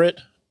temperate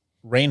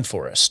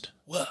rainforest.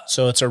 Whoa.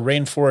 So it's a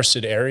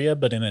rainforested area,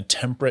 but in a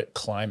temperate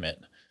climate.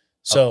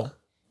 So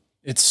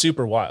it's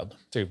super wild.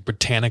 Dude,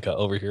 Britannica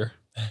over here.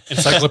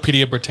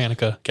 Encyclopedia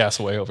Britannica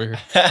Castaway over here.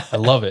 I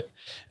love it.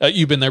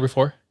 You've been there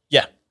before?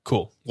 Yeah.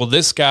 Cool. Well,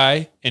 this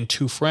guy and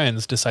 2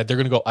 friends decide they're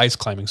going to go ice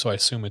climbing, so I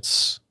assume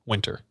it's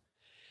winter.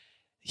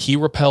 He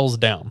rappels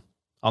down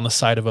on the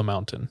side of a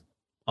mountain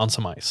on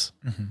some ice.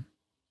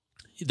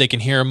 Mm-hmm. They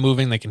can hear him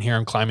moving. They can hear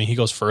him climbing. He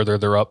goes further.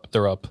 They're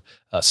up,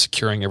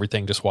 securing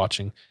everything, just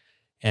watching.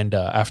 And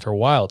after a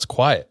while, it's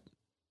quiet.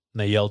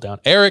 And they yell down,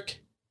 Eric!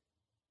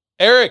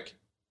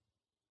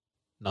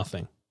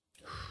 Nothing.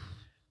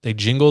 They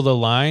jingle the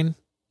line,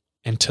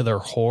 and to their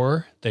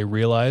horror, they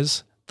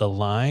realize the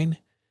line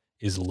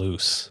is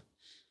loose.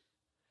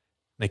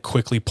 They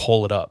quickly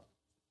pull it up.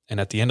 And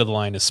at the end of the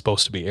line is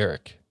supposed to be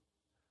Eric.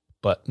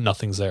 But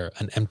nothing's there.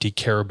 An empty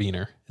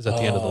carabiner is at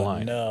the end of the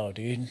line. No,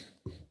 dude.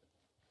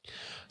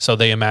 So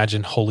they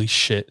imagine, holy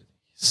shit,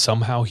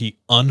 somehow he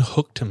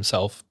unhooked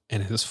himself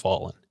and has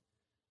fallen.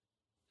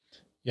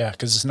 Yeah,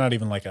 because it's not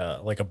even like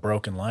a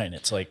broken line.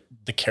 It's like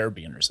the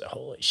carabiners that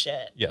holy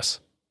shit. Yes.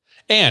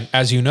 And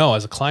as you know,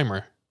 as a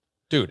climber,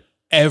 dude,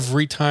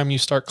 every time you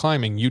start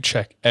climbing, you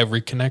check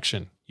every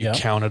connection. You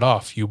count it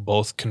off. You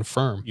both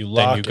confirm. You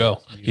lock then you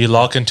go. You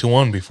lock into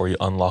one before you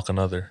unlock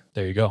another.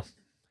 There you go.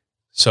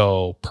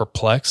 So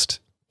perplexed,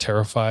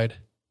 terrified,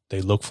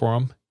 they look for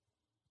him.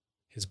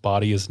 His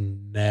body is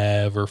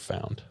never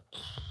found.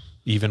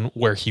 Even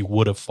where he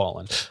would have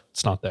fallen.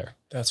 It's not there.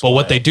 But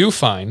what they do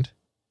find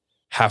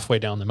halfway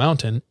down the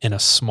mountain in a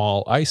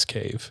small ice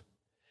cave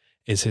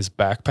is his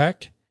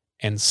backpack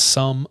and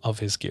some of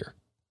his gear.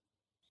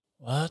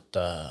 What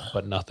the?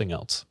 But nothing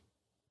else.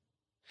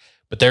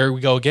 But there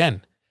we go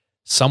again.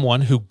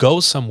 Someone who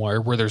goes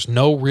somewhere where there's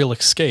no real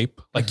escape.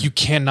 Like you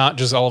cannot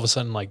just all of a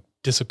sudden like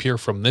disappear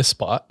from this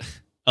spot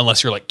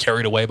unless you're like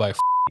carried away by a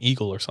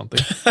eagle or something.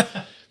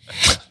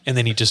 And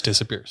then he just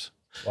disappears.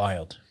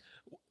 Wild.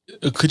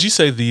 Could you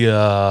say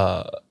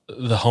the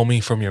the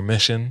homie from your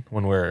mission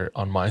when we're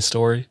on my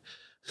story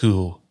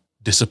who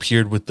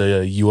disappeared with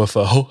the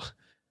UFO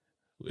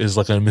is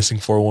like a missing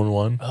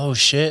 411. Oh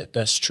shit,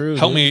 that's true.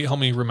 Help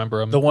me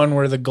remember him. The one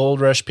where the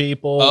Gold Rush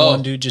people,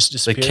 one dude just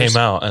They disappears.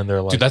 came out and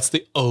they're like, Dude, that's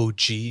the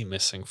OG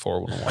missing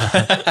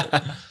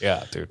 411.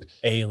 Yeah, dude.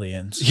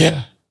 Aliens.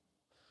 Yeah.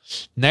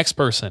 Next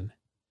person,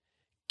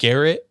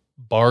 Garrett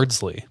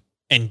Bardsley.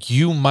 And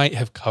you might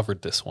have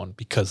covered this one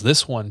because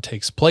this one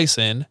takes place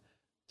in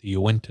the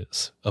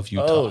Uintas of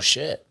Utah. Oh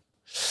shit.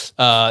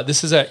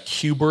 This is at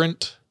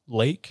Hubrant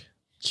Lake.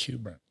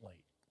 Hubrant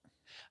Lake.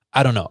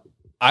 I don't know.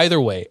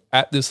 Either way,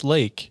 at this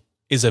lake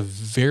is a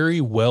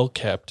very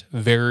well-kept,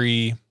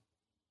 very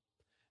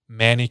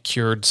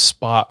manicured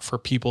spot for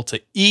people to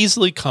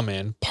easily come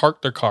in,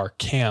 park their car,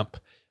 camp,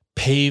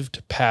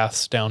 paved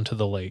paths down to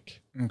the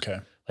lake. Okay.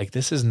 Like,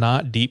 this is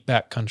not deep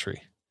back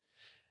country.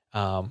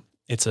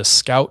 It's a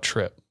scout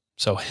trip.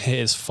 So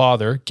his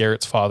father,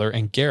 Garrett's father,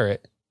 and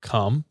Garrett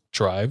come,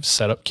 drive,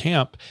 set up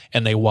camp,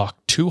 and they walk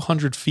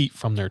 200 feet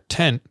from their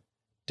tent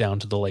down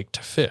to the lake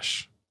to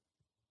fish.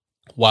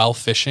 While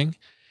fishing,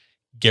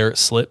 Garrett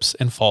slips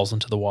and falls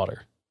into the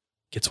water.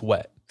 Gets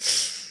wet.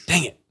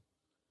 Dang it.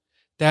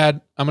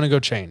 Dad, I'm going to go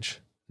change.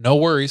 No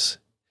worries.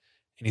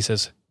 And he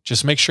says,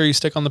 just make sure you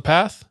stick on the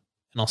path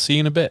and I'll see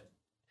you in a bit.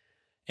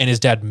 And his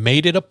dad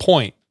made it a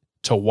point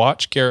to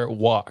watch Garrett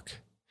walk.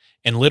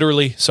 And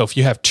literally, so if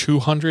you have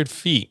 200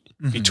 feet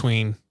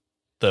between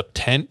the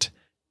tent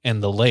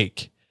and the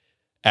lake,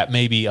 at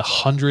maybe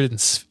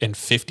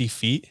 150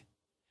 feet,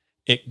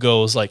 it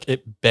goes like,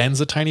 it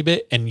bends a tiny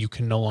bit and you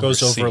can no longer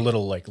see. Goes over a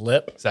little like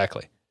lip.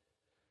 Exactly.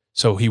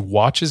 So he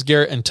watches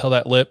Garrett until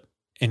that lip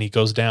and he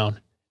goes down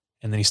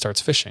and then he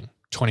starts fishing.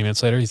 20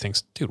 minutes later, he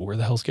thinks, dude, where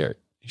the hell's Garrett?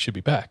 He should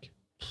be back.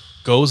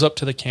 Goes up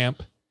to the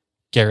camp.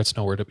 Garrett's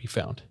nowhere to be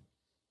found.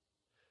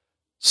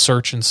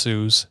 Search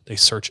ensues. They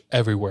search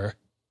everywhere.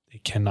 They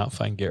cannot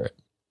find Garrett.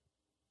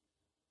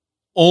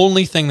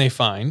 Only thing they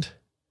find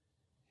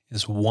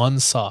is one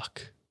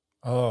sock.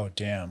 Oh,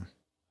 damn.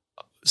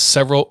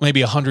 Several,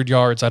 maybe 100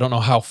 yards, I don't know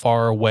how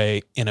far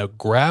away, in a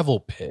gravel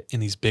pit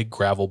in these big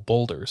gravel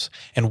boulders.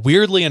 And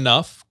weirdly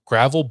enough,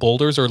 gravel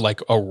boulders are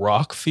like a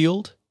rock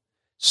field,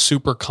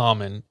 super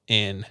common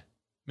in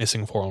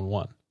missing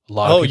 411. A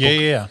lot of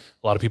people, yeah.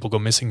 A lot of people go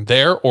missing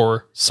there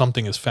or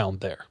something is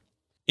found there.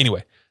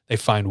 Anyway, they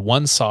find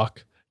one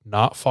sock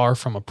not far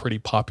from a pretty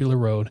popular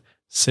road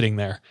sitting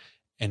there,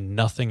 and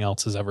nothing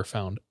else is ever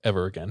found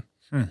ever again.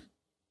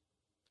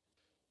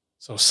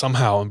 So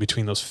somehow in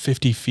between those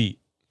 50 feet,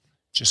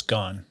 just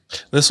gone.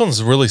 This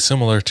one's really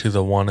similar to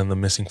the one in the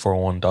Missing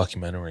 411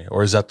 documentary,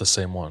 or is that the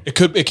same one? It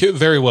could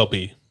very well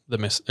be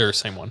the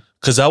same one.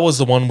 Because that was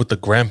the one with the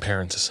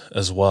grandparents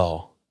as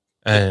well.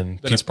 And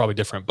then it's probably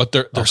different. But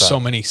there's so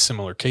many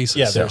similar cases.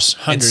 Yeah, there's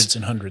hundreds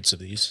and hundreds of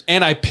these.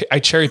 And I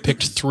cherry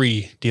picked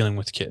 3 dealing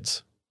with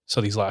kids.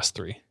 So these last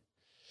 3.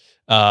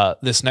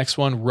 This next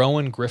one,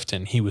 Rowan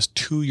Grifton, he was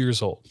 2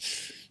 years old.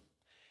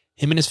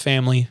 Him and his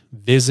family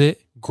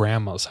visit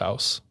grandma's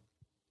house.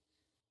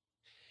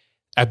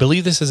 I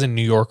believe this is in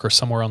New York or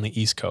somewhere on the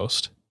East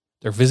Coast.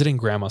 They're visiting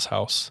grandma's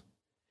house.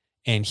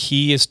 And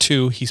he is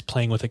 2. He's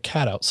playing with a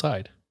cat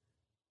outside.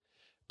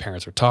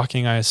 Parents are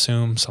talking, I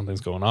assume.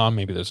 Something's going on.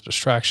 Maybe there's a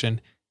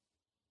distraction.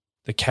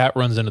 The cat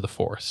runs into the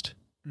forest.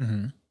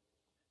 Mm-hmm.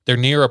 They're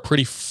near a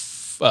pretty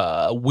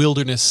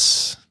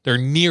wilderness. They're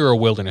near a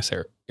wilderness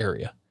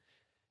area.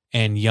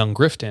 And young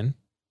Rowan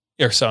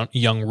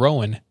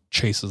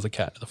chases the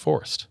cat into the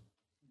forest.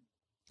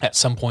 At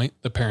some point,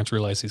 the parents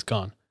realize he's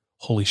gone.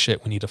 Holy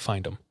shit, we need to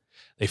find him.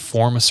 They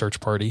form a search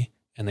party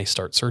and they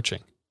start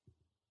searching.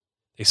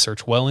 They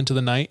search well into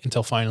the night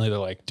until finally they're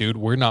like, dude,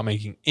 we're not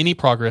making any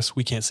progress.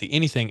 We can't see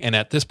anything. And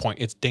at this point,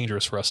 it's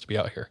dangerous for us to be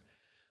out here.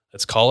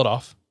 Let's call it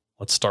off.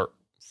 Let's start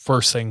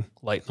first thing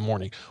light in the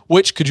morning.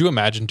 Which could you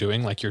imagine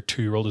doing? Like your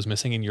 2-year-old is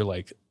missing and you're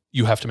like,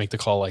 you have to make the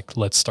call like,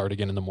 let's start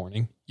again in the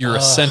morning. You're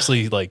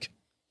essentially like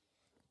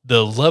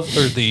the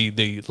level or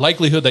the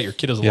likelihood that your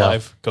kid is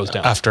alive goes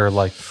down. After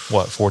like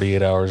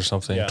 48 hours or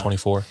something,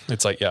 24.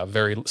 It's like,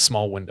 very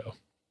small window.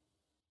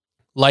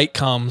 Light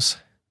comes,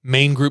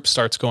 main group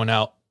starts going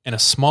out, and a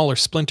smaller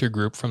splinter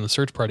group from the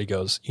search party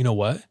goes, you know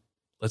what?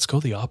 Let's go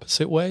the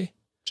opposite way.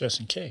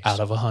 Just in case. Out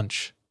of a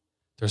hunch.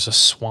 There's a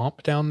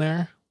swamp down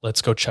there.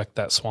 Let's go check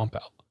that swamp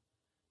out.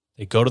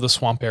 They go to the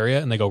swamp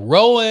area and they go,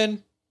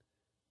 Rowan.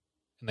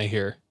 And they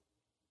hear,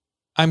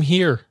 I'm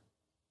here.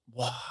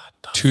 What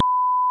the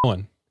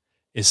Rowan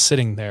is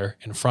sitting there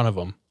in front of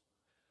them,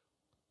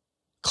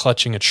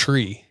 clutching a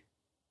tree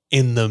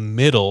in the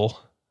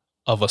middle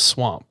of a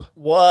swamp.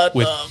 What?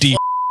 With deep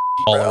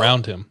all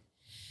around him.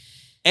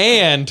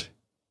 And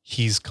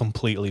he's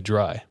completely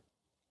dry.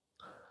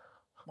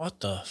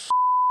 What the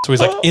So he's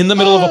like in the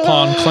middle of a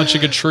pond,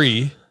 clutching a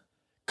tree,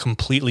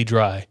 completely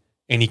dry,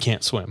 and he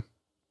can't swim.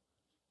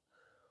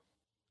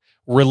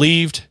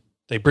 Relieved,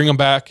 they bring him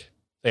back.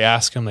 They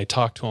ask him, they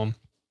talk to him.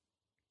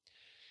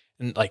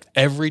 And like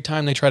every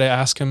time they try to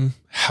ask him,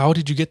 how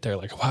did you get there?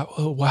 Like,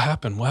 what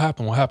happened? What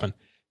happened? What happened?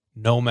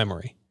 No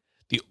memory.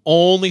 The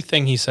only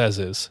thing he says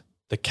is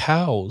the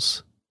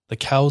cows The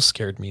cows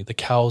scared me. The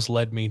cows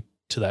led me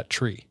to that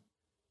tree.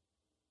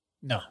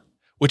 No.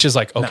 Which is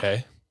like,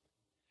 okay.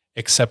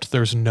 Except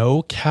there's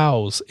no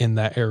cows in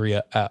that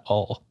area at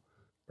all.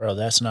 Bro,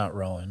 that's not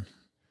Rowan.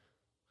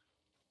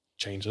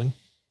 Changeling.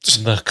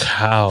 The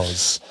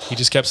cows. He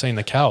just kept saying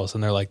the cows,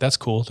 and they're like, that's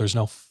cool. There's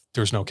no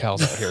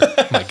cows out here,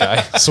 my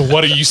guy. So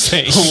what are you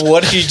saying?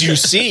 What did you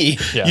see?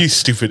 Yeah. You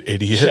stupid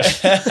idiot.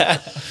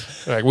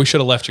 Like, we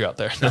should have left you out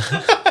there.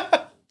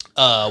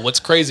 No. What's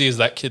crazy is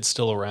that kid's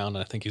still around, and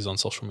I think he's on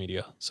social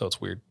media, so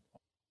it's weird.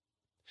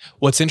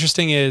 What's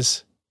interesting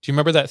is, do you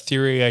remember that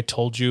theory I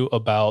told you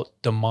about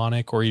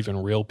demonic or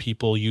even real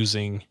people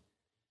using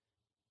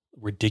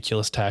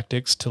ridiculous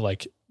tactics to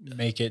like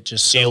make it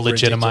just so illegitimize?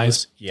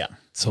 ridiculous? Yeah.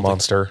 So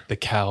Monster. The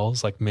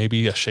cows, like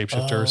maybe a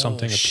shapeshifter or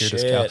something appeared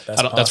as cows.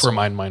 That's That's where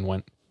my mind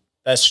went.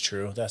 That's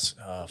true. That's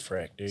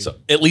frick, dude. So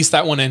at least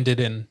that one ended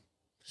in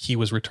he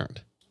was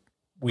returned,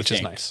 which is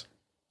think. nice.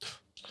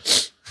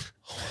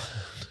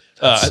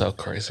 That's so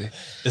crazy.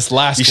 This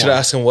last You should one.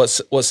 ask him what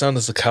sound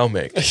does the cow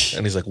make?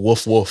 And he's like,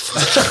 woof, woof.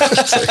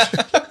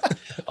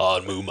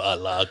 On my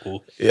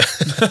lago. Yeah.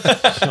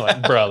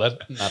 Like, bro,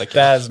 that's not a cow.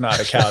 That's not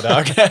a cow,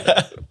 dog.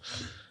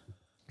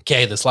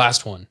 Okay, this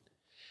last one.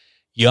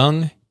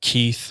 Young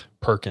Keith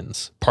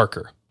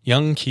Parker.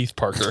 Young Keith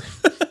Parker.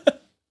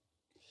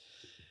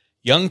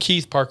 Young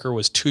Keith Parker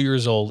was 2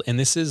 years old, and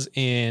this is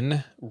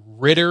in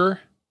Ritter,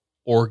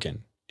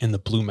 Oregon, in the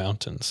Blue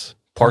Mountains.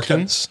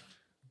 Parkins?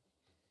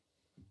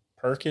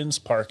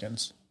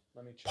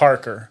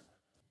 Parker.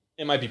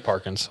 It might be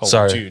Parkins. Hold on.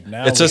 Sorry. Dude,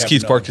 now it says we have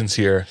Keith no- Parkins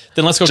here.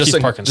 Then let's go Just Keith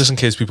in, Parkins. just in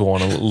case people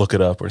want to look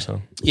it up or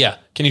something. Yeah.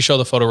 Can you show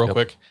the photo real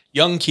quick?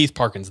 Young Keith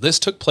Parkins. This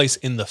took place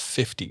in the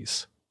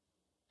 50s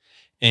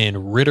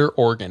in Ritter,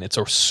 Oregon. It's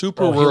a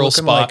super Bro, he rural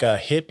looking spot. like a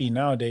hippie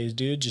nowadays,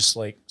 dude. Just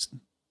like,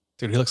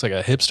 Dude, he looks like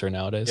a hipster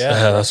nowadays. Yeah.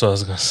 Yeah, that's what I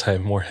was going to say.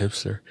 More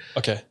hipster.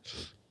 Okay.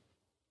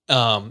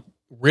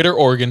 Ritter,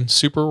 Oregon,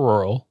 super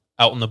rural,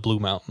 out in the Blue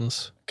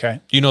Mountains. okay.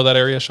 Do you know that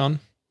area, Sean?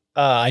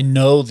 I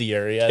know the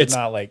area. It's- It's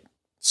not like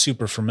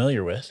super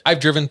familiar with. I've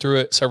driven through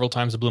it several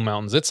times, the Blue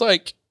Mountains. It's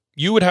like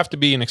you would have to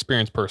be an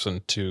experienced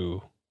person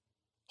to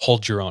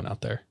hold your own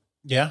out there.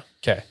 Yeah.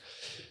 Okay.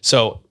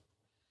 So,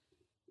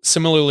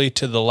 similarly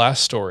to the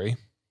last story,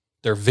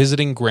 they're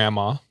visiting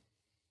grandma.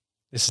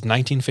 This is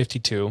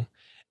 1952.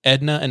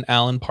 Edna and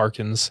Alan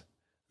Parkins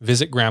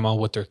visit grandma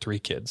with their 3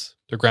 kids.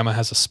 Their grandma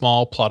has a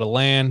small plot of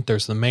land.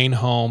 There's the main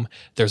home.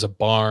 There's a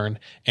barn,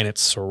 and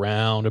it's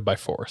surrounded by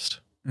forest.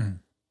 Mhm.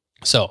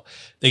 So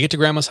they get to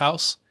grandma's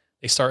house.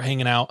 They start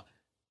hanging out.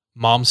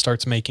 Mom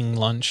starts making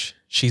lunch.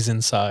 She's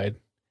inside,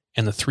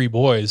 and the 3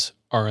 boys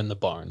are in the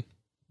barn.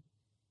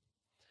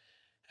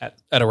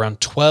 At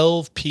around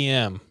 12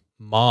 p.m.,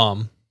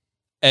 Mom,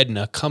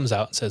 Edna, comes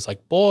out and says,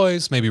 like,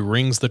 boys, maybe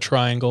rings the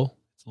triangle.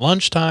 It's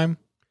lunchtime.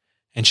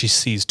 And she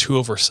sees 2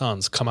 of her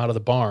sons come out of the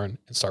barn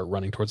and start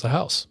running towards the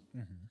house.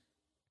 Mhm.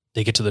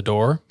 They get to the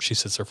door. She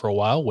sits there for a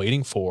while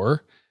waiting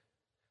for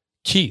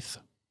Keith,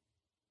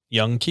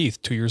 young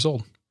Keith, 2 years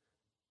old.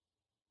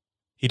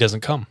 He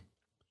doesn't come.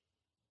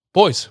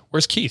 Boys,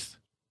 where's Keith?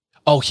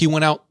 Oh, he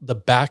went out the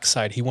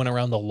backside. He went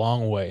around the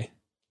long way,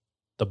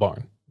 the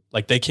barn.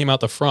 Like they came out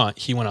the front,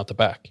 he went out the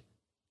back.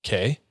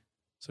 Okay.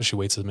 So she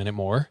waits a minute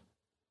more.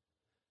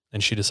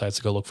 Then she decides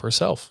to go look for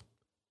herself.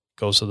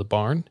 Goes to the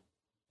barn,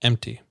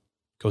 empty.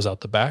 Goes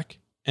out the back,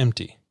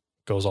 empty.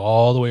 Goes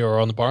all the way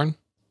around the barn,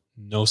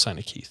 no sign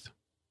of Keith.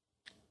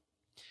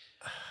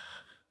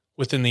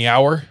 Within the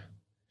hour,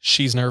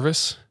 she's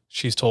nervous.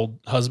 She's told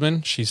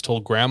husband, she's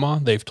told grandma,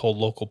 they've told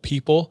local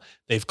people,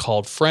 they've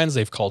called friends,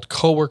 they've called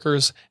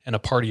coworkers, and a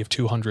party of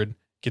 200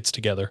 gets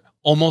together.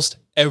 Almost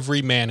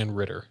every man in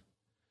Ritter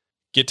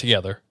get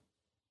together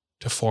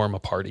to form a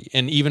party.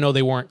 And even though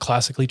they weren't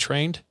classically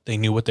trained, they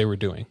knew what they were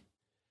doing.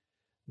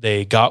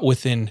 They got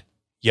within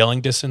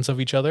yelling distance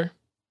of each other.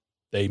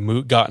 They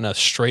got in a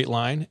straight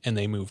line and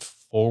they moved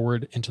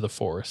forward into the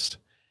forest.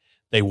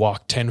 They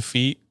walked 10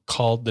 feet,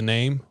 called the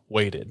name,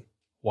 waited.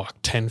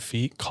 Walked 10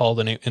 feet, called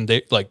the name, and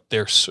the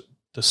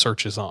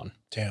search is on.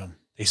 Damn.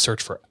 They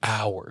search for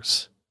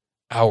hours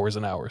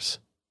and hours.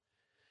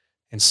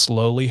 And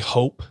slowly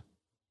hope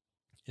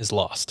is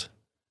lost.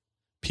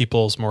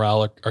 People's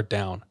morale are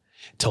down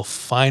until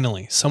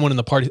finally someone in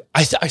the party,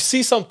 I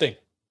see something,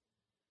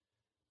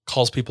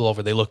 calls people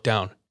over. They look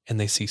down and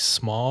they see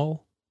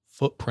small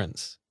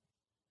footprints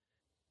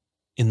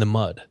in the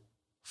mud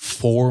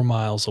 4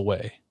 miles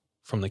away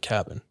from the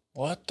cabin.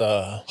 What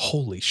the?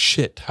 Holy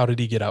shit. How did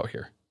he get out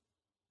here?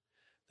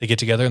 They get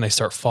together and they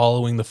start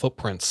following the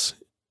footprints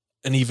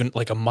and even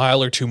like a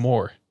mile or 2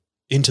 more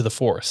into the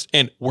forest.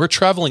 And we're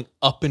traveling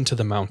up into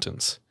the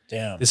mountains.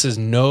 Damn. This is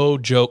no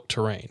joke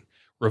terrain.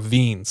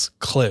 Ravines,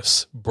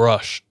 cliffs,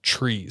 brush,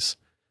 trees.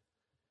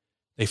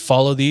 They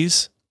follow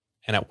these,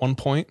 and at one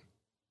point,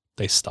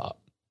 they stop.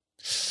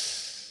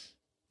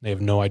 They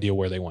have no idea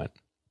where they went.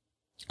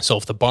 So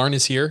if the barn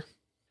is here,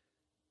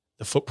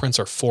 the footprints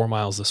are 4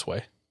 miles this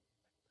way,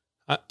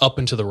 up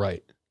and to the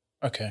right.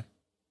 Okay.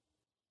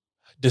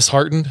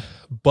 Disheartened,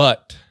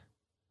 but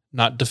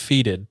not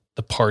defeated,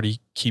 the party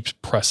keeps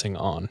pressing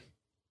on.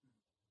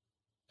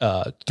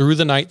 Through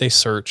the night, they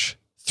search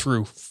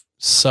through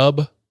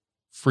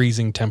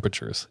sub-freezing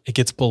temperatures. It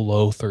gets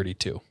below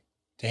 32.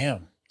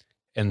 Damn.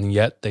 And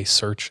yet they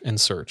search and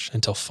search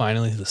until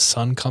finally the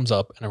sun comes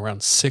up, and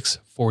around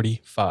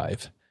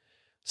 6:45,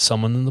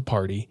 someone in the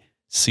party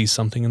sees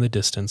something in the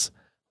distance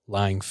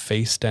lying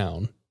face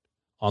down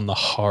on the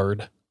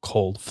hard,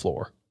 cold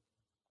floor.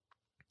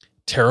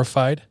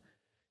 Terrified,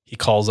 he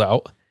calls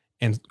out,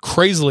 and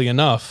crazily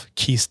enough,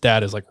 Keith's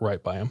dad is like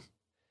right by him.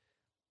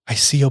 I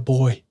see a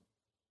boy.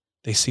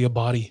 They see a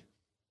body.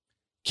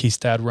 Keith's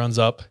dad runs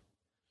up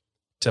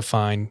to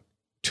find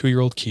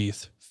 2-year-old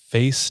Keith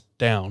face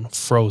down,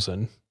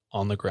 frozen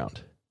on the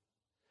ground.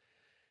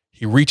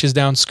 He reaches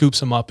down,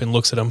 scoops him up, and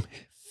looks at him,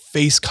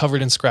 face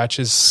covered in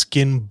scratches,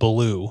 skin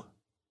blue,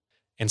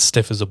 and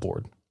stiff as a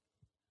board.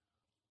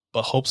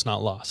 But hope's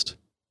not lost,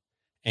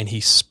 and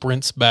he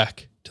sprints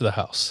back to the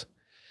house.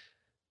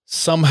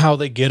 Somehow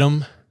they get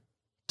him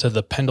to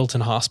the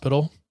Pendleton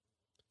Hospital,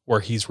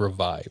 where he's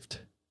revived.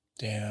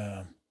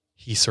 Damn.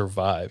 He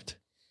survived.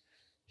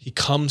 He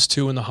comes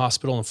to in the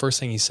hospital, and the first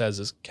thing he says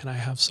is, "Can I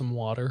have some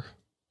water?"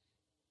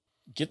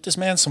 Get this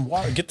man some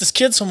water. Get this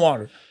kid some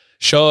water.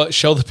 Show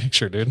the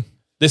picture, dude.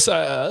 This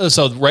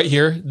so right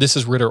here, this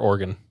is Ritter,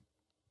 Oregon.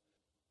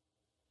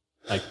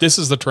 Like, this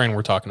is the terrain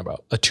we're talking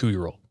about, a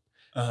 2-year-old.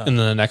 Uh-huh. And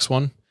then the next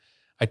one,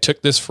 I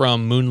took this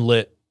from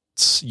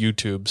Moonlit's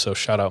YouTube, so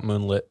shout out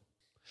Moonlit.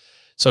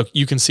 So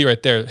you can see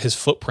right there his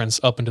footprints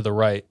up and to the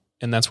right,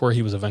 and that's where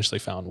he was eventually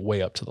found,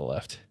 way up to the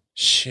left.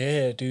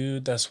 Shit,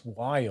 dude, that's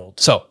wild.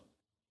 So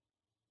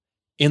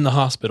in the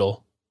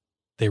hospital,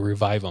 they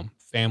revive him.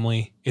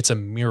 Family, it's a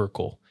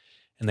miracle.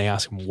 And they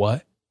ask him,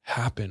 what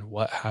happened?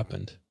 What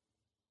happened?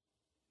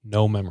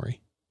 No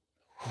memory.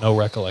 No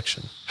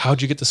recollection.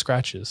 How'd you get the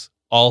scratches?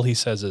 All he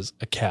says is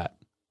a cat.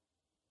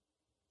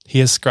 He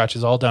has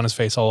scratches all down his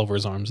face, all over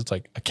his arms. It's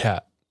like, a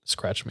cat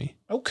scratched me.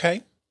 Okay.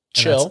 And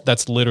Chill.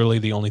 That's literally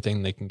the only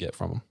thing they can get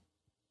from him.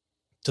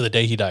 To the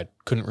day he died,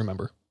 couldn't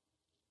remember.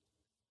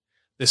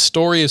 This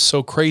story is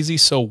so crazy,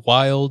 so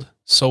wild,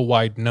 so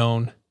wide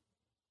known.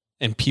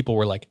 And people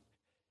were like,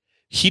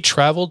 he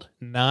traveled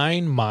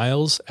 9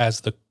 miles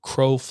as the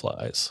crow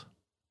flies.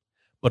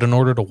 But in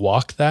order to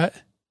walk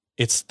that,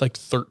 it's like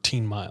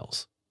 13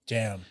 miles.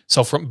 Damn.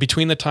 So from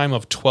between the time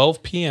of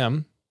 12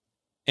 p.m.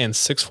 and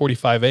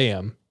 6:45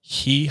 a.m.,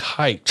 he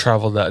hiked,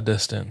 Traveled that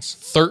distance.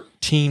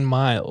 13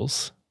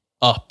 miles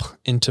up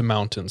into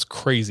mountains.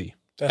 Crazy.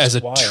 That's As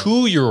a wild.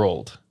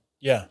 2-year-old.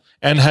 Yeah.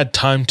 And had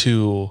time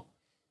to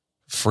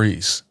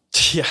freeze.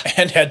 Yeah.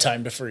 And had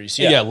time to freeze.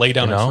 Yeah. Yeah. Lay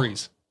down You and know?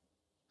 freeze.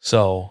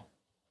 So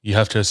you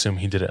have to assume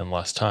he did it in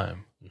less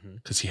time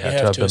because he had You to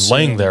have have to been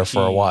laying assume there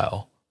for a he-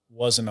 while.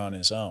 Wasn't on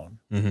his own.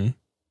 Mm-hmm.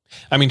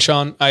 I mean,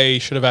 Sean, I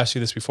should have asked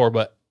you this before,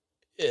 but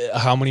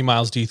how many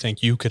miles do you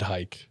think you could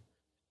hike?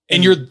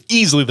 And you're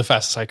easily the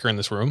fastest hiker in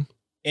this room.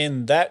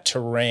 In that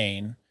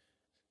terrain,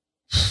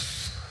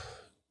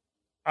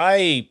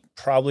 I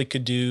probably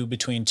could do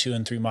between 2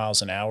 and 3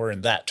 miles an hour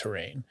in that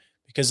terrain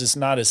because it's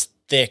not as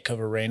thick of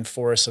a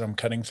rainforest that I'm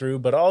cutting through.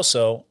 But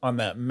also on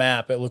that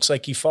map, it looks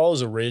like he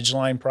follows a ridge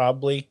line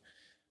probably,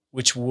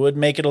 which would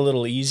make it a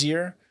little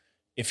easier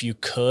if you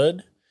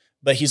could.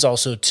 But he's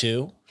also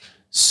 2.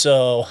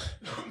 So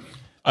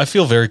I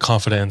feel very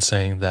confident in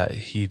saying that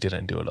he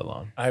didn't do it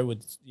alone. I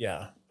would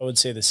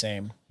say the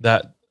same.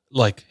 That,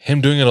 like,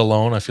 him doing it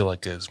alone, I feel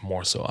like is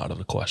more so out of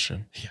the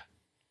question.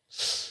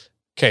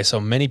 Okay, so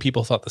many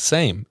people thought the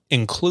same,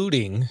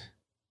 including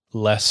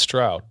Les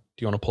Stroud.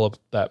 Do you want to pull up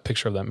that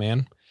picture of that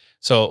man?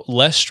 So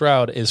Les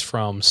Stroud is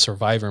from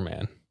Survivor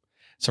Man.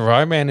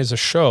 Survivor Man is a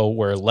show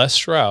where Les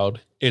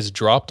Stroud is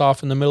dropped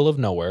off in the middle of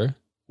nowhere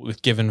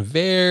with given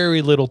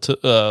very little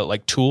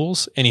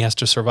tools, and he has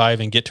to survive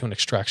and get to an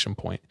extraction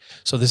point.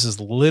 So this is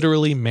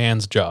literally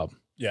man's job.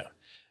 Yeah.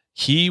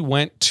 He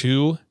went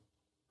to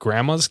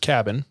grandma's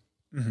cabin,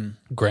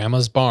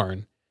 grandma's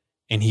barn,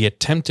 and he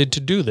attempted to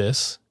do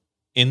this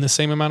in the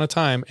same amount of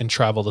time and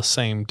travel the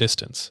same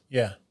distance.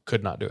 Yeah.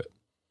 Could not do it.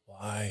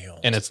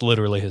 Wild. And it's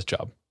literally his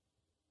job.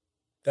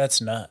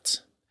 That's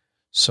nuts.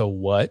 So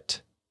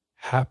what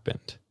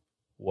happened?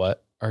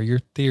 What are your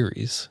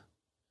theories?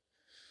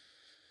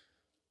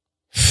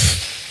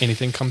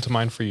 Anything come to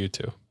mind for you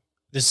two?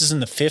 This is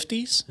in the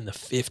 50s? In the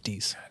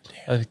 50s.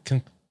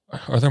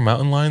 Are there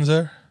mountain lions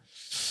there?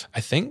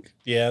 I think.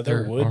 Yeah,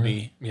 there would are.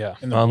 be. Yeah.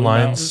 In the Mountain Blue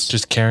lions Mountains?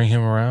 just carrying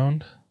him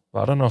around?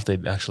 Well, I don't know if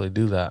they'd actually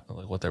do that,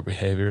 like what their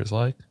behavior is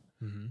like.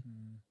 Mm-hmm.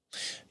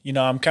 You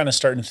know, I'm kind of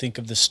starting to think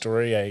of this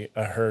story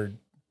I heard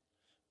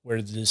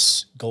where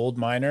this gold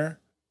miner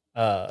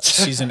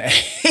sees an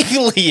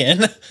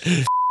alien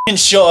and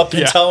show up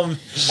and tell him,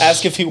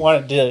 ask if he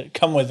wanted to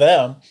come with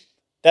them.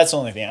 That's the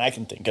only thing I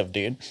can think of,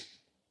 dude.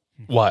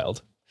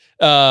 Wild.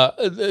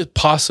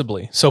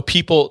 Possibly. So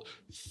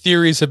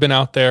theories have been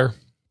out there.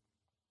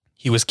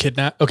 He was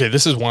kidnapped. Okay,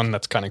 this is one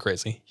that's kind of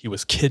crazy. He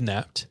was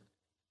kidnapped.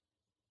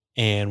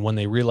 And when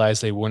they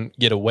realized they wouldn't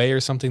get away or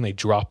something, they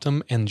dropped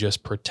him and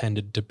just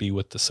pretended to be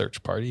with the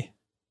search party.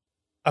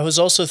 I was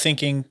also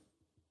thinking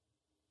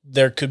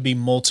there could be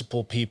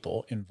multiple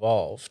people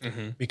involved.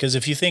 Mm-hmm. Because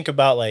if you think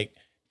about like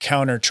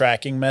counter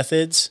tracking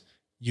methods,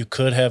 you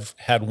could have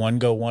had one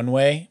go one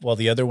way while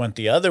the other went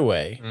the other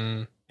way.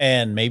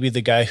 And maybe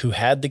the guy who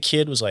had the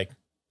kid was like,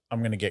 I'm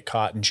going to get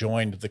caught and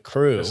joined the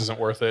crew. This isn't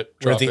worth it.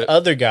 Where Drop the it.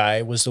 other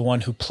guy was the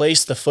one who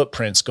placed the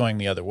footprints going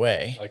the other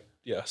way. Like,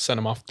 yeah, send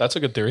him off. That's a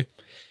good theory.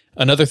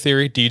 Another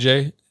theory,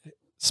 DJ,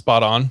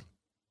 spot on.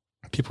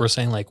 People were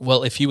saying like,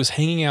 well, if he was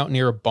hanging out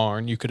near a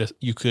barn, you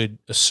could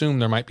assume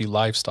there might be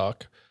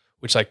livestock,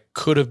 which like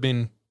could have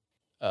been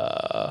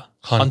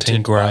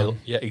hunted ground.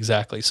 Yeah,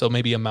 exactly. So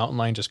maybe a mountain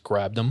lion just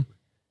grabbed him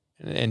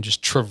and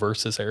just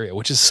traversed this area,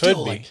 which is Could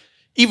still be. like,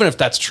 even if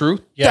that's true,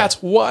 Yeah.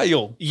 that's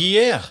wild.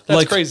 Yeah.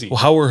 That's crazy. Well,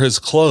 how were his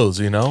clothes,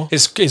 you know?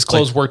 His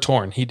clothes were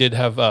torn. He did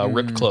have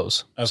ripped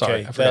clothes. Okay.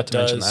 Sorry, I forgot to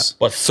mention that.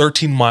 What,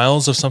 13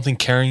 miles of something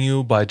carrying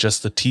you by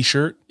just the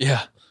t-shirt,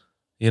 Yeah.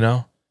 you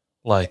know?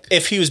 Like,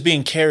 If he was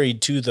being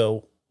carried to,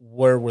 though,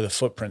 where were the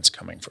footprints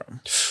coming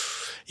from?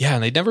 Yeah,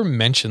 and they never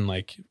mentioned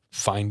like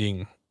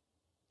finding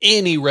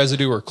any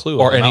residue or clue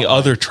or of a any mountain lion.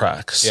 other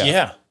tracks.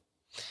 Yeah.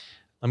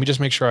 Let me just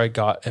make sure I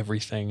got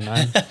everything.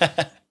 I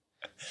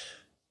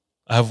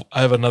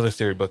have another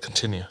theory, but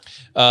continue.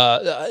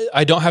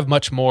 I don't have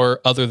much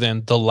more other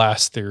than the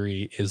last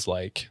theory is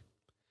like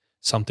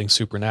something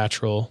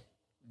supernatural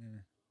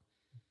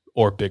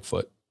or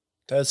Bigfoot.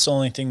 That's the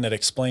only thing that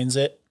explains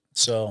it.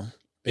 So,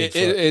 Bigfoot.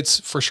 It's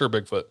for sure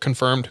Bigfoot.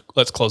 Confirmed.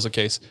 Let's close the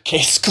case.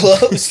 Case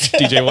closed.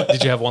 DJ, what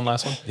did you have one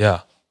last one?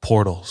 Yeah.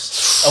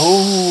 Portals.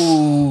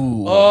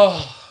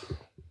 Oh.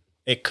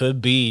 It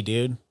could be,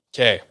 dude.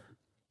 Okay.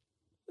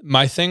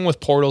 My thing with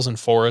portals and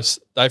forests,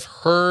 I've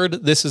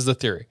heard this is the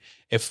theory.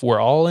 If we're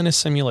all in a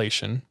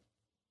simulation,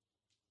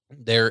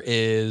 there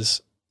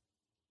is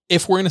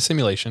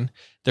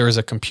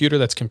a computer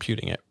that's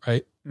computing it,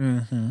 right?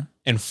 Mm-hmm.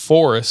 And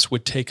forests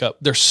would take up,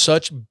 there's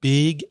such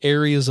big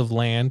areas of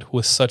land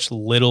with such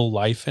little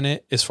life in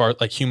it, as far as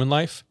like human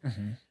life,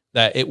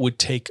 that it would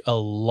take a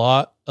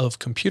lot of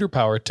computer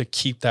power to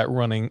keep that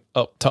running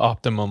up to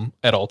optimum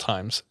at all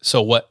times.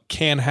 So what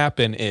can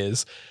happen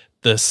is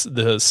the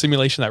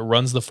simulation that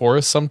runs the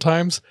forest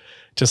sometimes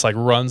just like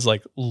runs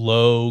like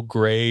low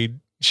grade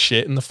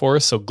shit in the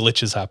forest. So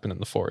glitches happen in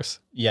the forest.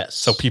 Yes.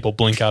 So people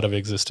blink out of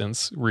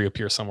existence,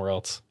 reappear somewhere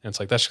else. And it's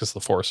like, that's because the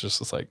forest is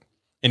just like,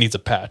 it needs a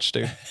patch,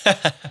 dude.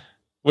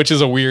 Which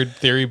is a weird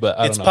theory, but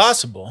I don't know. It's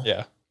possible.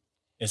 Yeah.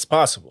 It's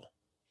possible.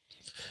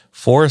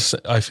 Forests,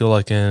 I feel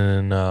like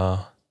in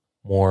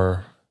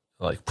more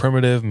like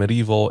primitive,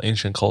 medieval,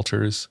 ancient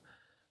cultures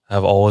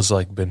have always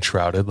like been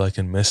shrouded like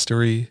in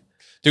mystery.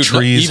 Dude,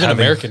 trees even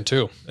having- American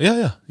too.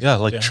 Yeah.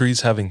 Like Yeah.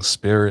 trees having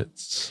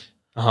spirits.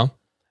 Uh-huh.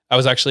 I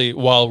was actually,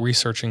 while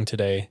researching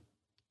today,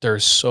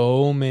 there's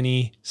so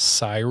many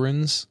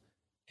sirens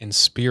and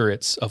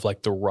spirits of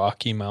like the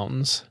Rocky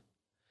Mountains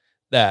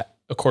that,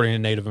 according to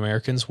Native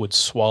Americans, would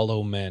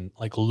swallow men,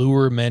 like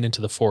lure men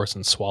into the forest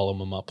and swallow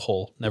them up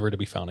whole, never to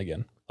be found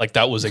again. Like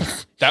that was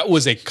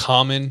a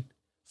common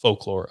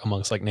folklore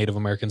amongst like Native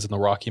Americans in the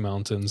Rocky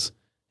Mountains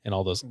and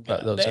all those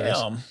areas.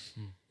 Damn.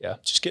 Yeah.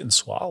 Just getting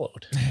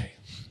swallowed.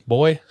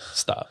 Boy,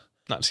 stop.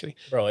 Not just kidding.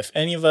 Bro, if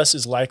any of us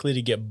is likely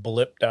to get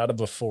blipped out of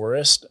a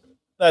forest,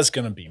 that's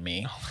going to be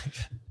me.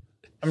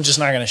 I'm just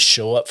not going to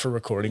show up for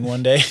recording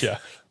one day. Yeah.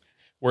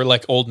 We're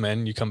like old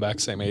men. You come back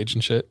same age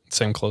and shit,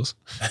 same clothes.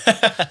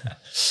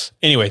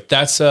 Anyway,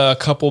 that's a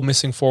couple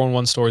missing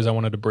 411 stories I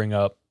wanted to bring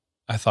up.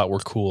 I thought were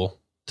cool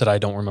that I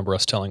don't remember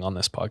us telling on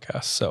this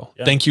podcast. So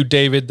Thank you,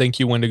 David. Thank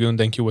you, Wendigoon.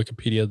 Thank you,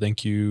 Wikipedia.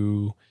 Thank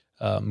you,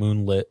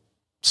 Moonlit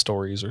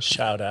Stories or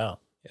Shout out.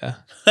 Yeah.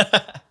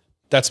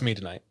 That's me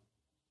tonight.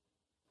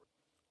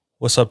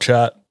 What's up,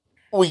 chat?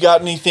 We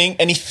got anything?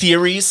 Any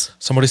theories?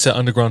 Somebody said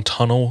underground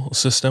tunnel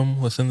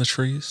system within the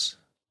trees.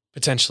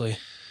 Potentially.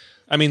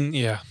 I mean,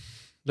 yeah,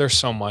 there's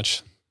so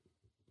much.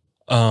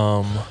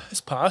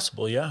 It's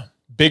possible, yeah.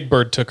 Big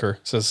Bird took her,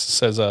 says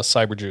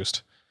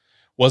Cyberjuiced.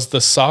 Was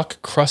the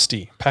sock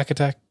crusty? Pack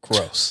attack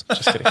gross.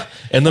 Just kidding.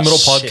 In the middle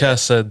Shit. podcast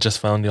said, just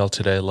found y'all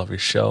today. Love your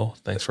show.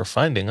 Thanks for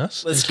finding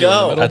us. Let's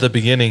go. At the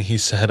beginning, he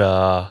said,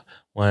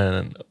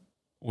 when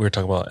we were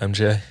talking about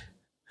MJ,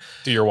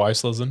 Do your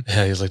wives listen?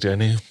 yeah, he's like, do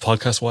any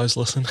podcast wives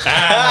listen?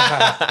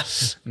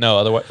 No,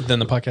 otherwise then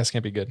the podcast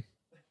can't be good.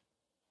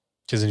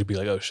 Because then you'd be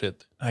like, oh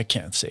shit. I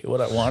can't say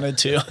what I wanted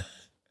to.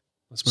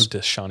 Let's move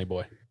to Shawnee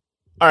Boy.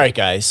 All right,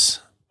 guys.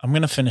 I'm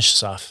going to finish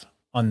this off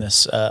on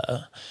this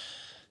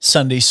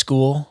Sunday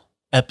school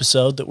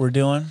episode that we're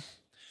doing.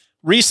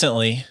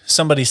 Recently,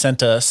 somebody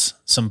sent us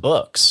some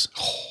books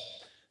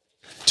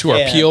To our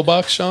And- P.O.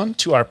 box, Sean?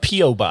 to our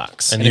P.O.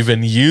 box. And you've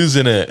been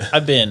using it.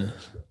 I've been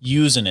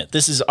using it.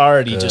 This is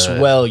already just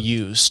Good. well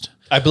used.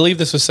 I believe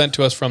this was sent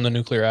to us from the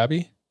Nuclear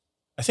Abbey.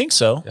 I think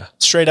so. Yeah.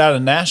 Straight out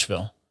of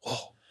Nashville.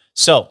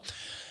 So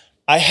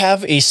I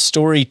have a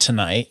story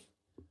tonight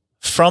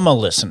from a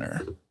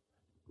listener.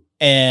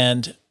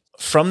 And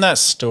from that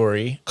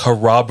story,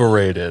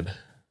 Corroborated.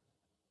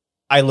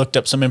 I looked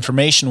up some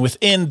information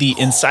within the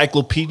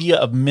Encyclopedia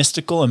of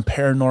Mystical and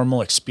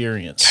Paranormal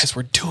Experience. Guys,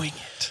 we're doing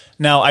it.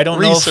 Now, I don't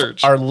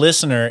Research. know if our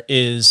listener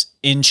is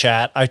in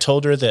chat. I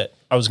told her that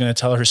I was going to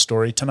tell her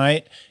story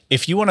tonight.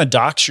 If you want to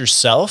dox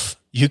yourself,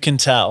 you can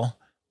tell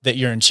that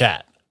you're in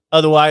chat.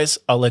 Otherwise,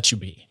 I'll let you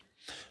be.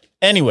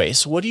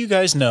 Anyways, what do you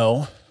guys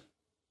know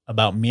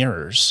about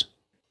mirrors?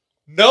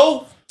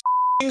 No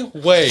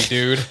way,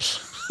 dude.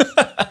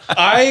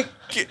 I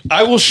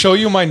will show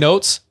you my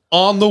notes.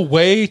 On the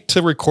way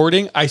to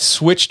recording, I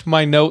switched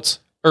my notes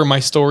or my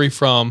story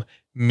from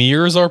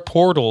mirrors are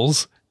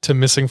portals to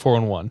missing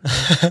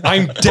 411.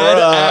 I'm dead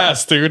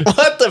ass, dude.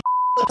 What the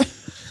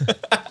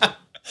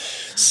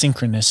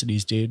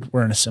synchronicities, dude.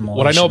 We're in a simulation.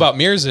 What I know about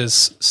mirrors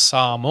is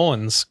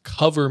Samoans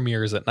cover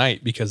mirrors at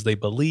night because they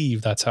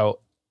believe that's how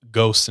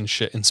ghosts and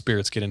shit and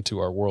spirits get into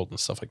our world and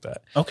stuff like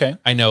that. Okay.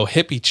 I know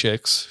hippie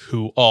chicks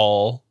who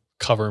all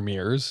cover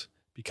mirrors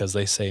because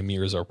they say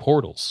mirrors are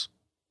portals.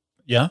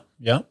 Yeah.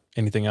 Yeah.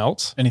 Anything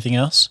else? Anything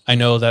else? I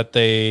know that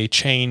they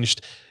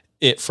changed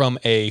it from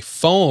a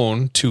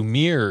phone to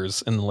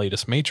mirrors in the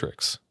latest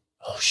Matrix.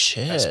 Oh,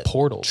 shit. As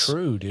portals.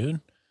 True, dude.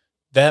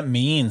 That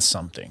means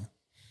something.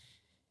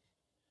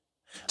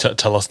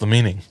 Tell us the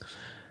meaning.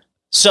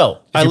 So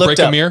If I you looked break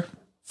up, a mirror,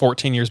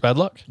 14 years bad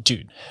luck.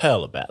 dude,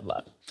 hella bad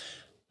luck.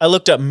 I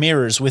looked up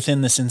mirrors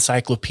within this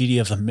encyclopedia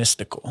of the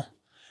mystical.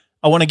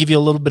 I want to give you a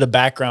little bit of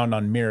background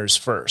on mirrors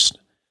first.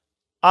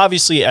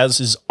 Obviously, as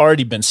has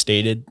already been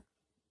stated,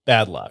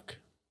 bad luck.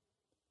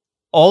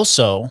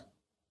 Also,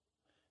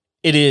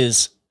 it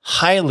is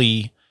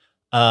highly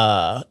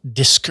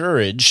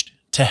discouraged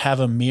to have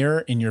a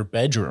mirror in your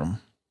bedroom,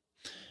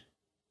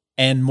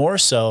 and more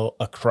so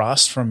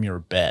across from your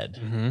bed.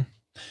 Mm-hmm.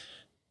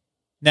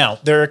 Now,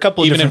 there are a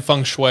couple Even of in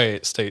different... feng shui,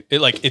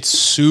 it's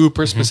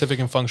super specific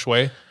in feng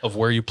shui of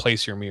where you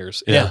place your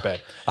mirrors in your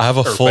bed. I have a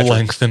Or full bedroom.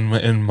 length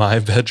in my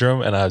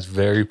bedroom, and I was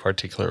very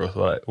particular with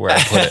where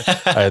I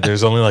put it.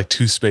 There's only like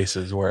 2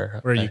 spaces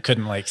where you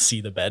couldn't like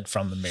see the bed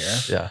from the mirror.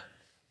 Yeah.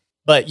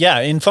 But yeah,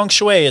 in feng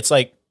shui, it's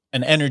like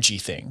an energy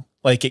thing.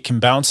 Like it can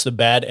bounce the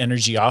bad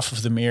energy off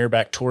of the mirror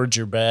back towards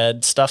your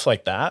bed, stuff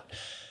like that.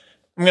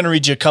 I'm going to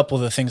read you a couple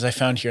of the things I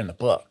found here in the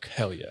book.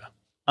 Hell yeah.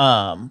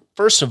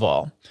 First of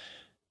all,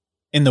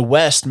 in the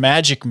West,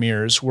 magic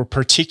mirrors were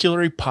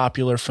particularly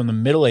popular from the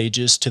Middle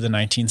Ages to the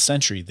 19th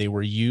century. They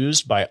were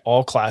used by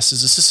all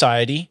classes of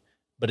society,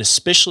 but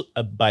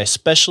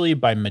especially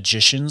by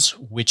magicians,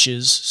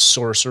 witches,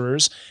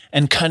 sorcerers,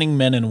 and cunning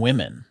men and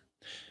women.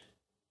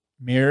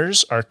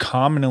 Mirrors are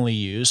commonly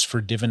used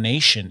for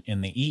divination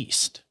in the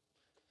East.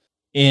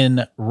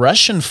 In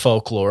Russian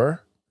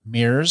folklore,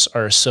 mirrors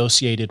are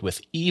associated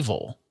with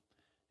evil,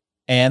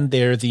 and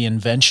they're the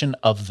invention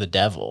of the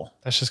devil.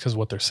 That's just because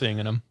what they're seeing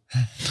in them.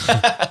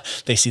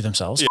 They see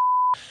themselves.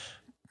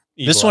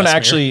 Yeah. This one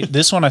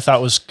I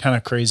thought was kind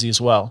of crazy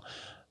as well.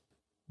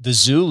 The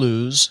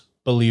Zulus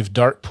believe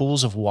dark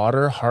pools of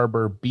water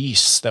harbor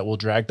beasts that will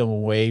drag them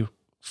away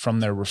from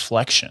their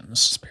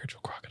reflections.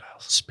 Spiritual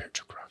crocodiles.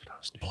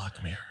 Dude. Black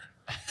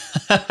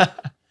Mirror.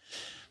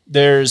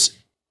 There's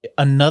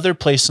another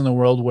place in the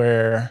world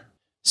where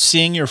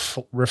seeing your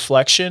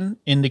reflection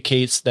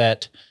indicates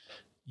that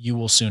you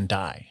will soon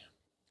die.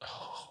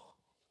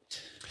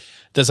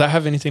 Does that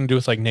have anything to do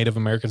with like Native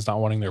Americans not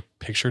wanting their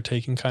picture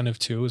taken kind of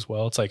too as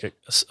well? It's like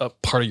a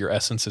part of your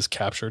essence is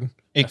captured.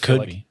 It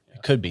could be.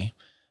 It could be.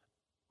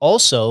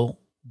 Also,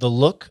 the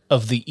look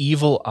of the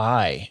evil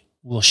eye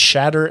will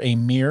shatter a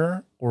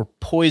mirror or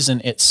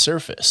poison its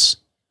surface.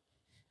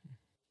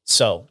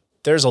 So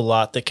there's a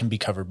lot that can be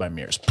covered by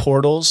mirrors.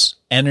 Portals,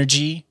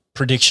 energy,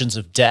 predictions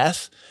of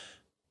death.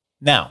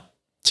 Now,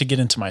 to get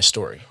into my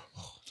story.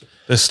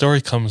 This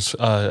story comes,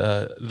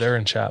 they're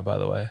in chat, by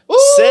the way.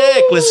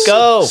 Sick. Let's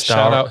go.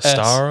 Shout out S.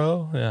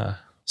 Staro. Yeah.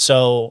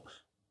 So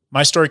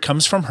my story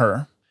comes from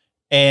her,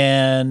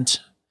 and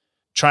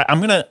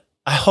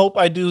I hope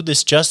I do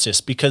this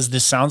justice because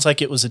this sounds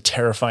like it was a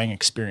terrifying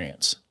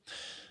experience.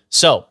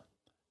 So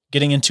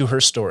getting into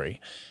her story,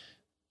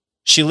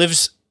 she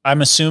lives,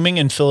 I'm assuming,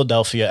 in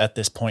Philadelphia at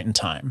this point in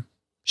time.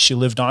 She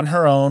lived on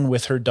her own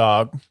with her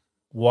dog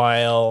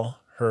while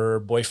her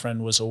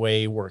boyfriend was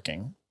away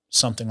working,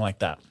 something like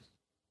that.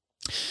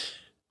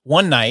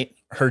 One night,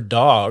 her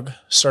dog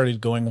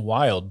started going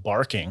wild,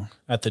 barking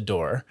at the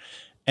door.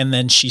 And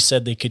then she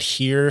said they could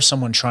hear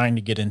someone trying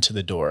to get into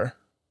the door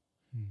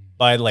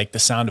by like the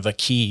sound of a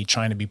key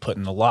trying to be put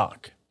in the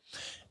lock.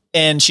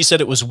 And she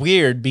said it was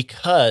weird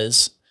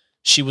because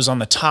she was on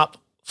the top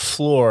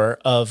floor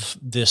of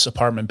this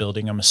apartment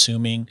building, I'm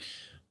assuming.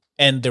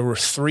 And there were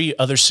 3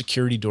 other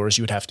security doors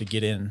you would have to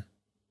get in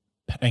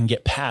and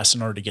get past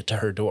in order to get to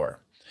her door.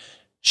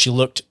 She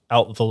looked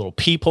out the little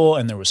peephole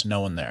and there was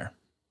no one there.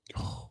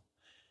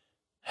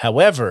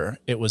 However,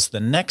 it was the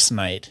next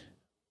night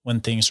when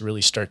things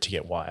really start to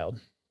get wild.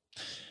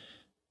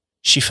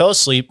 She fell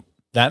asleep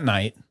that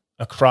night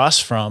across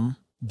from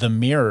the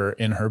mirror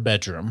in her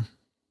bedroom.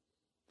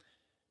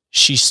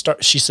 She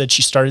said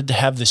she started to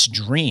have this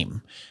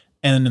dream.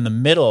 And in the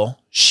middle,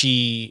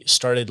 she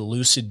started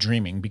lucid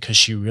dreaming because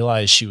she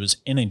realized she was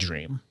in a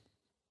dream.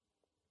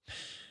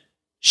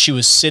 She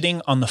was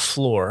sitting on the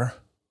floor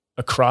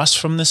across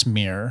from this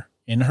mirror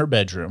in her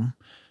bedroom,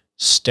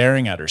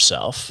 staring at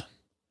herself.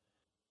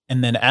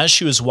 And then as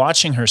she was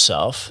watching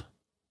herself,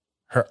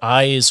 her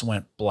eyes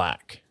went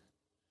black.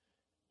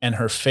 and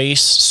her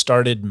face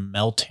started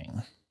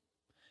melting.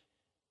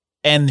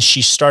 And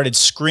she started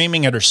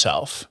screaming at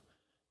herself,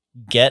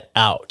 "Get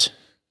out."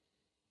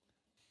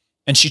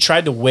 And she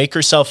tried to wake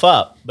herself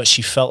up, but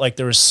she felt like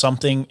there was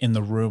something in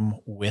the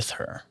room with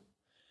her.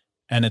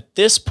 And at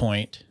this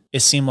point,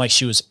 it seemed like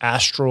she was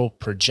astral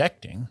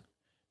projecting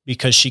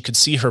because she could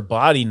see her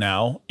body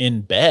now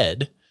in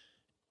bed,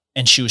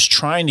 and she was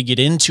trying to get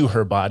into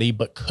her body,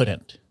 but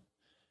couldn't.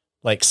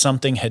 Like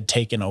something had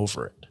taken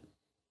over it.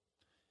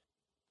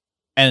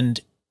 And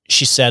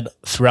she said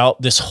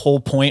throughout this whole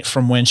point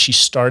from when she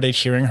started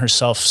hearing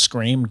herself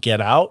scream,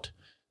 "Get out,"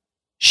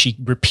 she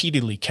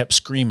repeatedly kept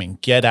screaming,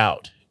 "Get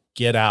out,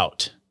 get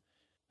out."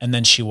 And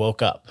then she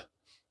woke up.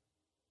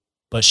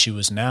 But she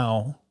was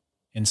now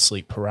in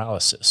sleep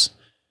paralysis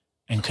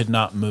and could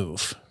not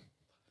move.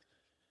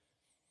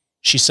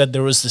 She said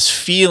there was this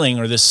feeling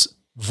or this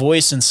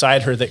voice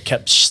inside her that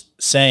kept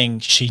saying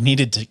she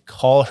needed to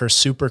call her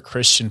super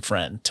Christian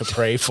friend to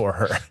pray for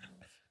her.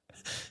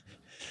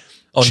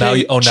 Now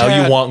you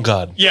want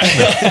God.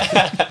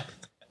 Yeah.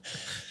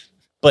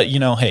 But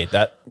hey,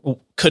 that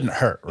couldn't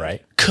hurt,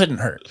 right? Couldn't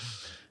hurt.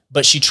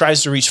 But she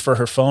tries to reach for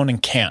her phone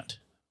and can't.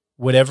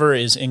 Whatever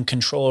is in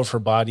control of her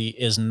body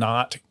is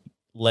not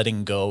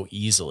letting go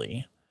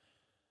easily.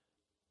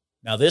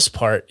 Now, this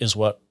part is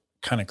what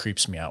kind of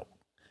creeps me out.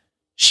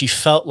 She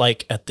felt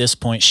like at this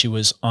point she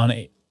was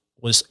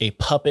a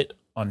puppet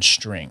on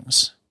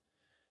strings.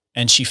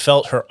 And she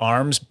felt her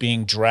arms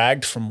being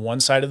dragged from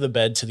one side of the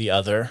bed to the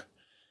other,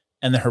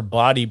 and then her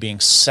body being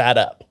sat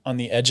up on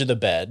the edge of the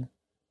bed,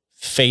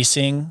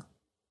 facing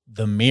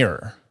the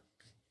mirror.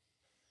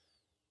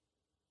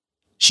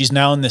 She's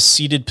now in this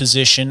seated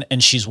position,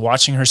 and she's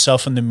watching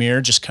herself in the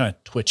mirror, just kind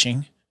of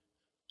twitching,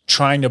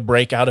 trying to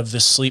break out of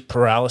this sleep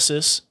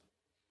paralysis.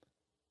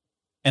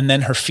 And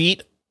then her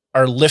feet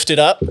are lifted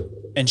up,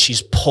 and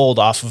she's pulled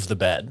off of the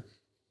bed.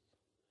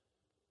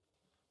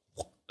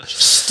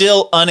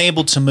 Still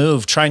unable to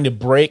move, trying to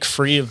break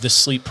free of this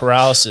sleep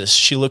paralysis.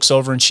 She looks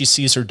over and she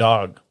sees her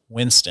dog,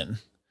 Winston.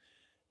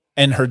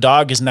 And her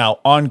dog is now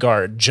on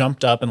guard,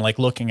 jumped up and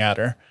looking at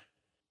her.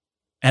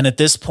 And at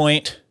this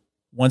point,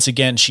 once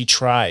again, she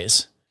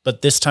tries,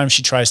 but this time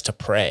she tries to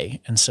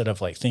pray instead of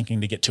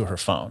thinking to get to her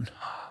phone.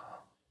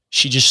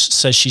 She just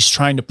says she's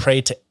trying to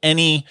pray to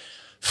any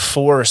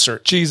force or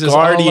Jesus,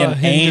 guardian Allah,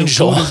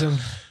 angel. Buddhism,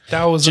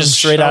 Taoism, just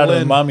straight out of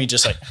the mummy,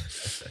 just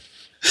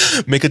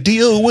make a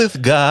deal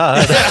with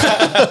God.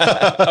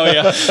 Oh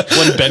yeah.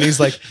 When Benny's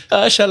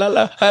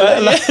shalala,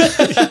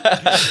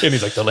 halala. And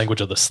he's the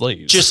language of the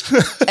slaves. Just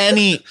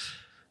any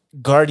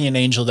guardian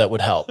angel that would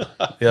help.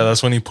 Yeah,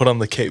 that's when you put on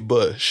the Kate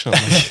Bush.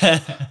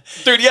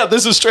 Dude, yeah,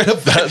 this is straight up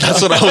Vecna.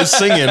 That's what I was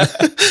singing.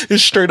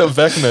 It's straight up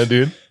Vecna,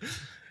 dude.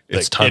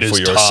 It's time for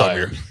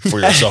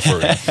your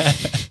suffering.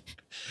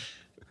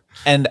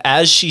 And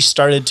as she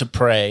started to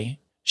pray,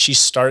 she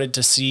started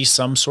to see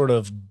some sort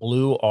of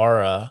blue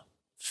aura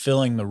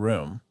filling the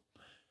room.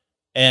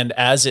 And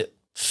as it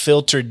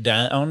filtered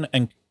down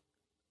and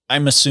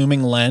I'm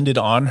assuming landed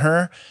on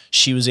her,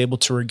 she was able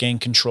to regain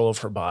control of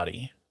her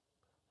body.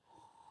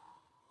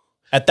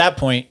 At that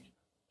point,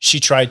 she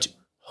tried to...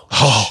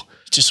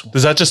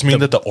 Does that just mean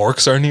that the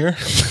orcs are near?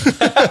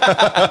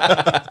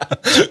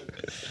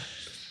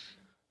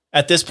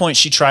 At this point,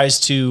 she tries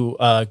to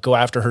go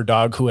after her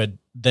dog, who had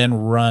then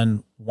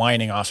run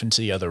whining off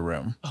into the other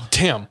room. Oh,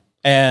 damn.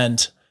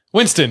 And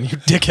Winston, you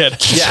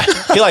dickhead. Yeah.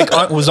 He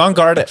was on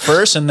guard at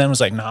first and then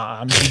was like, "Nah,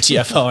 I'm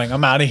GTFOing.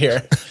 I'm out of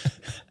here."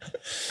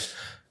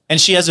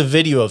 And she has a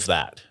video of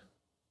that.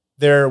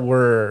 There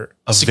were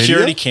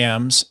security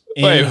cams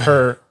in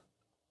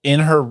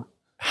her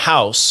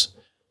house,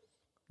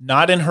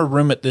 not in her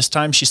room at this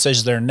time. She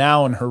says they're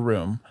now in her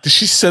room. Did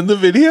she send the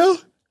video?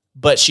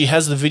 But she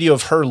has the video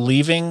of her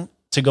leaving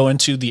to go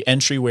into the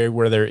entryway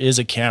where there is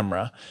a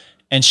camera.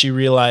 And she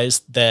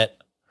realized that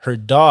her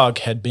dog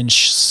had been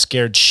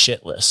scared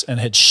shitless and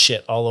had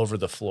shit all over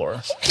the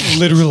floor.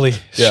 Literally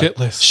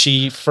shitless.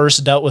 She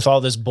first dealt with all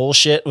this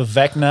bullshit with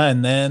Vecna,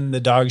 and then the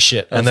dog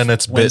shit. And then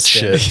it's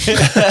Winston.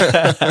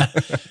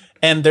 Bitch shit.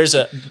 And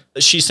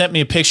she sent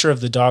me a picture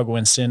of the dog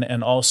Winston,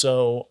 and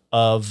also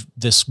of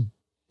this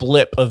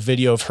blip of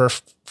video of her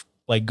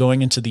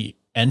going into the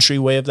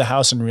entryway of the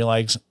house and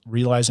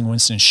realizing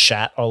Winston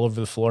shat all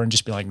over the floor and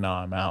just be like,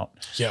 "Nah, I'm out."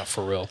 Yeah,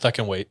 for real. That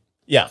can wait.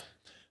 Yeah.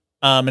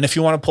 And if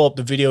you want to pull up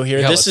the video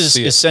here, this is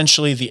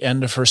essentially the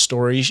end of her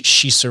story.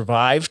 She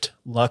survived,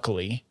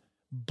 luckily,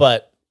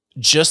 but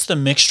just the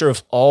mixture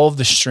of all of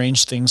the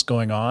strange things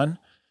going on,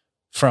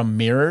 from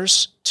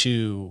mirrors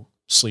to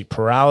sleep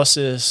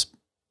paralysis,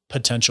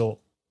 potential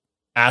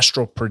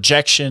astral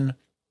projection,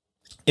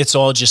 it's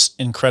all just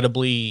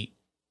incredibly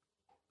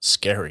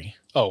scary.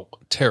 Oh,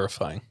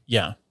 terrifying.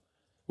 Yeah.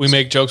 We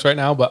make jokes right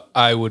now, but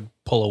I would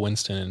pull a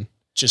Winston and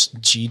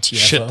just GTFO.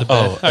 Shit the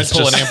bed. I'd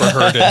pull an Amber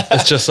Heard in.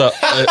 It's just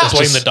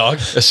blame the dog.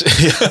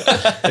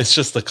 It's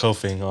just the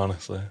coughing,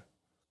 honestly.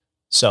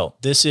 So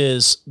this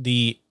is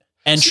the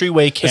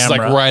entryway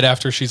camera. It's right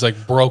after she's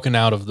broken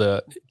out of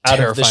the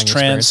terrifying this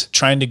trance, experience.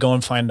 trying to go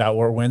and find out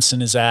where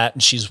Winston is at,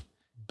 and she's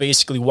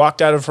basically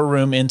walked out of her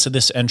room into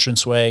this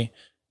entranceway,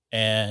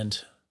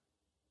 and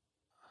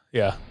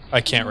Yeah,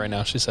 I can't right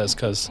now, she says,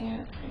 because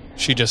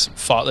she just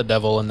fought the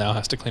devil and now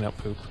has to clean up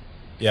poop.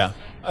 yeah.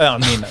 I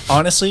mean,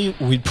 honestly,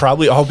 we'd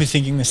probably all be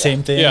thinking the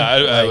same thing. Yeah,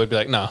 I would be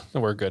like, no,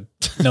 we're good.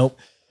 Nope.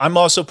 I'm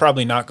also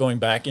probably not going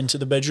back into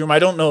the bedroom. I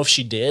don't know if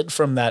she did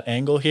from that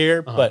angle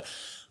here, but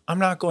I'm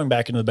not going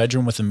back into the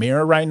bedroom with a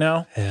mirror right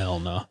now. Hell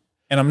no.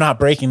 And I'm not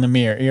breaking the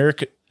mirror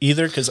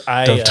either because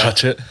I Don't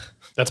touch it.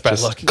 That's bad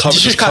luck.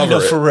 Just cover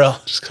it. For real.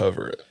 Just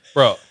cover it.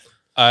 Bro,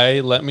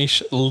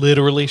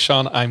 literally,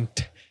 Sean,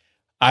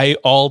 I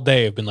all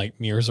day have been like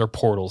mirrors or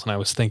portals, and I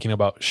was thinking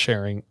about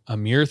sharing a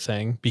mirror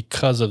thing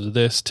because of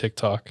this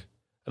TikTok,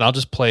 and I'll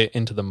just play it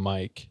into the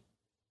mic.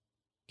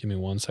 Give me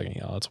 1 second,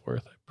 y'all. It's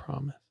worth, I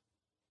promise.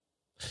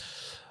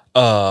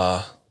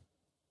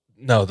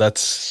 No,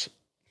 that's.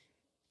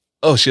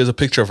 Oh, she has a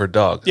picture of her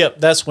dog. Yep,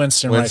 that's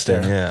Winston right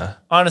there. Yeah.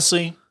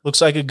 Honestly,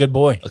 looks like a good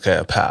boy. Okay,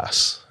 a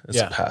pass. It's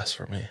a pass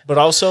for me. But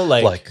also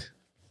like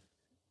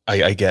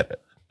I get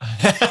it.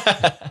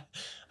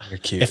 You're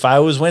cute. If I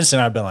was Winston,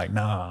 I'd be like,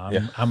 nah,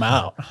 I'm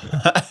out.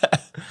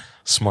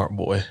 Smart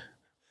boy.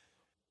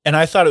 And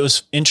I thought it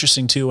was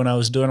interesting too when I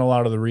was doing a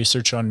lot of the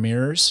research on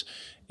mirrors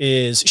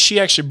is she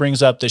actually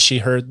brings up that she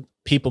heard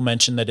people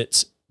mention that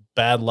it's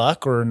bad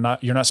luck or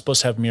not. You're not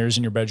supposed to have mirrors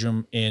in your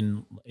bedroom I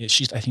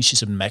think she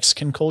said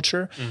Mexican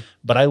culture,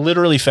 but I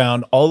literally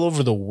found all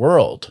over the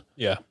world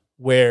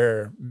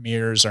where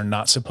mirrors are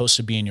not supposed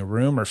to be in your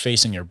room or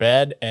facing your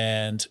bed,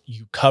 and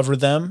you cover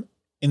them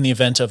in the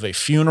event of a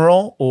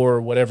funeral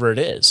or whatever it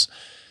is.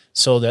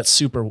 So that's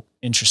super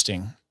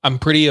interesting. I'm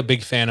pretty a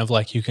big fan of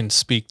like you can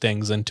speak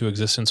things into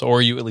existence,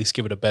 or you at least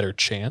give it a better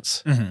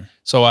chance. Mm-hmm.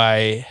 So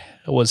I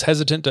was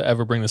hesitant to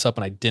ever bring this up,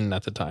 and I didn't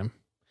at the time.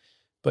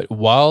 But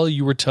while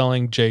you were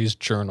telling Jay's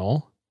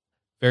journal,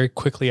 very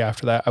quickly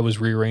after that, I was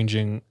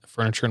rearranging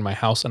furniture in my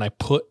house, and I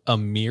put a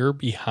mirror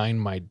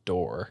behind my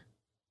door.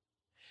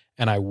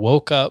 And I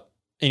woke up,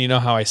 and you know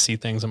how I see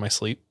things in my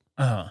sleep?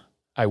 Uh-huh.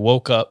 I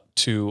woke up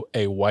to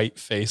a white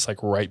face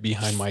like right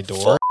behind my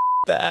door.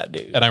 That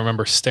dude. And I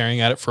remember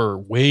staring at it for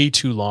way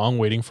too long,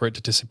 waiting for it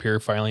to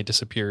disappear. Finally it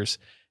disappears.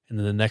 And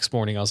then the next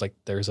morning I was like,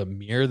 there's a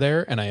mirror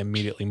there. And I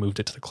immediately moved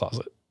it to the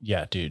closet.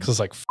 Yeah, dude. Because I was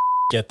like,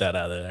 get that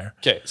out of there.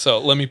 Okay, so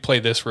let me play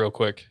this real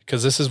quick.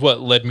 Because this is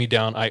what led me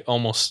down. I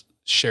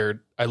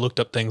looked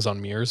up things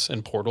on mirrors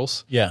and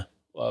portals. Yeah.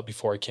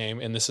 Before I came.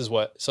 And this is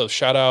so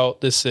shout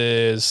out. This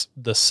is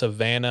the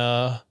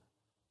Savannah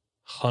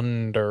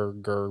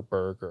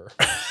Hundergerberger.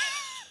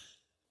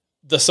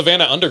 The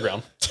Savannah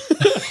Underground.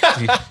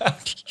 And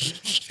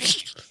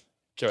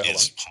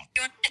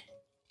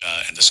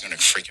this is going to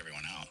freak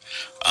everyone out.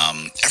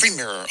 Every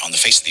mirror on the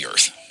face of the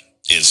earth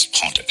is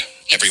haunted.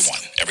 Every one,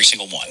 every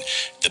single one.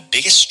 The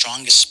biggest,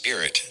 strongest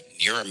spirit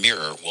near a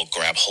mirror will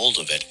grab hold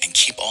of it and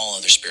keep all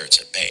other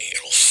spirits at bay. It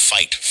will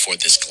fight for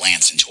this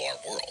glance into our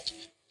world.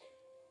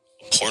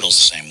 A portal's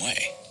the same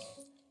way.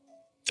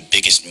 The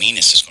biggest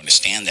meanest is going to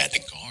stand at the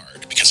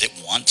guard because it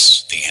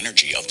wants the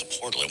energy of the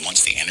portal. It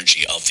wants the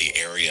energy of the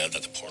area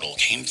that the portal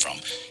came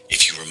from.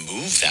 If you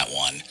remove that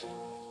one,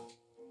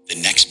 the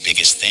next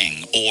biggest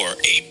thing or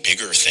a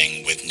bigger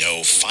thing with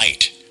no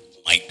fight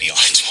might be on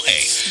its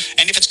way.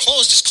 And if it's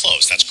closed, it's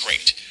closed. That's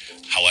great.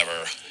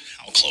 However,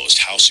 how closed,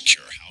 how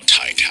secure, how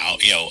tight,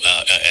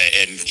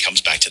 and it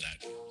comes back to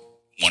that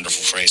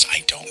wonderful phrase,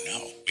 I don't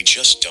know. We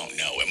just don't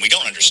know. And we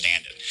don't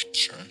understand it.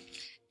 Sure.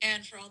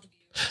 And for all the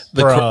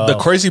the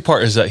crazy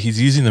part is that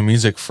he's using the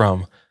music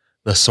from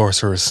the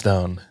Sorcerer's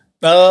Stone. Is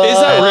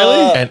that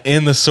really? And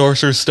in the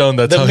Sorcerer's Stone,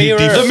 that's how he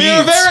defeats. The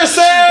Mirror Varicet!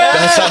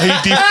 That's how he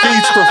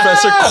defeats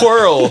Professor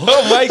Quirrell.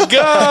 Oh my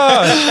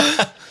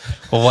gosh!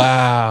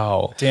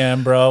 Wow.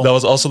 Damn, bro. That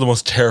was also the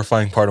most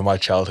terrifying part of my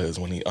childhood is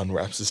when he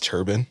unwraps his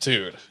turban.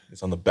 Dude.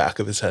 It's on the back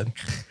of his head.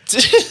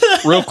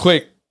 Real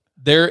quick,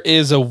 there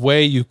is a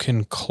way you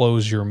can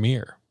close your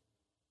mirror.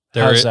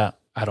 How's that?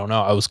 I don't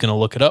know. I was going to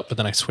look it up, but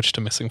then I switched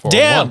to Missing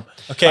 411.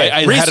 Damn. Okay.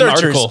 I had an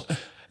article.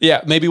 Yeah,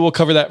 maybe we'll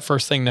cover that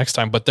first thing next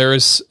time. But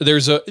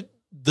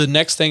the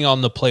next thing on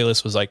the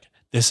playlist was like,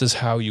 this is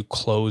how you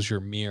close your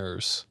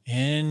mirrors.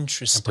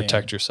 Interesting. And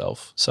protect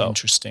yourself. So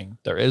interesting.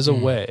 There is a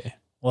way.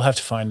 We'll have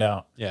to find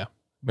out. Yeah.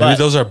 Maybe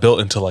those are built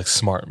into like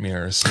smart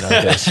mirrors.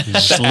 Nowadays. You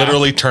just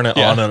literally turn it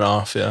on and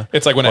off. Yeah.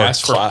 It's like when I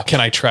ask for, can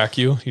I track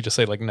you? You just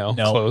say like, no.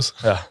 Close.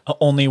 Yeah.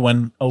 Only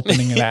when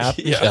opening an app.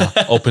 Yeah.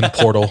 Open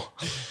portal.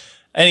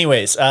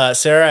 Anyways,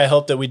 Sarah, I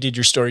hope that we did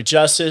your story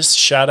justice.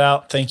 Shout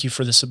out. Thank you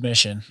for the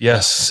submission.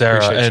 Yes,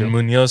 Sarah. And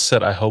Munoz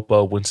said, I hope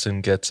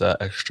Winston gets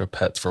extra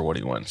pets for what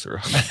he went through.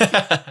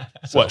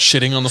 What,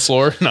 shitting on the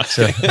floor? No,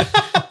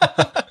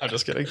 I'm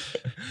just kidding.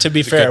 To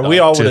be fair, we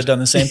all would have done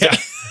the same thing.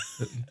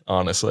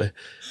 Honestly.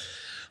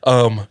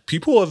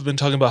 People have been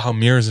talking about how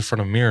mirrors in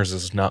front of mirrors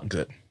is not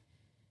good.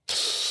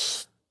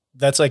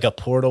 That's like a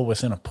portal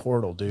within a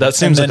portal, dude. That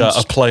seems like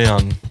a play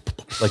on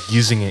like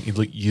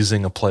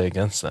using a play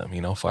against them,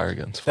 fire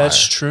against fire.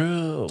 That's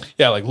true.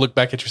 Yeah, like look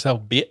back at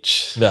yourself,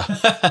 bitch. Yeah.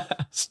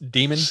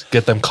 Demon.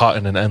 Get them caught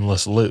in an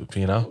endless loop,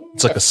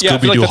 It's like a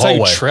Scooby-Doo like that's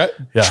hallway. How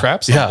you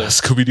trap something. Yeah,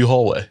 Scooby-Doo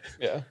hallway.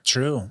 Yeah.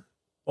 True.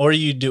 Or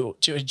you do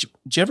you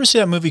ever see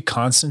that movie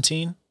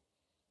Constantine?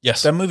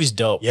 Yes. That movie's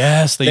dope.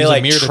 Yes, they use like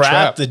a mirror to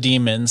trap the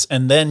demons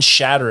and then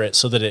shatter it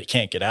so that it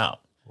can't get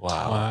out.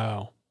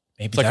 Wow.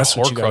 Maybe it's like that's a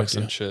what you gotta Horcrux do.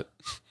 and shit.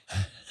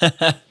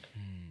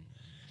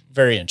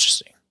 Very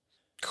interesting.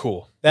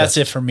 Cool. That's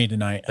it for me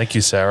tonight. Thank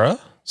you, Sarah.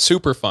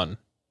 Super fun.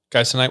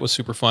 Guys, tonight was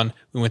super fun.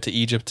 We went to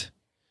Egypt.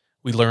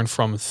 We learned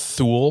from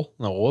Thule.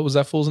 No, what was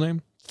that fool's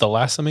name?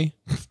 Thalassamy?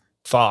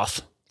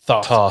 Thoth.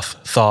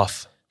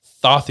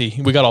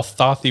 Thothy. We got all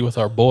thothy with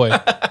our boy.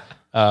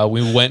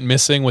 We went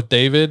missing with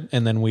David,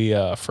 and then we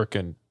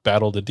freaking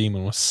battled a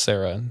demon with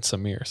Sarah and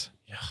Samir's.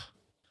 Yeah.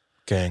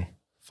 Gang.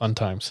 Fun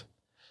times.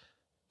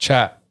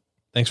 Chat,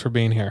 thanks for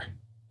being here.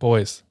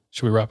 Boys,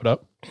 should we wrap it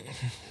up?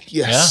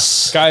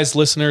 Yes. Yeah. Guys,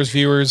 listeners,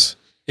 viewers,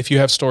 if you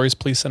have stories,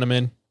 please send them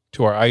in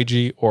to our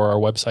IG or our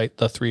website,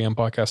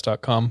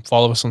 the3ampodcast.com.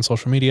 Follow us on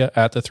social media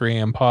at the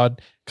 3am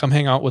pod. Come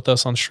hang out with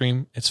us on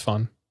stream. It's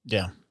fun.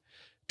 Yeah.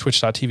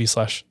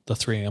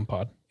 Twitch.tv/the3am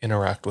pod.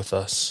 Interact with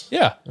us.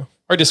 Yeah.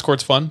 Our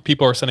Discord's fun.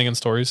 People are sending in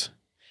stories.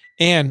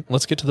 And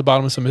let's get to the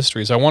bottom of some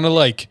mysteries. I want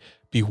to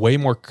be way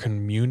more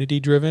community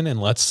driven,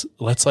 and let's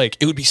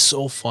it would be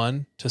so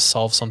fun to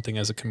solve something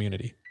as a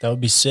community. That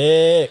would be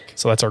sick.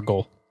 So that's our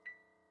goal.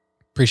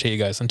 Appreciate you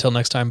guys. Until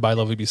next time, bye,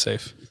 love you, be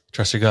safe.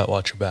 Trust your gut,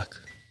 watch your back.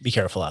 Be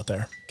careful out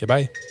there.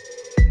 Goodbye.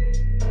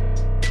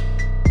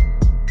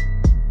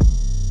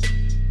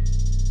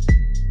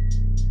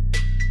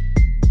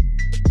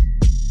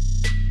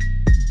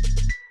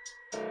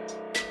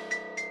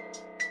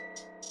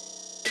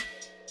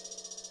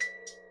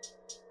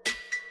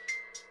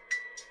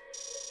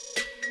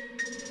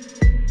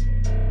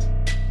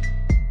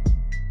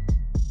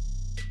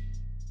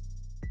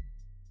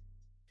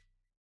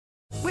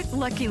 With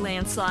Lucky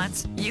Land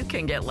Slots, you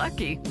can get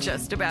lucky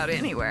just about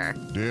anywhere.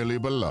 Dearly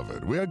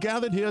beloved, we are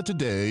gathered here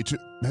today to...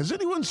 Has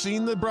anyone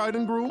seen the bride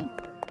and groom?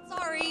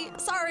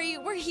 Sorry,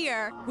 we're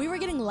here. We were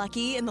getting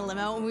lucky in the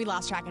limo and we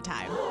lost track of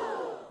time.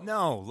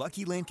 No,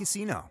 Lucky Land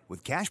Casino,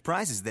 with cash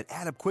prizes that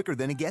add up quicker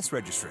than a guest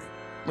registry.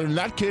 In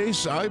that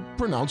case, I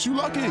pronounce you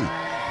lucky.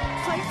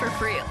 Play for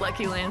free at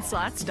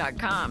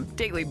LuckyLandSlots.com.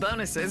 Daily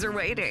bonuses are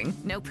waiting.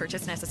 No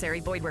purchase necessary.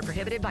 Void where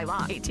prohibited by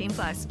law.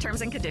 18+.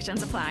 Terms and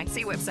conditions apply.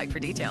 See website for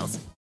details.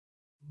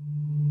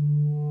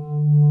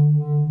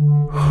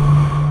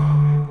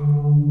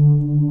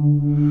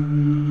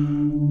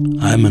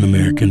 I'm an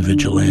American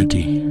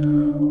vigilante.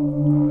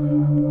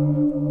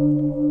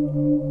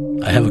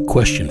 I have a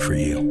question for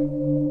you.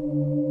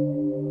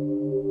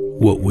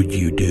 What would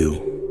you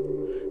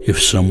do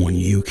if someone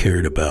you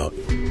cared about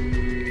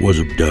was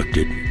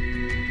abducted,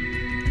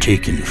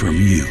 taken from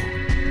you?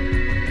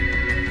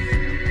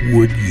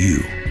 Would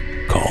you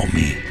call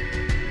me?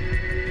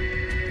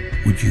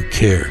 Would you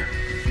care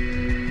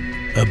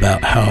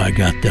about how I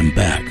got them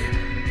back?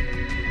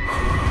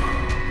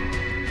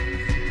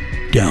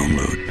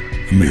 Download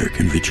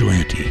American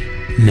Vigilante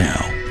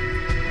now.